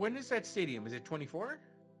wait, when is that stadium? Is it 24?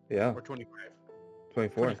 Yeah. Or 25?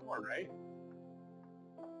 24. 24, right?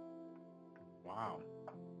 Wow.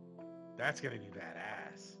 That's gonna be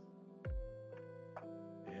badass.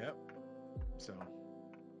 Yep. So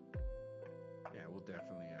yeah, we'll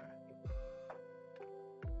definitely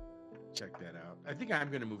check that out. I think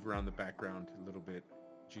I'm gonna move around the background a little bit,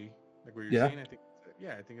 G. Like what you're saying, I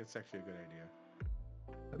think it's actually a good idea.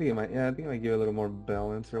 I think it might give it a little more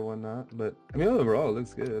balance or whatnot. But overall it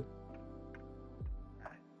looks good.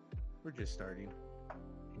 We're just starting.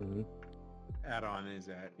 Mm-hmm. add on is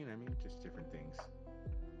that, you know what I mean? Just different things.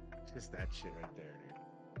 Just that shit right there,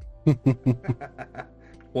 dude.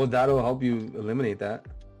 Well, that'll help you eliminate that.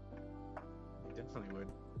 Definitely would.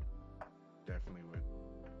 Definitely would.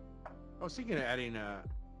 I was thinking of adding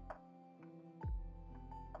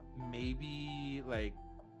maybe like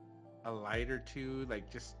a light or two, like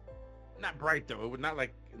just not bright though. It would not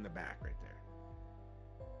like in the back right there.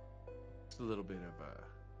 Just a little bit of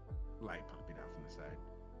a light popping out from the side.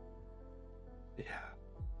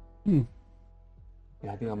 Yeah.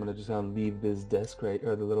 Yeah, I think I'm gonna just leave this desk right,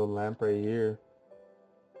 or the little lamp right here.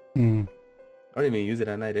 I don't even use it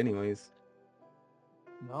at night anyways.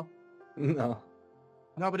 No. No.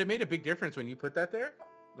 No, but it made a big difference when you put that there.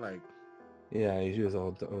 Like. Yeah, usually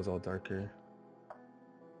it was all darker.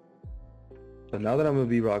 But now that I'm gonna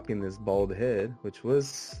be rocking this bald head, which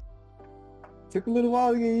took a little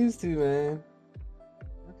while to get used to, man.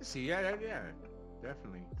 I can see, yeah,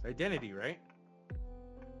 definitely. It's identity, right?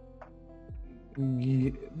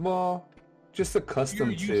 Yeah, well, just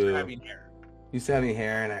accustomed You're used to having hair. Used to having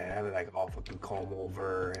hair, and I have it like all fucking comb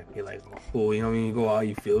over, and be like, oh, cool, you know what I mean? You go out,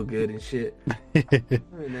 you feel good and shit. And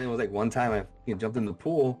then it was like one time I jumped in the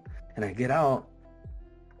pool, and I get out,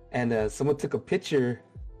 and someone took a picture,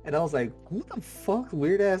 and I was like, who the fuck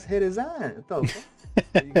weird ass head is that? What the fuck?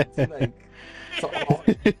 You can see like, so all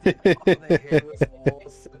the hair was all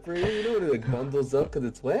separated, you know, when it like bundles up because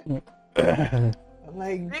it's wet. I'm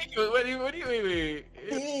like, wait.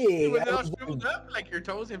 Hey, Was it all shriveled up like your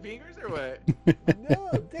toes and fingers or what? No,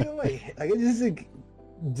 damn, like it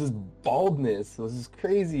just baldness. It was just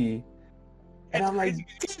crazy. And I'm like,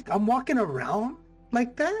 I'm walking around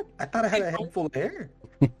like that? I thought I had a head full of hair.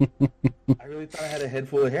 I really thought I had a head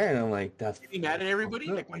full of hair, and I'm like, that's... Getting mad at everybody?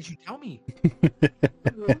 Like, why did you tell me?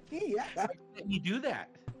 Okay, yeah. Why didn't you do that?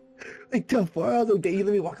 Like, the fuck? I was like, you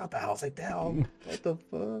let me walk out the house like that? What the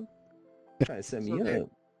fuck? Trying to set me up.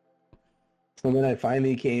 So then I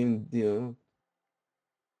finally came,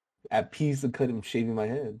 at peace with shaving my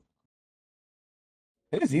head.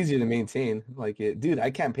 And it's easier to maintain. Like, dude,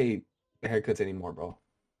 I can't pay haircuts anymore, bro.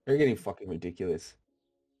 They're getting fucking ridiculous.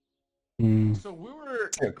 So we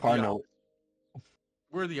were... A car note.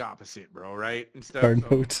 We're the opposite, bro, right? Instead Car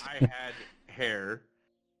of, note. I had hair,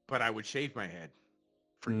 but I would shave my head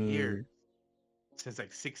for years. Since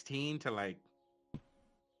like 16 to like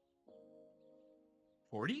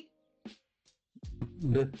 40?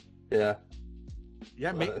 Yeah.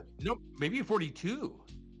 Yeah, maybe 42.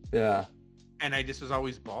 Yeah. And I just was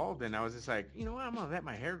always bald, and I was just like, you know what, I'm gonna let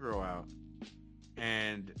my hair grow out.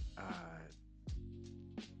 And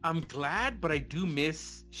I'm glad, but I do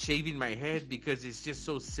miss shaving my head because it's just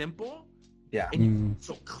so simple. Yeah. And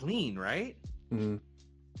so clean, right?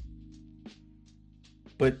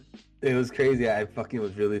 But it was crazy. I fucking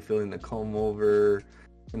was really feeling the comb over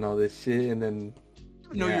and all this shit, and then...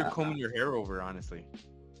 No, you're combing your hair over, honestly.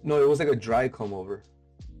 No, it was like a dry comb over.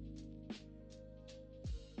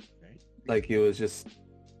 Right? Like it was just,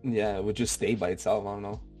 it would just stay by itself. I don't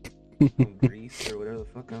know, grease or whatever the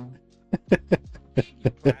fuck.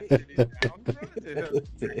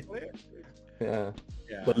 Yeah.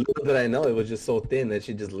 But little did I know, it was just so thin that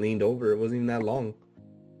she just leaned over. It wasn't even that long.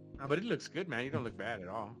 No, but it looks good, man. You don't look bad at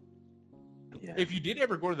all. Yeah. If you did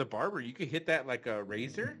ever go to the barber, you could hit that like a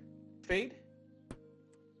razor fade.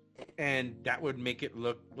 And that would make it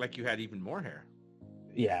look like you had even more hair.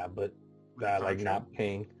 Yeah, but like not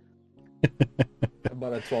paying. I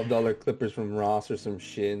bought a $12 clippers from Ross or some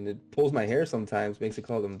shit, and it pulls my hair sometimes, makes it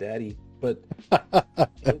call them daddy. But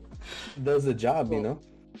it does the job, you know?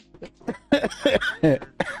 It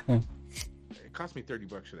cost me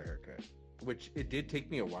 $30 for the haircut, which it did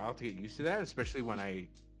take me a while to get used to that, especially when I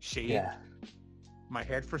shaved my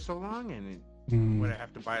head for so long, and when I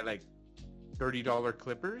have to buy like $30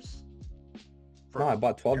 clippers. No, I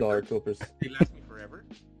bought $12 clippers. They last me forever.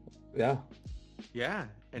 Yeah. Yeah,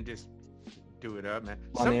 and just do it up, man.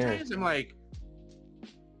 On Sometimes I'm like,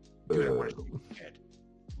 dude, I want to shave my head.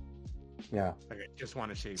 Yeah. Like, I just want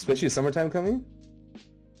to shave. Especially summertime coming.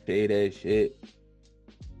 Shave that shit.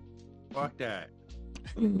 Fuck that.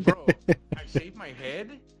 Bro, I shaved my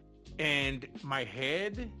head, and my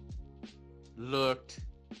head looked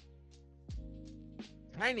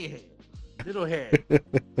tiny head. Little head.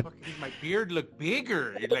 Fucking, my beard looked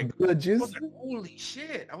bigger. It like, I was like, holy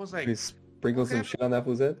shit. I was like, you sprinkle some shit on that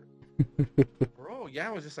fool's head? Bro, yeah,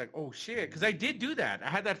 I was just like, oh shit. Because I did do that. I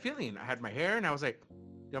had that feeling. I had my hair, and I was like,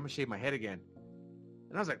 I'm gonna shave my head again.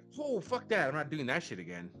 And I was like, oh, fuck that. I'm not doing that shit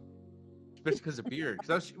again. Especially because of beard.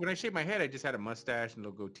 Because when I shaved my head, I just had a mustache and a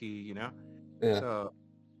little goatee, you know? Yeah. So,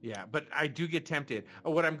 yeah, but I do get tempted.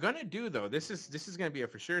 What I'm gonna do though, this is gonna be a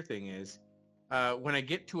for sure thing is, when I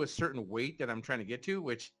get to a certain weight that I'm trying to get to,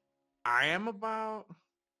 which I am about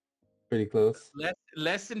Pretty close.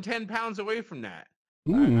 less than 10 pounds away from that,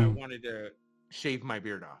 I Mm. wanted to shave my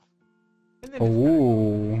beard off. And then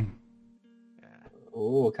Oh. yeah.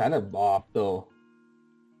 Oh, kind of bop though.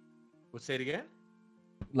 We'll say it again.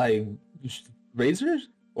 Like razors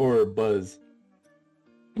or buzz?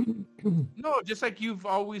 No, just like you've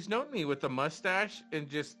always known me with the mustache and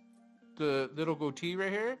just the little goatee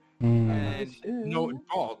right here. Mm. And no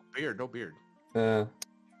beard, no beard. Wait,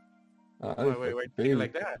 take it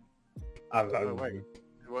like that. Wait.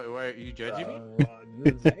 Why are you judging me?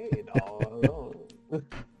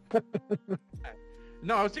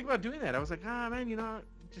 No, I was thinking about doing that. I was like, man,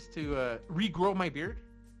 just to regrow my beard.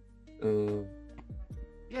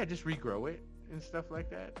 Yeah, just regrow it and stuff like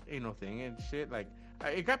that. Ain't no thing and shit. Like,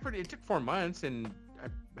 it took 4 months and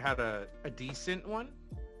I had a decent one,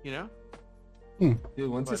 Dude,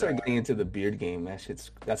 once you start getting into the beard game,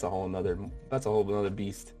 that's a whole nother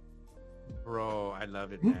beast. Bro, I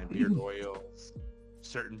love it, man. Beard oils,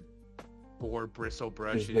 certain boar bristle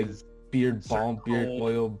brushes. Like beard balm, beard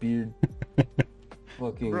oil, beard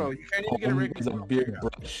fucking. Bro, you can't even get a regular. There's a beard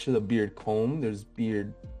brush, there's a beard comb, there's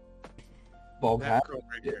beard ball cap. Comb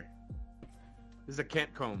right here. This is a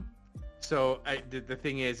Kent comb. So the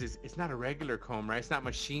thing is it's not a regular comb, right? It's not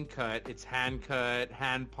machine cut. It's hand cut,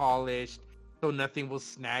 hand polished, so nothing will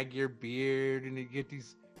snag your beard and you get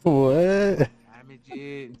these What? damage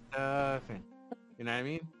it and stuff, and you know what I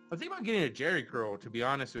mean? I'm thinking about getting a Jerry curl, to be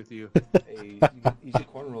honest with you. Hey, you should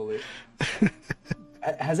cornroll it.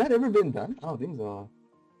 Has that ever been done? I don't think so.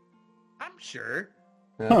 I'm sure.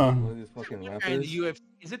 Yeah, Huh. one of these fucking And rappers. the UFC,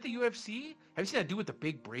 is it the UFC? Have you seen that dude with the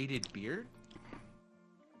big braided beard?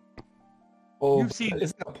 Oh, You've seen-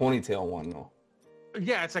 it's not a ponytail one though.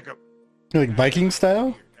 Yeah, it's like a Like Viking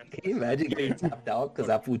style? Can you imagine getting tapped out because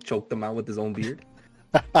that fool choked him out with his own beard?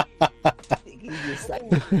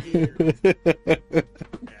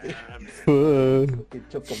 Whoa.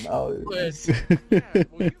 Choke him out. Yeah,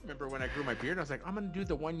 well, you remember when I grew my beard? I was like, I'm gonna do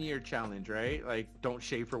the 1 year challenge, right? Like, don't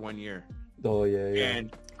shave for 1 year. Oh yeah, yeah.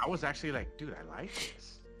 And I was actually like, dude, I like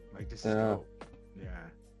this. Like, this is Yeah. dope. Yeah.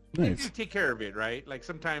 You Nice. do take care of it, right? Like,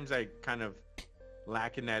 sometimes I kind of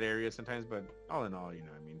lack in that area sometimes, but all in all, I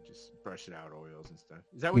mean, just brush it out, oils and stuff.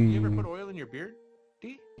 Is that what you ever put oil in your beard,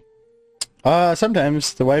 D?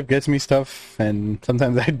 Sometimes the wife gets me stuff, and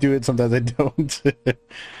sometimes I do it, sometimes I don't,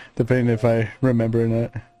 depending if I remember or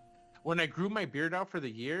not. When I grew my beard out for the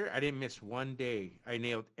year, I didn't miss 1 day. I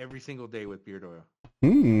nailed every single day with beard oil.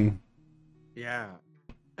 Hmm. Yeah.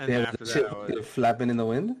 And Damn, then after shit that, I was, flapping in the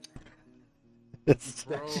wind. bro,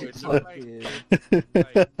 it's not like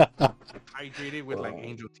hydrated with like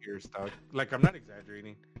angel tears, dog. Like, I'm not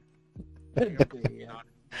exaggerating.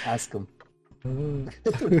 Ask him.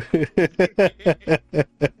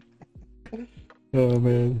 Oh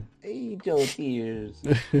man. Angel tears.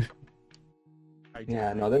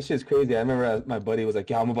 Yeah, no, that shit's crazy. I remember my buddy was like,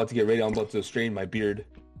 "Yeah, I'm about to get ready. I'm about to straighten my beard."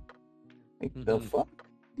 Like, the fuck?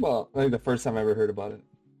 Well, I think the first time I ever heard about it.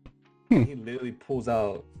 He literally pulls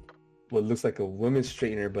out what looks like a women's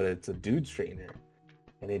straightener, but it's a dude straightener.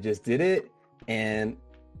 And it just did it, and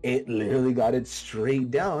it literally got it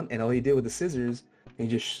straight down. And all he did with the scissors, he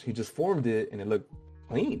just formed it, and it looked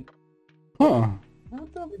clean. Huh.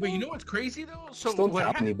 What the But you fuck? know what's crazy though? So Just don't what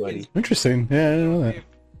tap happens anybody. Interesting. Yeah, I didn't know that. if-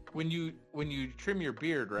 when you trim your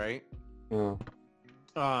beard, right? Yeah.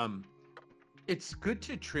 It's good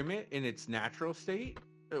to trim it in its natural state.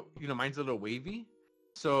 Mine's a little wavy,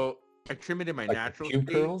 so I trim it in my Like natural cube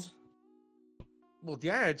state. curls, Well,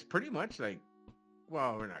 yeah, it's pretty much like,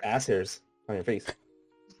 well, we're not. ass hairs on your face.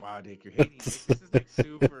 Wow, Dick, you're hating. This is like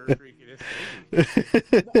super freaking. This is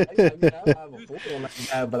I have a photo like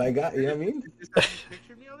that, but I got, you know what I mean? Is this how you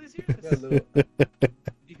pictured me all these years? Got a little-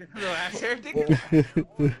 You got a little ass hair, Dick?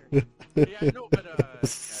 Yeah, no, but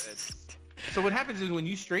so what happens is when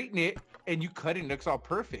you straighten it and you cut it and it looks all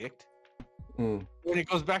perfect, when it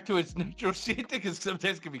goes back to its natural shape, because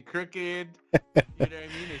sometimes it can be crooked. You know what I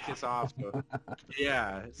mean? It's just off. So.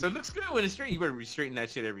 Yeah. So it looks good when it's straight. You better be straightening that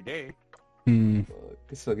shit every day.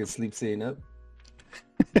 This fucking sleep sitting up.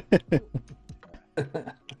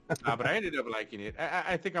 But I ended up liking it.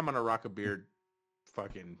 I think I'm gonna rock a beard,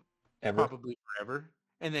 fucking Ever? probably forever,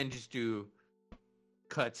 and then just do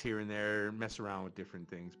cuts here and there, mess around with different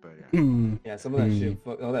things. But yeah. Yeah, some of that shit,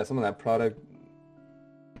 some of that product,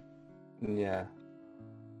 yeah,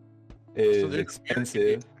 is there's-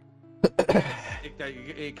 expensive.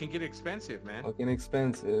 It can get expensive, man. Fucking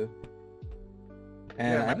expensive.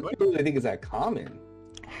 And Yeah, I don't really think it's that common.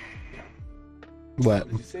 What?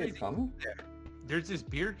 Did you say it's common? There's this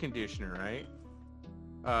beard conditioner, right?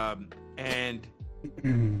 And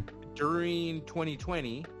during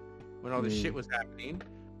 2020, when all this shit was happening,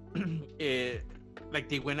 it like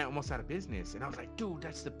they went almost out of business, and I was like, dude,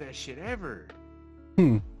 that's the best shit ever.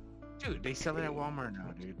 Dude, they sell it at Walmart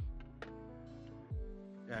now, dude.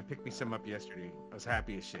 Yeah, I picked me some up yesterday. I was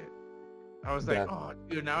happy as shit. I was like, oh,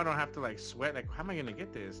 dude, now I don't have to like sweat. Like, how am I gonna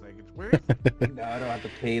get this? Like, it's where is it? Now I don't have to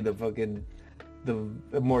pay the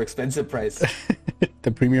more expensive price.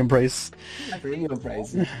 The premium price. Premium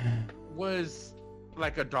price was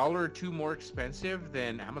like $1 or $2 more expensive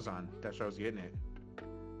than Amazon. That's why I was getting it.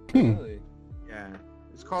 Really? Yeah,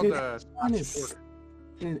 it's called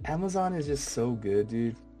Amazon is just so good,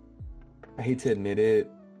 dude. I hate to admit it.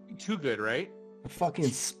 Too good, right? I'm fucking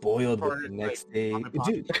spoiled with the next day.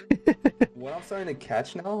 Dude, what I'm starting to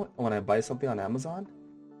catch now, when I buy something on Amazon,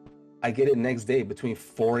 I get it next day between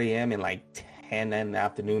 4 a.m. and like 10 in the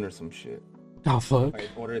afternoon or some shit. Oh, fuck. I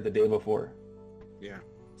ordered it the day before. Yeah.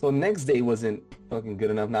 So next day wasn't fucking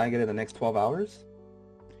good enough. Now I get it the next 12 hours?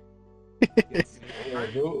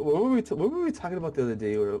 What were we talking about the other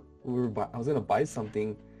day? Where I was going to buy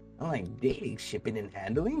something. I'm like, dating, shipping, and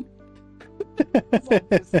handling? I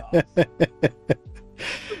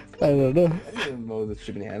don't know. I didn't know the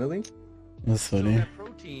shipping and handling. That's funny. So that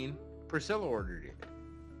protein, Priscilla ordered it.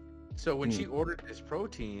 So when she ordered this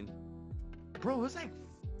protein, bro, it was like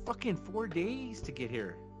fucking 4 days to get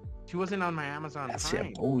here. She wasn't on my Amazon Prime.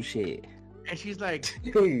 Shit bullshit. And she's like,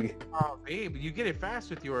 oh, babe, you get it fast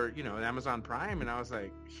with your, Amazon Prime. And I was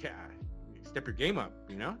like, yeah, step your game up,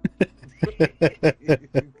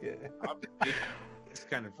 It's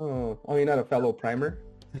kind of... Oh, you're not a fellow primer?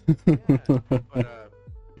 Yeah, but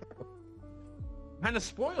kind of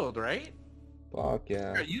spoiled, right? Fuck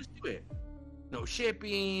yeah. You're used to it. No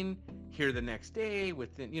shipping, here the next day,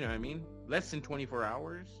 within, you know what I mean? Less than 24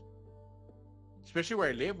 hours. Especially where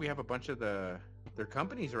I live, we have a bunch of their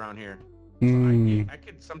companies around here. So I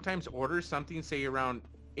could sometimes order something, say around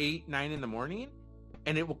 8, 9 in the morning,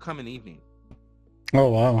 and it will come in the evening. Oh,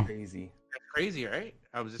 wow. Crazy. That's crazy, right?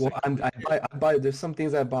 I was just I buy, there's some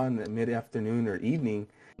things I buy in the mid-afternoon or evening,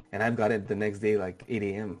 and I've got it the next day like 8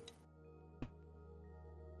 a.m.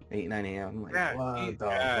 8, 9 a.m. I'm like, what the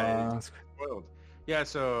fuck? Spoiled. Yeah,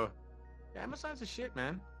 so Amazon's a shit,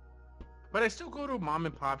 man. But I still go to mom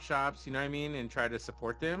and pop shops, you know what I mean, and try to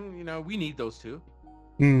support them. We need those too.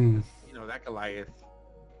 That Goliath.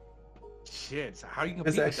 Shit, so how you gonna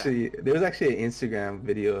There's actually an Instagram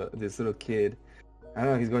video of this little kid. I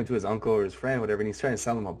don't know, he's going to his uncle or his friend, whatever, and he's trying to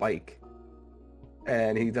sell him a bike.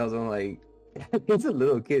 And he tells him, like, he's a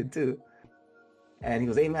little kid too. And he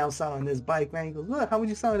goes, hey man, I'm selling this bike, man. He goes, what? How much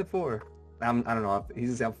you selling it for? I don't know. He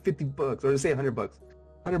just said $50, or just say $100.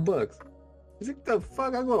 $100. He's like, the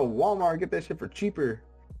fuck? I go to Walmart and get that shit for cheaper.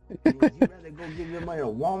 He goes, you rather go give your money to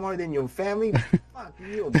Walmart than your family? Fuck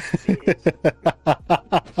you, bitch.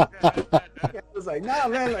 I was like, nah,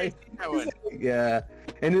 man. Like, yeah.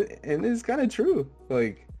 And it's kind of true.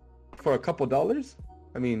 Like, for a couple dollars,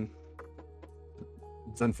 I mean,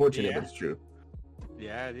 it's unfortunate, but it's true.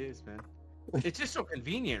 Yeah, it is, man. It's just so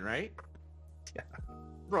convenient, right? Yeah.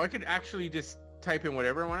 Bro, I could actually just type in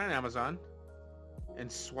whatever I want on Amazon and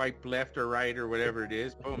swipe left or right or whatever it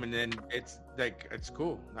is, boom, and then it's like, it's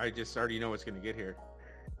cool. I just already know what's going to get here.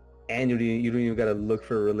 And you don't even got to look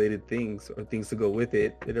for related things or things to go with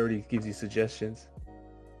it. It already gives you suggestions.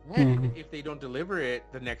 And if they don't deliver it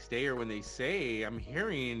the next day or when they say, I'm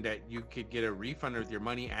hearing that you could get a refund with your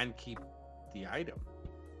money and keep the item.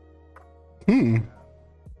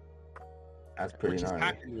 That's pretty nice.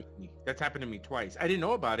 Happened with me. That's happened to me twice. I didn't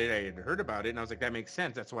know about it. I had heard about it, and I was like, that makes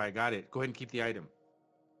sense. That's why I got it. Go ahead and keep the item.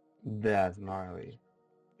 That's gnarly.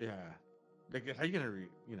 Yeah. Like, how are you going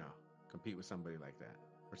to, compete with somebody like that?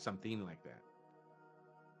 Or something like that?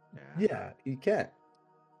 Yeah, you can't.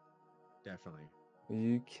 Definitely.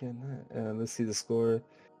 You cannot. Let's see the score.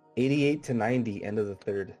 88-90, end of the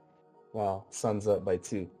third. Wow, Suns up by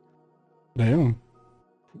 2. Damn.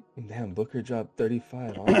 Damn, Booker dropped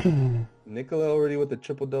 35. Huh? Nikola already with the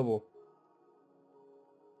triple-double.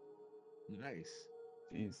 Nice.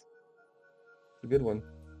 Jeez. It's a good one.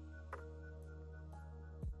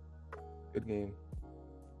 Good game.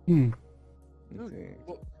 Dude,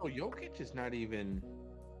 well, Jokic is not even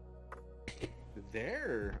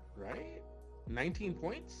there, right? 19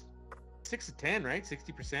 points? 6 of 10, right?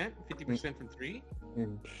 60%? 50% from 3?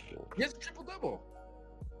 He has a triple-double.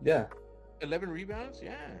 Yeah. 11 rebounds?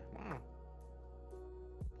 Yeah, wow.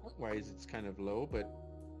 Point-wise, it's kind of low, but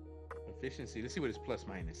efficiency. Let's see what his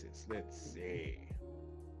plus-minus is. Let's see.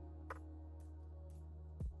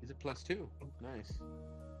 He's a +2. Nice.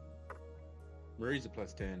 Murray's a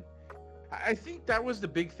 +10. I think that was the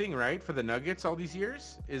big thing, right, for the Nuggets all these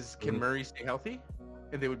years is can Murray stay healthy,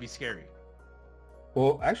 and they would be scary.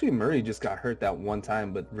 Well, actually, Murray just got hurt that one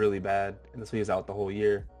time, but really bad, and so he was out the whole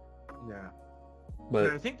year. Yeah,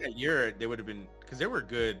 But I think that year they would have been because they were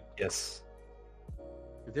good. yes,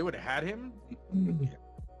 If they would have had him,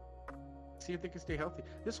 see if they could stay healthy.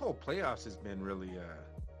 This whole playoffs has been really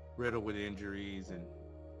riddled with injuries and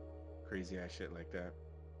crazy ass shit like that.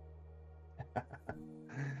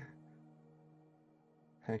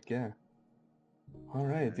 heck yeah. All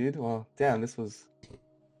right, dude. Well, damn, this was,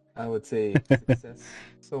 I would say, success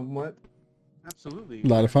somewhat. Absolutely, A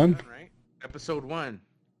lot of fun. right? Episode 1.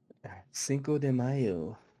 Cinco de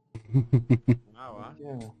Mayo. Wow, huh?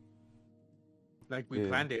 Yeah. Like we Dude.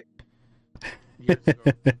 planned it years ago,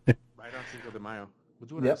 right on Cinco de Mayo. We'll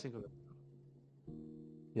do it on Yep. Cinco de Mayo.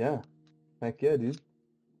 Yeah. Heck yeah, dude.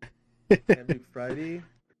 Every Friday.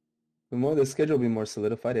 The schedule will be more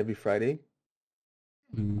solidified every Friday.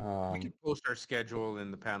 Mm. We can post our schedule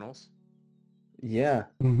in the panels. Yeah.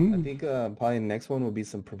 Mhm. I think probably the next one will be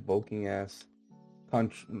some provoking ass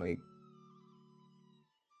like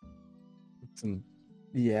some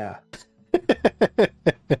yeah.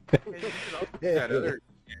 That other,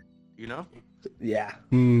 you know, Yeah.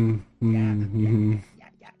 Mm, mhm.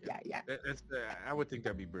 that's I would think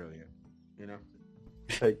that'd be brilliant. You know,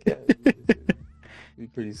 Like, yeah, be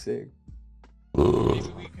pretty sick. maybe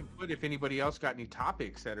we can put if anybody else got any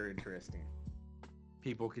topics that are interesting.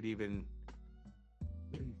 People could even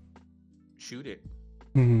shoot it.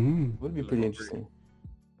 Mhm. Would be pretty interesting.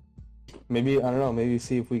 Maybe I don't know. Maybe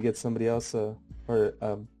see if we get somebody else or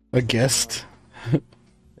A guest.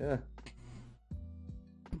 yeah.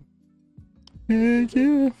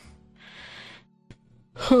 Yeah.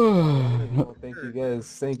 Well, thank you guys.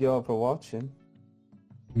 Thank you all for watching.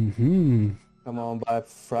 Mhm. Come on by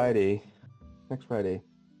Friday. Next Friday.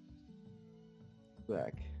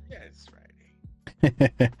 Back. Yeah, it's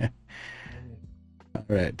Friday. All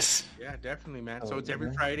right. Yeah, definitely, man. Oh, So it's every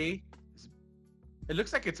yeah. Friday. It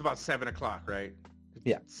looks like it's about 7:00, right?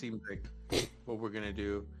 Yeah. It seems like what we're gonna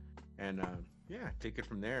do, and yeah, take it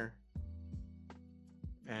from there.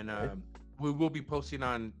 And Right. we will be posting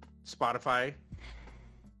on Spotify,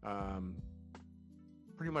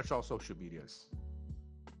 pretty much all social medias,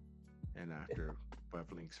 and after we'll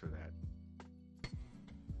have links for that.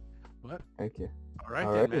 What? Thank you. All right,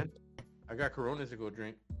 All then, right. man. I got Coronas to go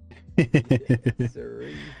drink.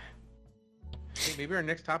 Sorry. Hey, maybe our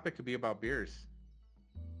next topic could be about beers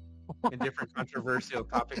and different controversial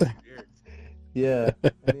topics of beers. Yeah.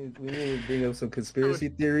 We need to bring up some conspiracy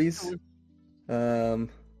theories.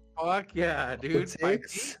 Fuck yeah, dude.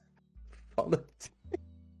 Politics.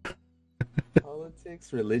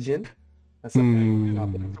 Politics, religion. That's a friendly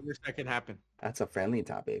topic. I wish that can happen. That's a friendly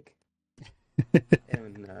topic.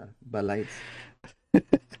 And Bud Lights.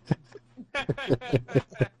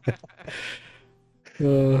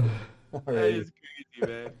 Uh, All That right. is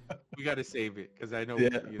crazy, man. We got to save it because I know,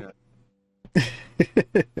 Yeah. you know.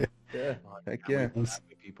 Yeah. Oh, Heck can't yeah. wait for that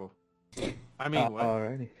many people. I mean, what?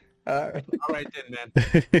 Alrighty. All right. All right then,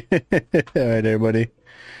 man. All right, everybody.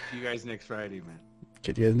 See you guys next Friday, man.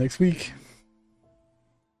 Catch you guys next week.